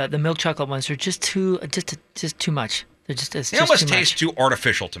 the milk chocolate ones are just too much. They're just They almost taste too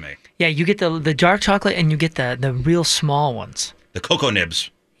artificial to me. Yeah, you get the dark chocolate and you get the real small ones. The cocoa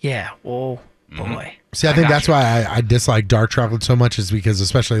nibs. Yeah. Oh boy. See, I think that's why I dislike dark chocolate so much, is because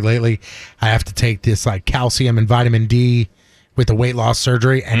especially lately, I have to take this like calcium and vitamin D with the weight loss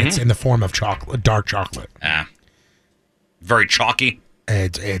surgery, and it's in the form of chocolate, dark chocolate. Very chalky.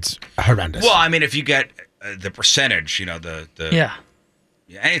 It's horrendous. Well, I mean, if you get the percentage,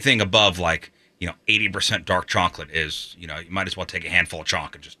 anything above 80% dark chocolate is, you might as well take a handful of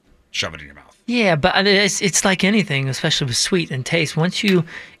chalk and just shove it in your mouth. Yeah, but it's like anything, especially with sweet and taste.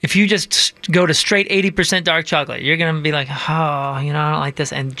 If you just go to straight 80% dark chocolate, you're gonna be like, I don't like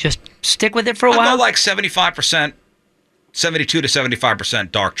this, and just stick with it for a while. I'll go like 75%. 72 to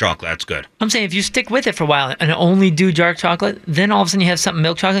 75% dark chocolate. That's good. I'm saying if you stick with it for a while and only do dark chocolate, then all of a sudden you have something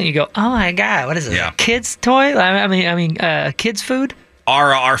milk chocolate and you go, oh my God, what is this? Yeah. A kid's toy? I mean, kids' food?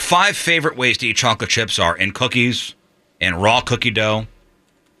 Our 5 favorite ways to eat chocolate chips are in cookies, in raw cookie dough,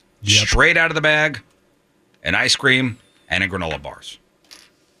 straight out of the bag, in ice cream, and in granola bars.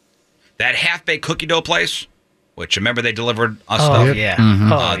 That half-baked cookie dough place, which remember they delivered us stuff? Oh,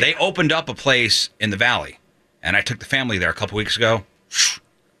 yeah. They opened up a place in the Valley. And I took the family there a couple weeks ago.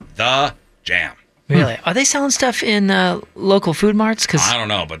 The jam. Really? Are they selling stuff in local food marts? I don't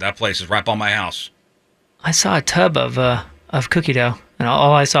know, but that place is right by my house. I saw a tub of cookie dough, and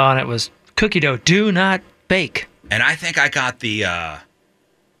all I saw on it was cookie dough, do not bake. And I think I got the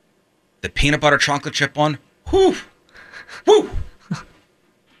peanut butter chocolate chip one. Whoo! Woo!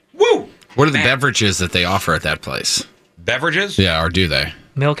 Woo! What are the beverages that they offer at that place? Beverages? Yeah, or do they?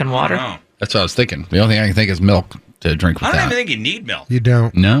 Milk and water? I don't know. That's what I was thinking. The only thing I can think is milk to drink with I don't that. even think you need milk. You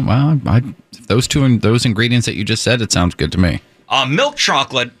don't. No, well, those ingredients that you just said, it sounds good to me. Milk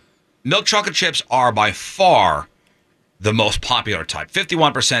chocolate chips are by far the most popular type.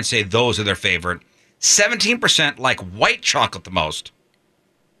 51% say those are their favorite. 17% like white chocolate the most.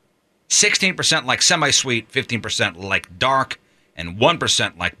 16% like semi-sweet. 15% like dark. And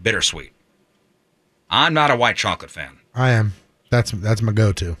 1% like bittersweet. I'm not a white chocolate fan. I am. That's my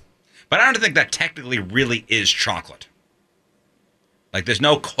go-to. But I don't think that technically really is chocolate. Like, there's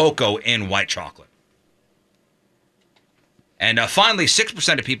no cocoa in white chocolate. And finally,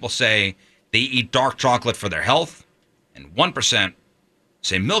 6% of people say they eat dark chocolate for their health, and 1%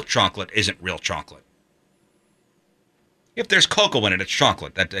 say milk chocolate isn't real chocolate. If there's cocoa in it, it's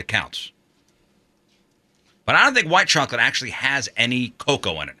chocolate. That counts. But I don't think white chocolate actually has any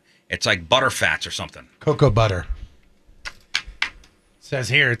cocoa in it. It's like butterfats or something. Cocoa butter. Says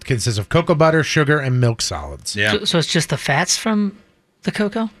here it consists of cocoa butter, sugar, and milk solids. Yeah. So it's just the fats from the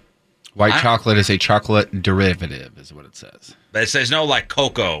cocoa? White chocolate is a chocolate derivative, is what it says. But it says no like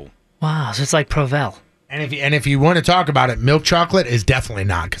cocoa. Wow, so it's like Provel. And if you want to talk about it, milk chocolate is definitely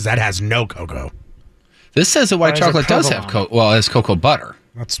not, because that has no cocoa. This says that white chocolate does have cocoa. Well, it's cocoa butter.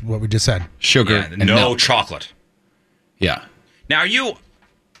 That's what we just said. Sugar Yeah, and no milk. chocolate. Yeah. Now, are you,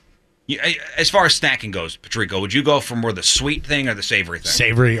 as far as snacking goes, Patrico, would you go for more the sweet thing or the savory thing?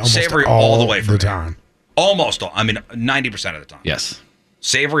 Savory almost Savory all the way for the me. time. Almost all. I mean, 90% of the time. Yes.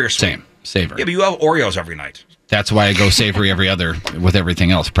 Savory or sweet? Same. Savory. Yeah, but you have Oreos every night. That's why I go savory every other with everything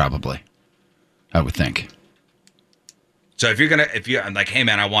else, probably. I would think. So if you're like, hey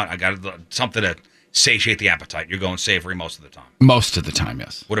man, I got something to satiate the appetite, you're going savory most of the time. Most of the time,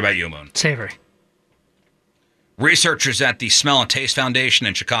 yes. What about you, Moon? Savory. Researchers at the Smell and Taste Foundation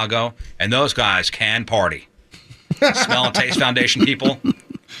in Chicago, and those guys can party. Smell and Taste Foundation people.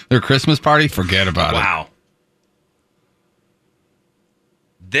 Their Christmas party? Forget about it. Wow.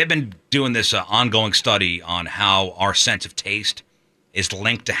 They've been doing this ongoing study on how our sense of taste is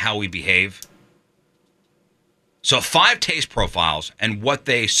linked to how we behave. So 5 taste profiles and what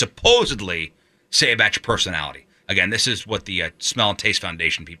they supposedly say about your personality. Again, this is what the Smell and Taste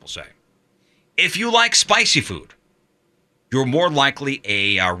Foundation people say. If you like spicy food, you're more likely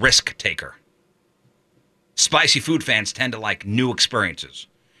a risk taker. Spicy food fans tend to like new experiences,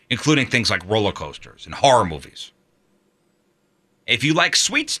 including things like roller coasters and horror movies. If you like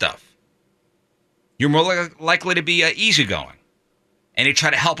sweet stuff, you're more likely to be easygoing, and you try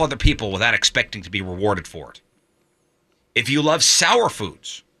to help other people without expecting to be rewarded for it. If you love sour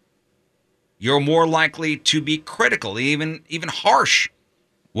foods, you're more likely to be critical, even harsh,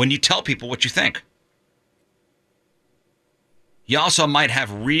 when you tell people what you think. You also might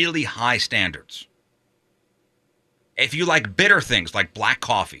have really high standards. If you like bitter things like black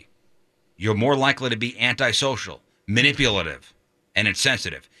coffee, you're more likely to be antisocial, manipulative, and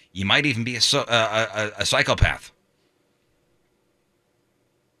insensitive. You might even be a psychopath.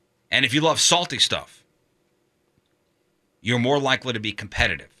 And if you love salty stuff, you're more likely to be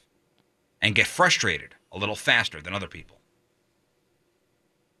competitive and get frustrated a little faster than other people.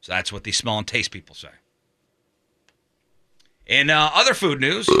 So that's what the Smell and Taste people say. In other food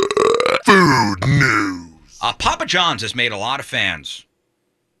news. Papa John's has made a lot of fans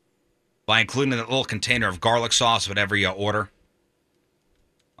by including that little container of garlic sauce whatever you order.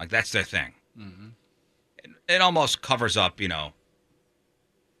 Like, that's their thing. Mm-hmm. It almost covers up,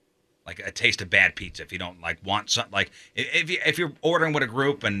 like a taste of bad pizza. If you don't want something, like if you're ordering with a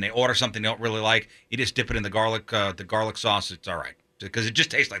group and they order something they don't really like, you just dip it in the garlic sauce. It's all right because it just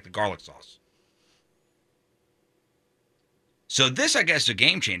tastes like the garlic sauce. So this, I guess, is a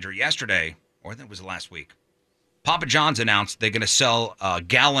game changer. Yesterday, or I think it was last week, Papa John's announced they're going to sell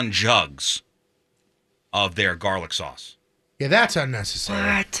gallon jugs of their garlic sauce. Yeah, that's unnecessary.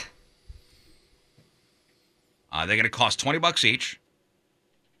 What? They're going to cost $20 each.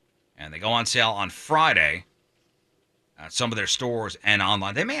 And they go on sale on Friday at some of their stores and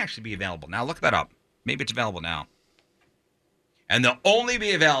online. They may actually be available now. Look that up. Maybe it's available now. And they'll only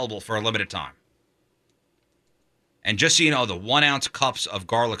be available for a limited time. And just so you know, the 1 ounce cups of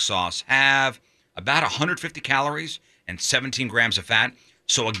garlic sauce have about 150 calories and 17 grams of fat.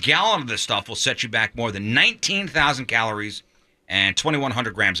 So a gallon of this stuff will set you back more than 19,000 calories and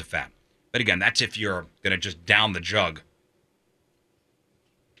 2,100 grams of fat. But again, that's if you're going to just down the jug.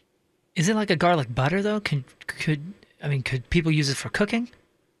 Is it like a garlic butter though? Could people use it for cooking?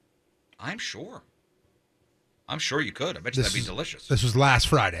 I'm sure you could. I bet you that'd be delicious. This was last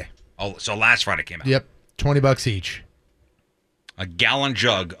Friday. Oh, so last Friday came out. Yep, $20 each. A gallon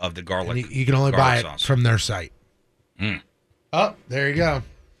jug of the garlic. And you can only buy it sauce from their site. Mm. Oh, there you go.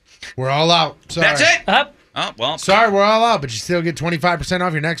 We're all out. Sorry. That's it. Up. Oh well. Sorry, we're all out, but you still get 25%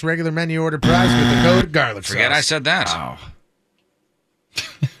 off your next regular menu order price with the code garlic sauce. Forget I said that. Wow.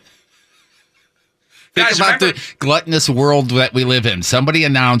 Think about the gluttonous world that we live in. Somebody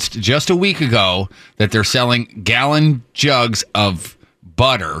announced just a week ago that they're selling gallon jugs of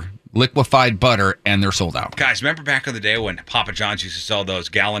butter, liquefied butter, and they're sold out. Guys, remember back in the day when Papa John's used to sell those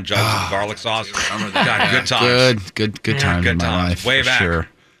gallon jugs of garlic sauce? Remember that? God, good times. Good times in my life. Way for back. Sure.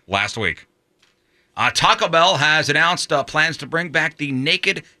 Last week. Taco Bell has announced plans to bring back the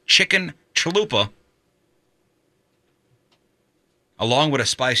naked chicken chalupa along with a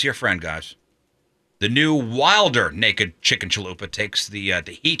spicier friend, guys. The new Wilder naked chicken chalupa takes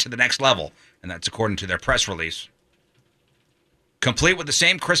the heat to the next level, and that's according to their press release. Complete with the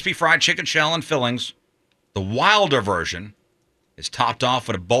same crispy fried chicken shell and fillings, the Wilder version is topped off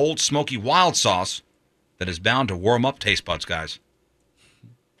with a bold, smoky wild sauce that is bound to warm up taste buds, guys.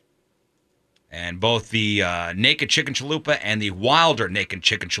 And both the naked chicken chalupa and the Wilder naked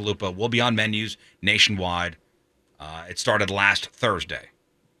chicken chalupa will be on menus nationwide. It started last Thursday.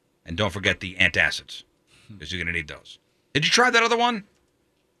 And don't forget the antacids, because you're going to need those. Did you try that other one?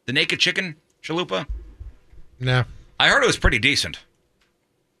 The naked chicken chalupa? No. I heard it was pretty decent.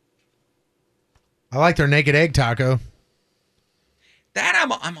 I like their naked egg taco. That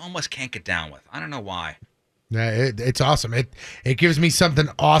I'm almost can't get down with. I don't know why. Yeah, it's awesome. It gives me something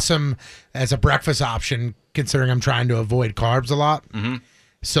awesome as a breakfast option, considering I'm trying to avoid carbs a lot. Mm-hmm.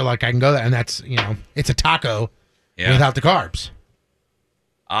 So, like, I can go there, and that's, it's a taco, without the carbs.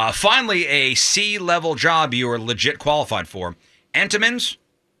 Finally, a C-level job you are legit qualified for. Entenmann's,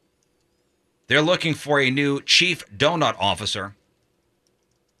 they're looking for a new chief donut officer.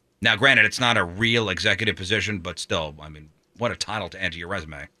 Now, granted, it's not a real executive position, but still, I mean, what a title to enter your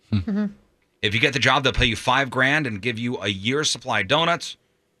resume. If you get the job, they'll pay you $5,000 and give you a year's supply of donuts.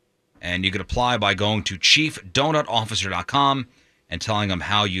 And you could apply by going to chiefdonutofficer.com and telling them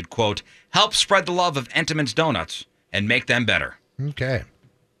how you'd, quote, help spread the love of Entenmann's Donuts and make them better. Okay.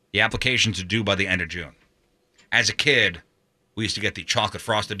 The applications are due by the end of June. As a kid, we used to get the chocolate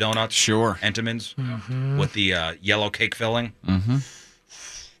frosted donuts. Sure. Entenmann's with the yellow cake filling. Mm-hmm.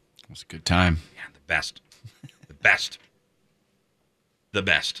 It was a good time. Yeah, the best. The best. The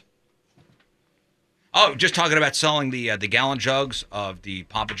best. Oh, just talking about selling the gallon jugs of the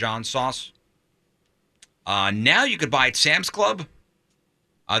Papa John's sauce. Now you could buy at Sam's Club.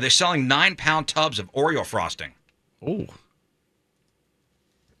 They're selling 9-pound tubs of Oreo frosting. Oh.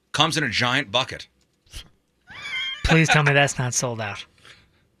 Comes in a giant bucket. Please tell me that's not sold out.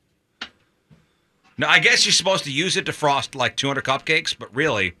 No, I guess you're supposed to use it to frost like 200 cupcakes, but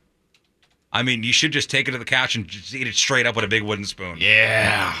really, I mean, you should just take it to the couch and just eat it straight up with a big wooden spoon.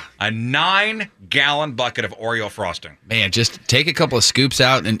 Yeah. A 9-gallon bucket of Oreo frosting. Man, just take a couple of scoops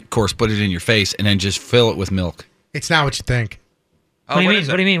out and, of course, put it in your face and then just fill it with milk. It's not what you think. What do you mean?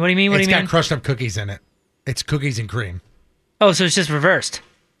 What do you mean? What do you mean? What do you mean? It's got crushed up cookies in it. It's cookies and cream. Oh, so it's just reversed.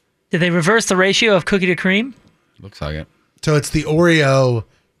 Did they reverse the ratio of cookie to cream? Looks like it. So it's the Oreo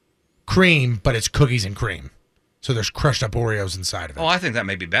cream, but it's cookies and cream. So there's crushed up Oreos inside of it. Oh, I think that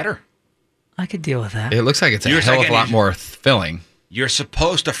may be better. I could deal with that. It looks like it's a hell of a lot more filling. You're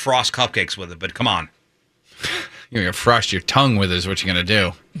supposed to frost cupcakes with it, but come on. You're going to frost your tongue with it is what you're going to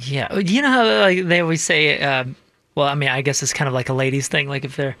do. Yeah. You know how like they always say, well, I mean, I guess it's kind of like a ladies' thing. Like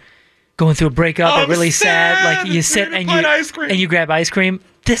if they're going through a breakup or really sad, like you sit and you grab ice cream.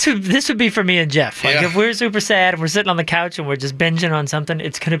 This would be for me and Jeff. Like if we're super sad and we're sitting on the couch and we're just binging on something,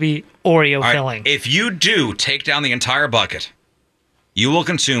 it's going to be Oreo filling. If you do take down the entire bucket, you will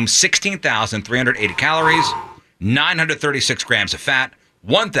consume 16,380 calories, 936 grams of fat,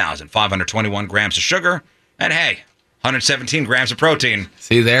 1,521 grams of sugar, and hey, 117 grams of protein.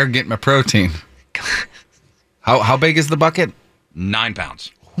 See there, get my protein. How big is the bucket? 9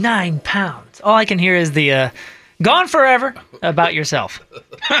 pounds. 9 pounds. All I can hear is the gone forever about yourself.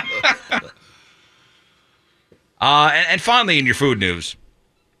 And finally, in your food news,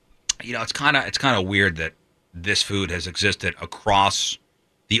 you know, it's kind of weird that this food has existed across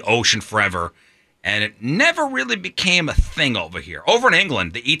the ocean forever, and it never really became a thing over here. Over in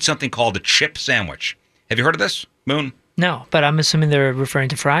England, they eat something called a chip sandwich. Have you heard of this, Moon? No, but I'm assuming they're referring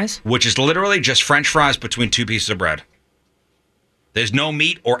to fries? Which is literally just French fries between 2 pieces of bread. There's no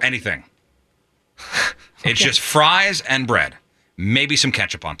meat or anything. It's just fries and bread. Maybe some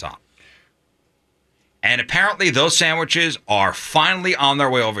ketchup on top. And apparently those sandwiches are finally on their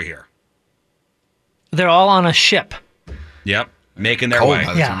way over here. They're all on a ship. Yep. Making their Cold way.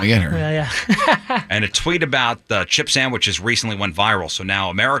 by the time we get here. Yeah. And a tweet about the chip sandwiches recently went viral, so now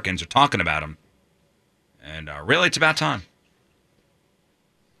Americans are talking about them. And really, it's about time.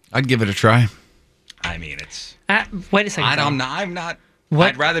 I'd give it a try. I mean, it's... wait a second. I'm not... What?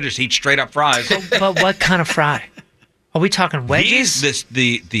 I'd rather just eat straight up fries. But what kind of fry? Are we talking wedges?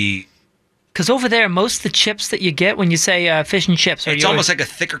 Because over there, most of the chips that you get when you say fish and chips, it's almost like a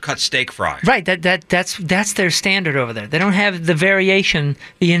thicker cut steak fry. Right. That's their standard over there. They don't have the variation,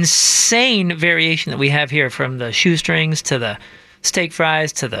 the insane variation that we have here, from the shoestrings to the steak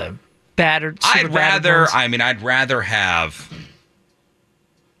fries to the battered. I'd rather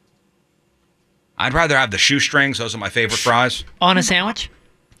have the shoestrings. Those are my favorite fries. On a sandwich?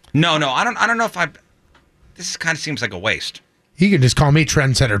 No. I don't know if this kind of seems like a waste. You can just call me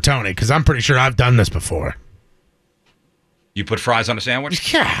Trendsetter Tony, because I'm pretty sure I've done this before. You put fries on a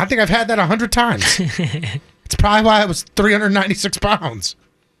sandwich? Yeah, I think I've had that 100 times. It's probably why I was 396 pounds.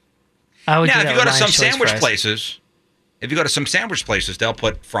 Now, if you go to some sandwich places, they'll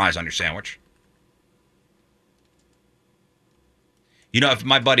put fries on your sandwich. You know, if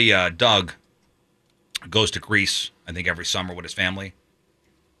my buddy Doug goes to Greece, I think every summer with his family,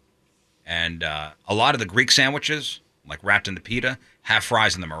 and a lot of the Greek sandwiches, like wrapped in the pita, have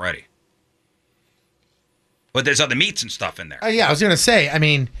fries in them already. But there's other meats and stuff in there. Yeah, I was gonna say. I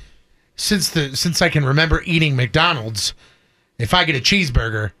mean, since I can remember eating McDonald's, if I get a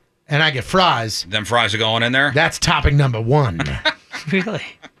cheeseburger and I get fries, them fries are going in there. That's topping number 1. Really?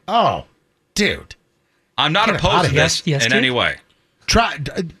 Oh, dude. I'm not opposed to this in any way. Try.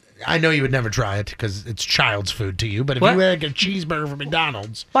 I know you would never try it because it's child's food to you. But if you had a cheeseburger from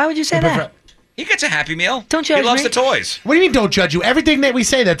McDonald's, why would you say that? He gets a Happy Meal. Don't judge He loves me. the toys. What do you mean? Don't judge you. Everything that we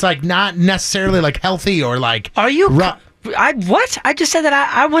say that's like not necessarily like healthy or like. Are you? What? I just said that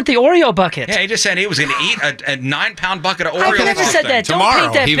I want the Oreo bucket. Yeah, he just said he was going to eat a 9-pound bucket of Oreos. I never said that. Don't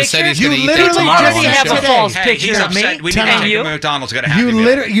paint that He picture. said he's going to eat that literally tomorrow just on the have show. a false Hey, picture he's of upset. me We need to and take you. him to McDonald's. Got a Happy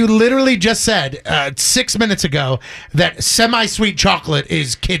Meal. You literally just said 6 minutes ago that semi-sweet chocolate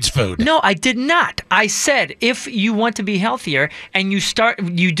is kids' food. No, I did not. I said if you want to be healthier and you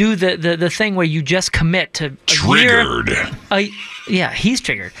do the thing where you just commit to Triggered. Yeah, he's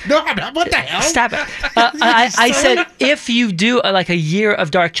triggered. No, what the hell? Stop it. I said if you do like a year of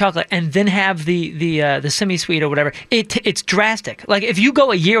dark chocolate and then have the semi-sweet or whatever, it's drastic. Like if you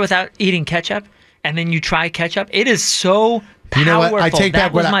go a year without eating ketchup and then you try ketchup, it is so powerful. You know what? I take that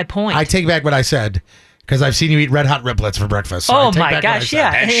back was what my point. I take back what I said because I've seen you eat Red Hot Riblets for breakfast. So I Oh take my back what I gosh, said.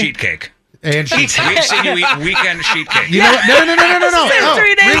 yeah. And sheet cake. And sheet cake. We've seen you eat weekend sheet cake. You know what? No. It's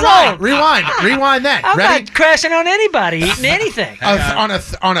 3 days old. Rewind that. I'm Ready? not crashing on anybody eating anything. On a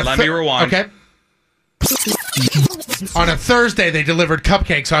Let me rewind. Okay. On a Thursday, they delivered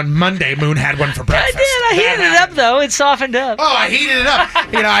cupcakes. On Monday, Moon had one for I breakfast. did. I heated it up though. It softened up. Oh, I heated it up.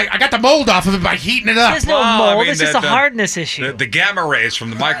 I got the mold off of it by heating it up. There's no Well, I mold. mean, it's just a hardness issue. The gamma rays from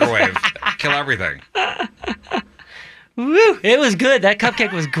the microwave kill everything. Woo! It was good. That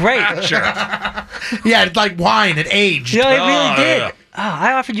cupcake was great. Sure. Yeah, it's like wine. It aged. You know, it really did. yeah. Oh,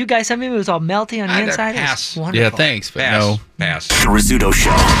 I offered you guys something. It was all melty on the inside. It was pass. wonderful. Yeah, thanks, but Pass. no. Pass. The Rizzuto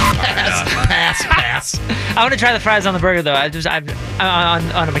Show. Pass. I want to try the fries on the burger though.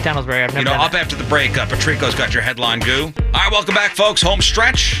 On a McDonald's burger. I've never You know, done up that. after the break, Patrico's got your headline goo. All right, welcome back, folks. Home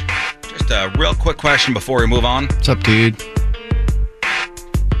stretch. Just a real quick question before we move on. What's up, dude?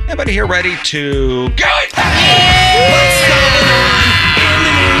 Anybody here ready to go?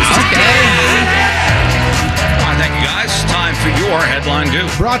 Thank you, guys. Time for your headline goo.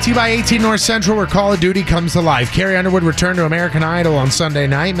 Brought to you by 18 North Central, where Call of Duty comes to life. Carrie Underwood returned to American Idol on Sunday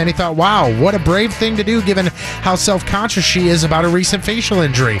night. Many thought, wow, what a brave thing to do given how self-conscious she is about a recent facial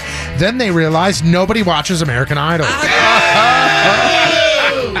injury. Then they realized nobody watches American Idol.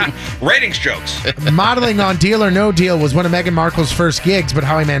 Ratings jokes. Modeling on Deal or No Deal was one of Meghan Markle's first gigs, but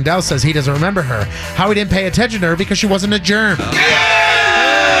Howie Mandel says he doesn't remember her. Howie didn't pay attention to her because she wasn't a germ.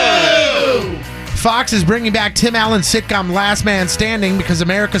 Fox is bringing back Tim Allen's sitcom Last Man Standing because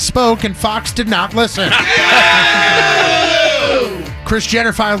America spoke and Fox did not listen. Kris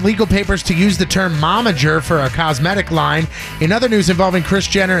Jenner filed legal papers to use the term momager for a cosmetic line. In other news involving Kris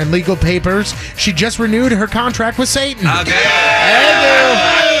Jenner and legal papers, she just renewed her contract with Satan.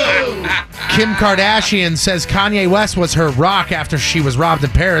 Kim Kardashian says Kanye West was her rock after she was robbed in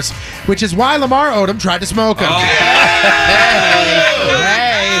Paris, which is why Lamar Odom tried to smoke him.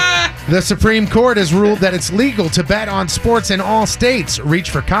 The Supreme Court has ruled that it's legal to bet on sports in all states. Reach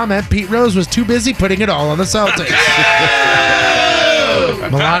for comment. Pete Rose was too busy putting it all on the Celtics.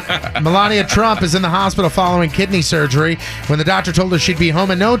 Melania Trump is in the hospital following kidney surgery. When the doctor told her she'd be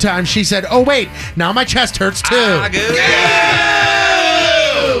home in no time, she said, "Oh wait, now my chest hurts too."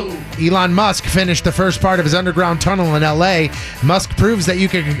 Elon Musk finished the first part of his underground tunnel in LA. Musk proves that you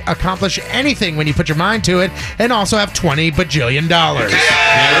can accomplish anything when you put your mind to it and also have $20 bajillion.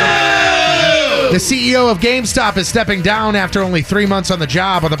 The CEO of GameStop is stepping down after only 3 months on the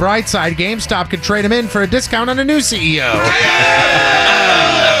job. On the bright side, GameStop could trade him in for a discount on a new CEO.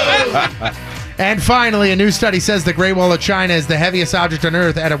 And finally, a new study says the Great Wall of China is the heaviest object on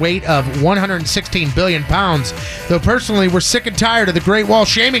Earth at a weight of 116 billion pounds. Though personally, we're sick and tired of the Great Wall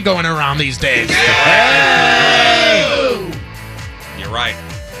shaming going around these days. You're right.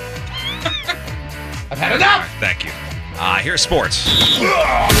 I've had enough. Thank you. Here's sports.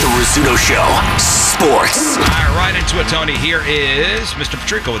 The Rizzuto Show. Sports. All right, into it, Tony. Here is Mr.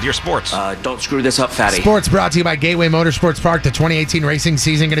 Patrico with your sports. Don't screw this up, fatty. Sports brought to you by Gateway Motorsports Park. The 2018 racing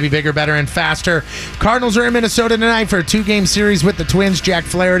season going to be bigger, better, and faster. Cardinals are in Minnesota tonight for a 2-game series with the Twins. Jack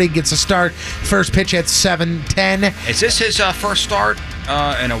Flaherty gets a start. First pitch at 7:10. Is this his first start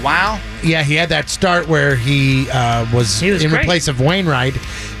in a while? Yeah, he had that start where he was in great. place of Wainwright.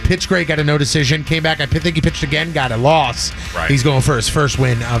 Pitched great, got a no decision. Came back, I think he pitched again, got a loss. Right. He's going for his first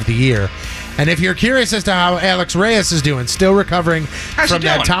win of the year. And if you're curious as to how Alex Reyes is doing, still recovering from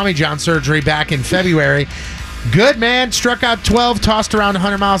that Tommy John surgery back in February. Good, man. Struck out 12, tossed around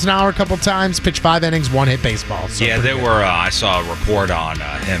 100 miles an hour a couple times, pitched 5 innings, 1-hit baseball. So Yeah, there were. I saw a report on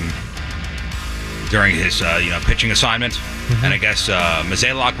him during his pitching assignment, and I guess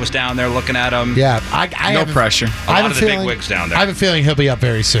Mozeliak was down there looking at him. Yeah, No pressure. A lot of the big wigs down there. I have a feeling he'll be up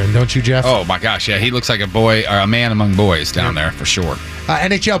very soon, don't you, Jeff? Oh my gosh, yeah, he looks like a boy or a man among boys down there for sure.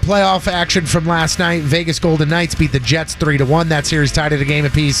 NHL playoff action from last night. Vegas Golden Knights beat the Jets 3-1. That series tied at a game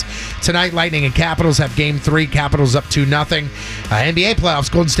apiece. Tonight, Lightning and Capitals have Game 3. Capitals up 2-0. NBA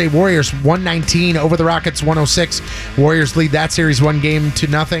playoffs. Golden State Warriors 119 over the Rockets 106. Warriors lead that series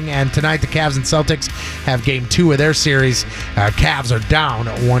 1-0. And tonight, the Cavs and Celtics have Game 2 of their series. Cavs are down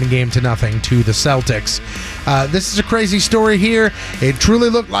 1-0 to the Celtics. This is a crazy story here. It truly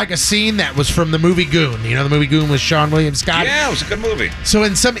looked like a scene that was from the movie Goon. You know, the movie Goon with Sean William Scott? Yeah, it was a good movie. So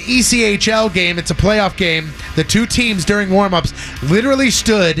in some ECHL game, it's a playoff game, the two teams during warm-ups literally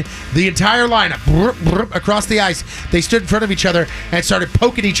stood the entire lineup across the ice. They stood in front of each other and started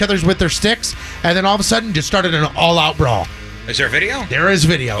poking each other with their sticks, and then all of a sudden just started an all-out brawl. Is there video? There is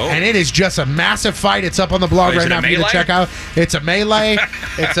video, and it is just a massive fight. It's up on the blog right now for you to check out. It's a melee.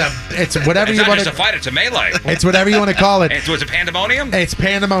 It's whatever you want to. It's not just a fight. It's a melee. It's whatever you want to call it. So it's a pandemonium. It's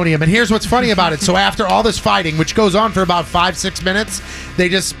pandemonium, and here's what's funny about it. So after all this fighting, which goes on for about 5-6 minutes, they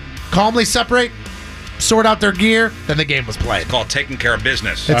just calmly separate, sort out their gear, then the game was played. It's called taking care of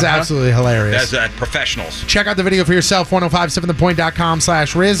business. It's absolutely hilarious. As professionals. Check out the video for yourself,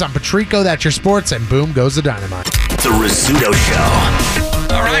 1057thepoint.com/Riz. I'm Patrico, that's your sports, and boom goes the dynamite. The Rizzuto Show.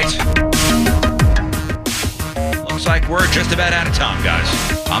 All right. Looks like we're just about out of time, guys.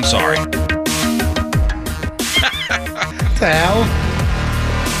 I'm sorry. What the hell?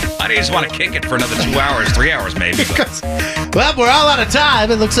 I just want to kick it for another 2 hours, 3 hours maybe. Well, we're all out of time.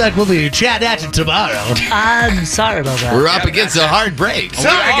 It looks like we'll be chatting at you tomorrow. I'm sorry about that. We're up against a hard break.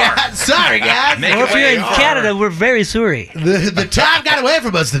 Sorry, guys. Well, if you're in Canada, we're very sorry. The time got away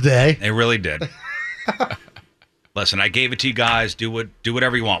from us today. They really did. Listen, I gave it to you guys. Do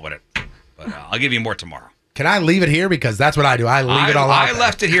whatever you want with it. But I'll give you more tomorrow. Can I leave it here? Because that's what I do. I leave it all out. I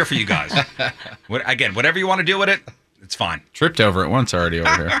left it here for you guys. Again, whatever you want to do with it, it's fine. Tripped over it once already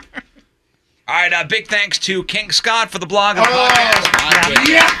over here. All right, big thanks to King Scott for the blog and the podcast.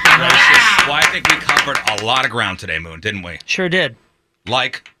 Yeah. Well, I think we covered a lot of ground today, Moon, didn't we? Sure did.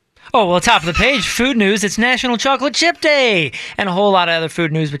 Like? Oh, well, top of the page, food news. It's National Chocolate Chip Day. And a whole lot of other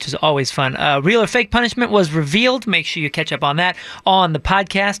food news, which is always fun. Real or fake punishment was revealed. Make sure you catch up on that on the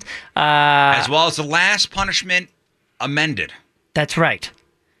podcast. As well as the last punishment amended. That's right.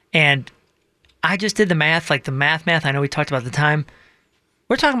 And I just did the math, like the math. I know we talked about the time.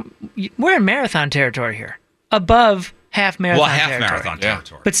 We're in marathon territory here. Above half marathon territory. Well, half marathon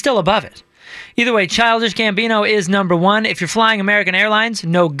territory. But still above it. Either way, Childish Gambino is number one. If you're flying American Airlines,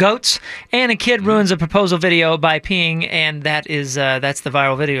 no goats. And a kid ruins a proposal video by peeing, and that's the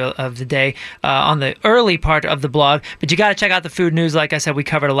viral video of the day on the early part of the blog. But you got to check out the food news. Like I said, we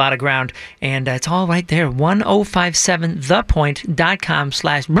covered a lot of ground, and it's all right there.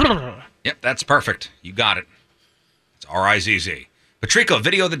 1057thepoint.com/. Yep, that's perfect. You got it. It's RIZZ. Patrico,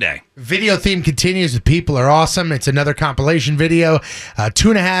 video of the day. Video theme continues. The people are awesome. It's another compilation video.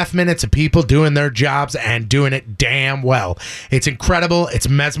 2.5 minutes of people doing their jobs and doing it damn well. It's incredible. It's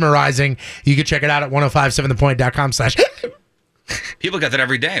mesmerizing. You can check it out at 1057thepoint.com/. People got that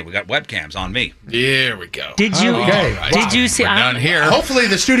every day. We got webcams on me. Here we go. Did you? Okay. Did you see? We're done here. Hopefully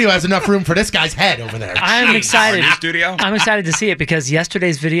the studio has enough room for this guy's head over there. I'm excited. Our new studio? I'm excited to see it because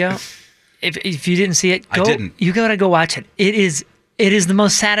yesterday's video. If you didn't see it, I didn't. You gotta go watch it. It is the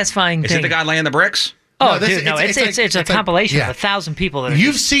most satisfying thing. Is it the guy laying the bricks? Oh, dude, no, it's a compilation of 1,000 people. That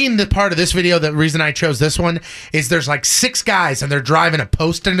You've seen the part of this video. The reason I chose this one is there's like 6 guys and they're driving a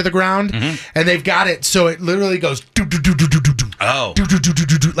post into the ground, and they've got it so it literally goes do do do do do do do. Oh,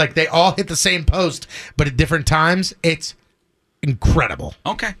 like they all hit the same post, but at different times. It's incredible.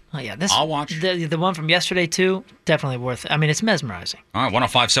 Okay. Oh yeah, I'll watch. The one from yesterday too. Definitely worth it. I mean, it's mesmerizing. All right,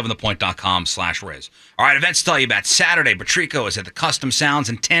 1057thepoint.com/Riz. All right, events to tell you about. Saturday, Patrico is at the Custom Sounds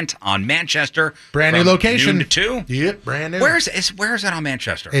and Tent on Manchester. Brand new location. Noon to 2. Yep, brand new. Where is that on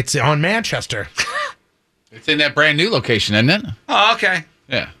Manchester? It's on Manchester. It's in that brand new location, isn't it? Oh, okay.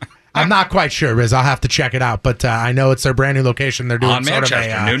 Yeah. I'm not quite sure, Riz. I'll have to check it out, but I know it's their brand new location. They're doing on sort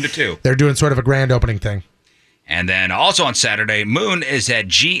Manchester, of noon to 2. They're doing sort of a grand opening thing. And then also on Saturday, Moon is at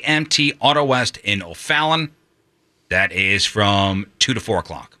GMT Auto West in O'Fallon. That is from 2 to 4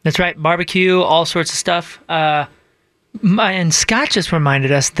 o'clock. That's right. Barbecue, all sorts of stuff. And Scott just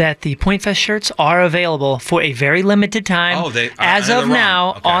reminded us that the Point Fest shirts are available for a very limited time. Oh, as of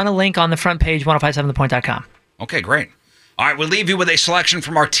now, on a link on the front page, 1057thepoint.com. Okay, great. All right, we'll leave you with a selection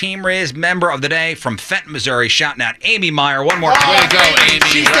from our Team Riz member of the day from Fenton, Missouri, shouting out Amy Meyer one more time. Way to go, Amy.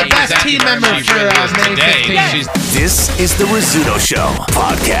 She's the best team member for May 15th. This is the Rizzuto Show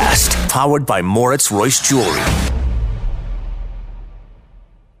podcast, powered by Moritz Royce Jewelry.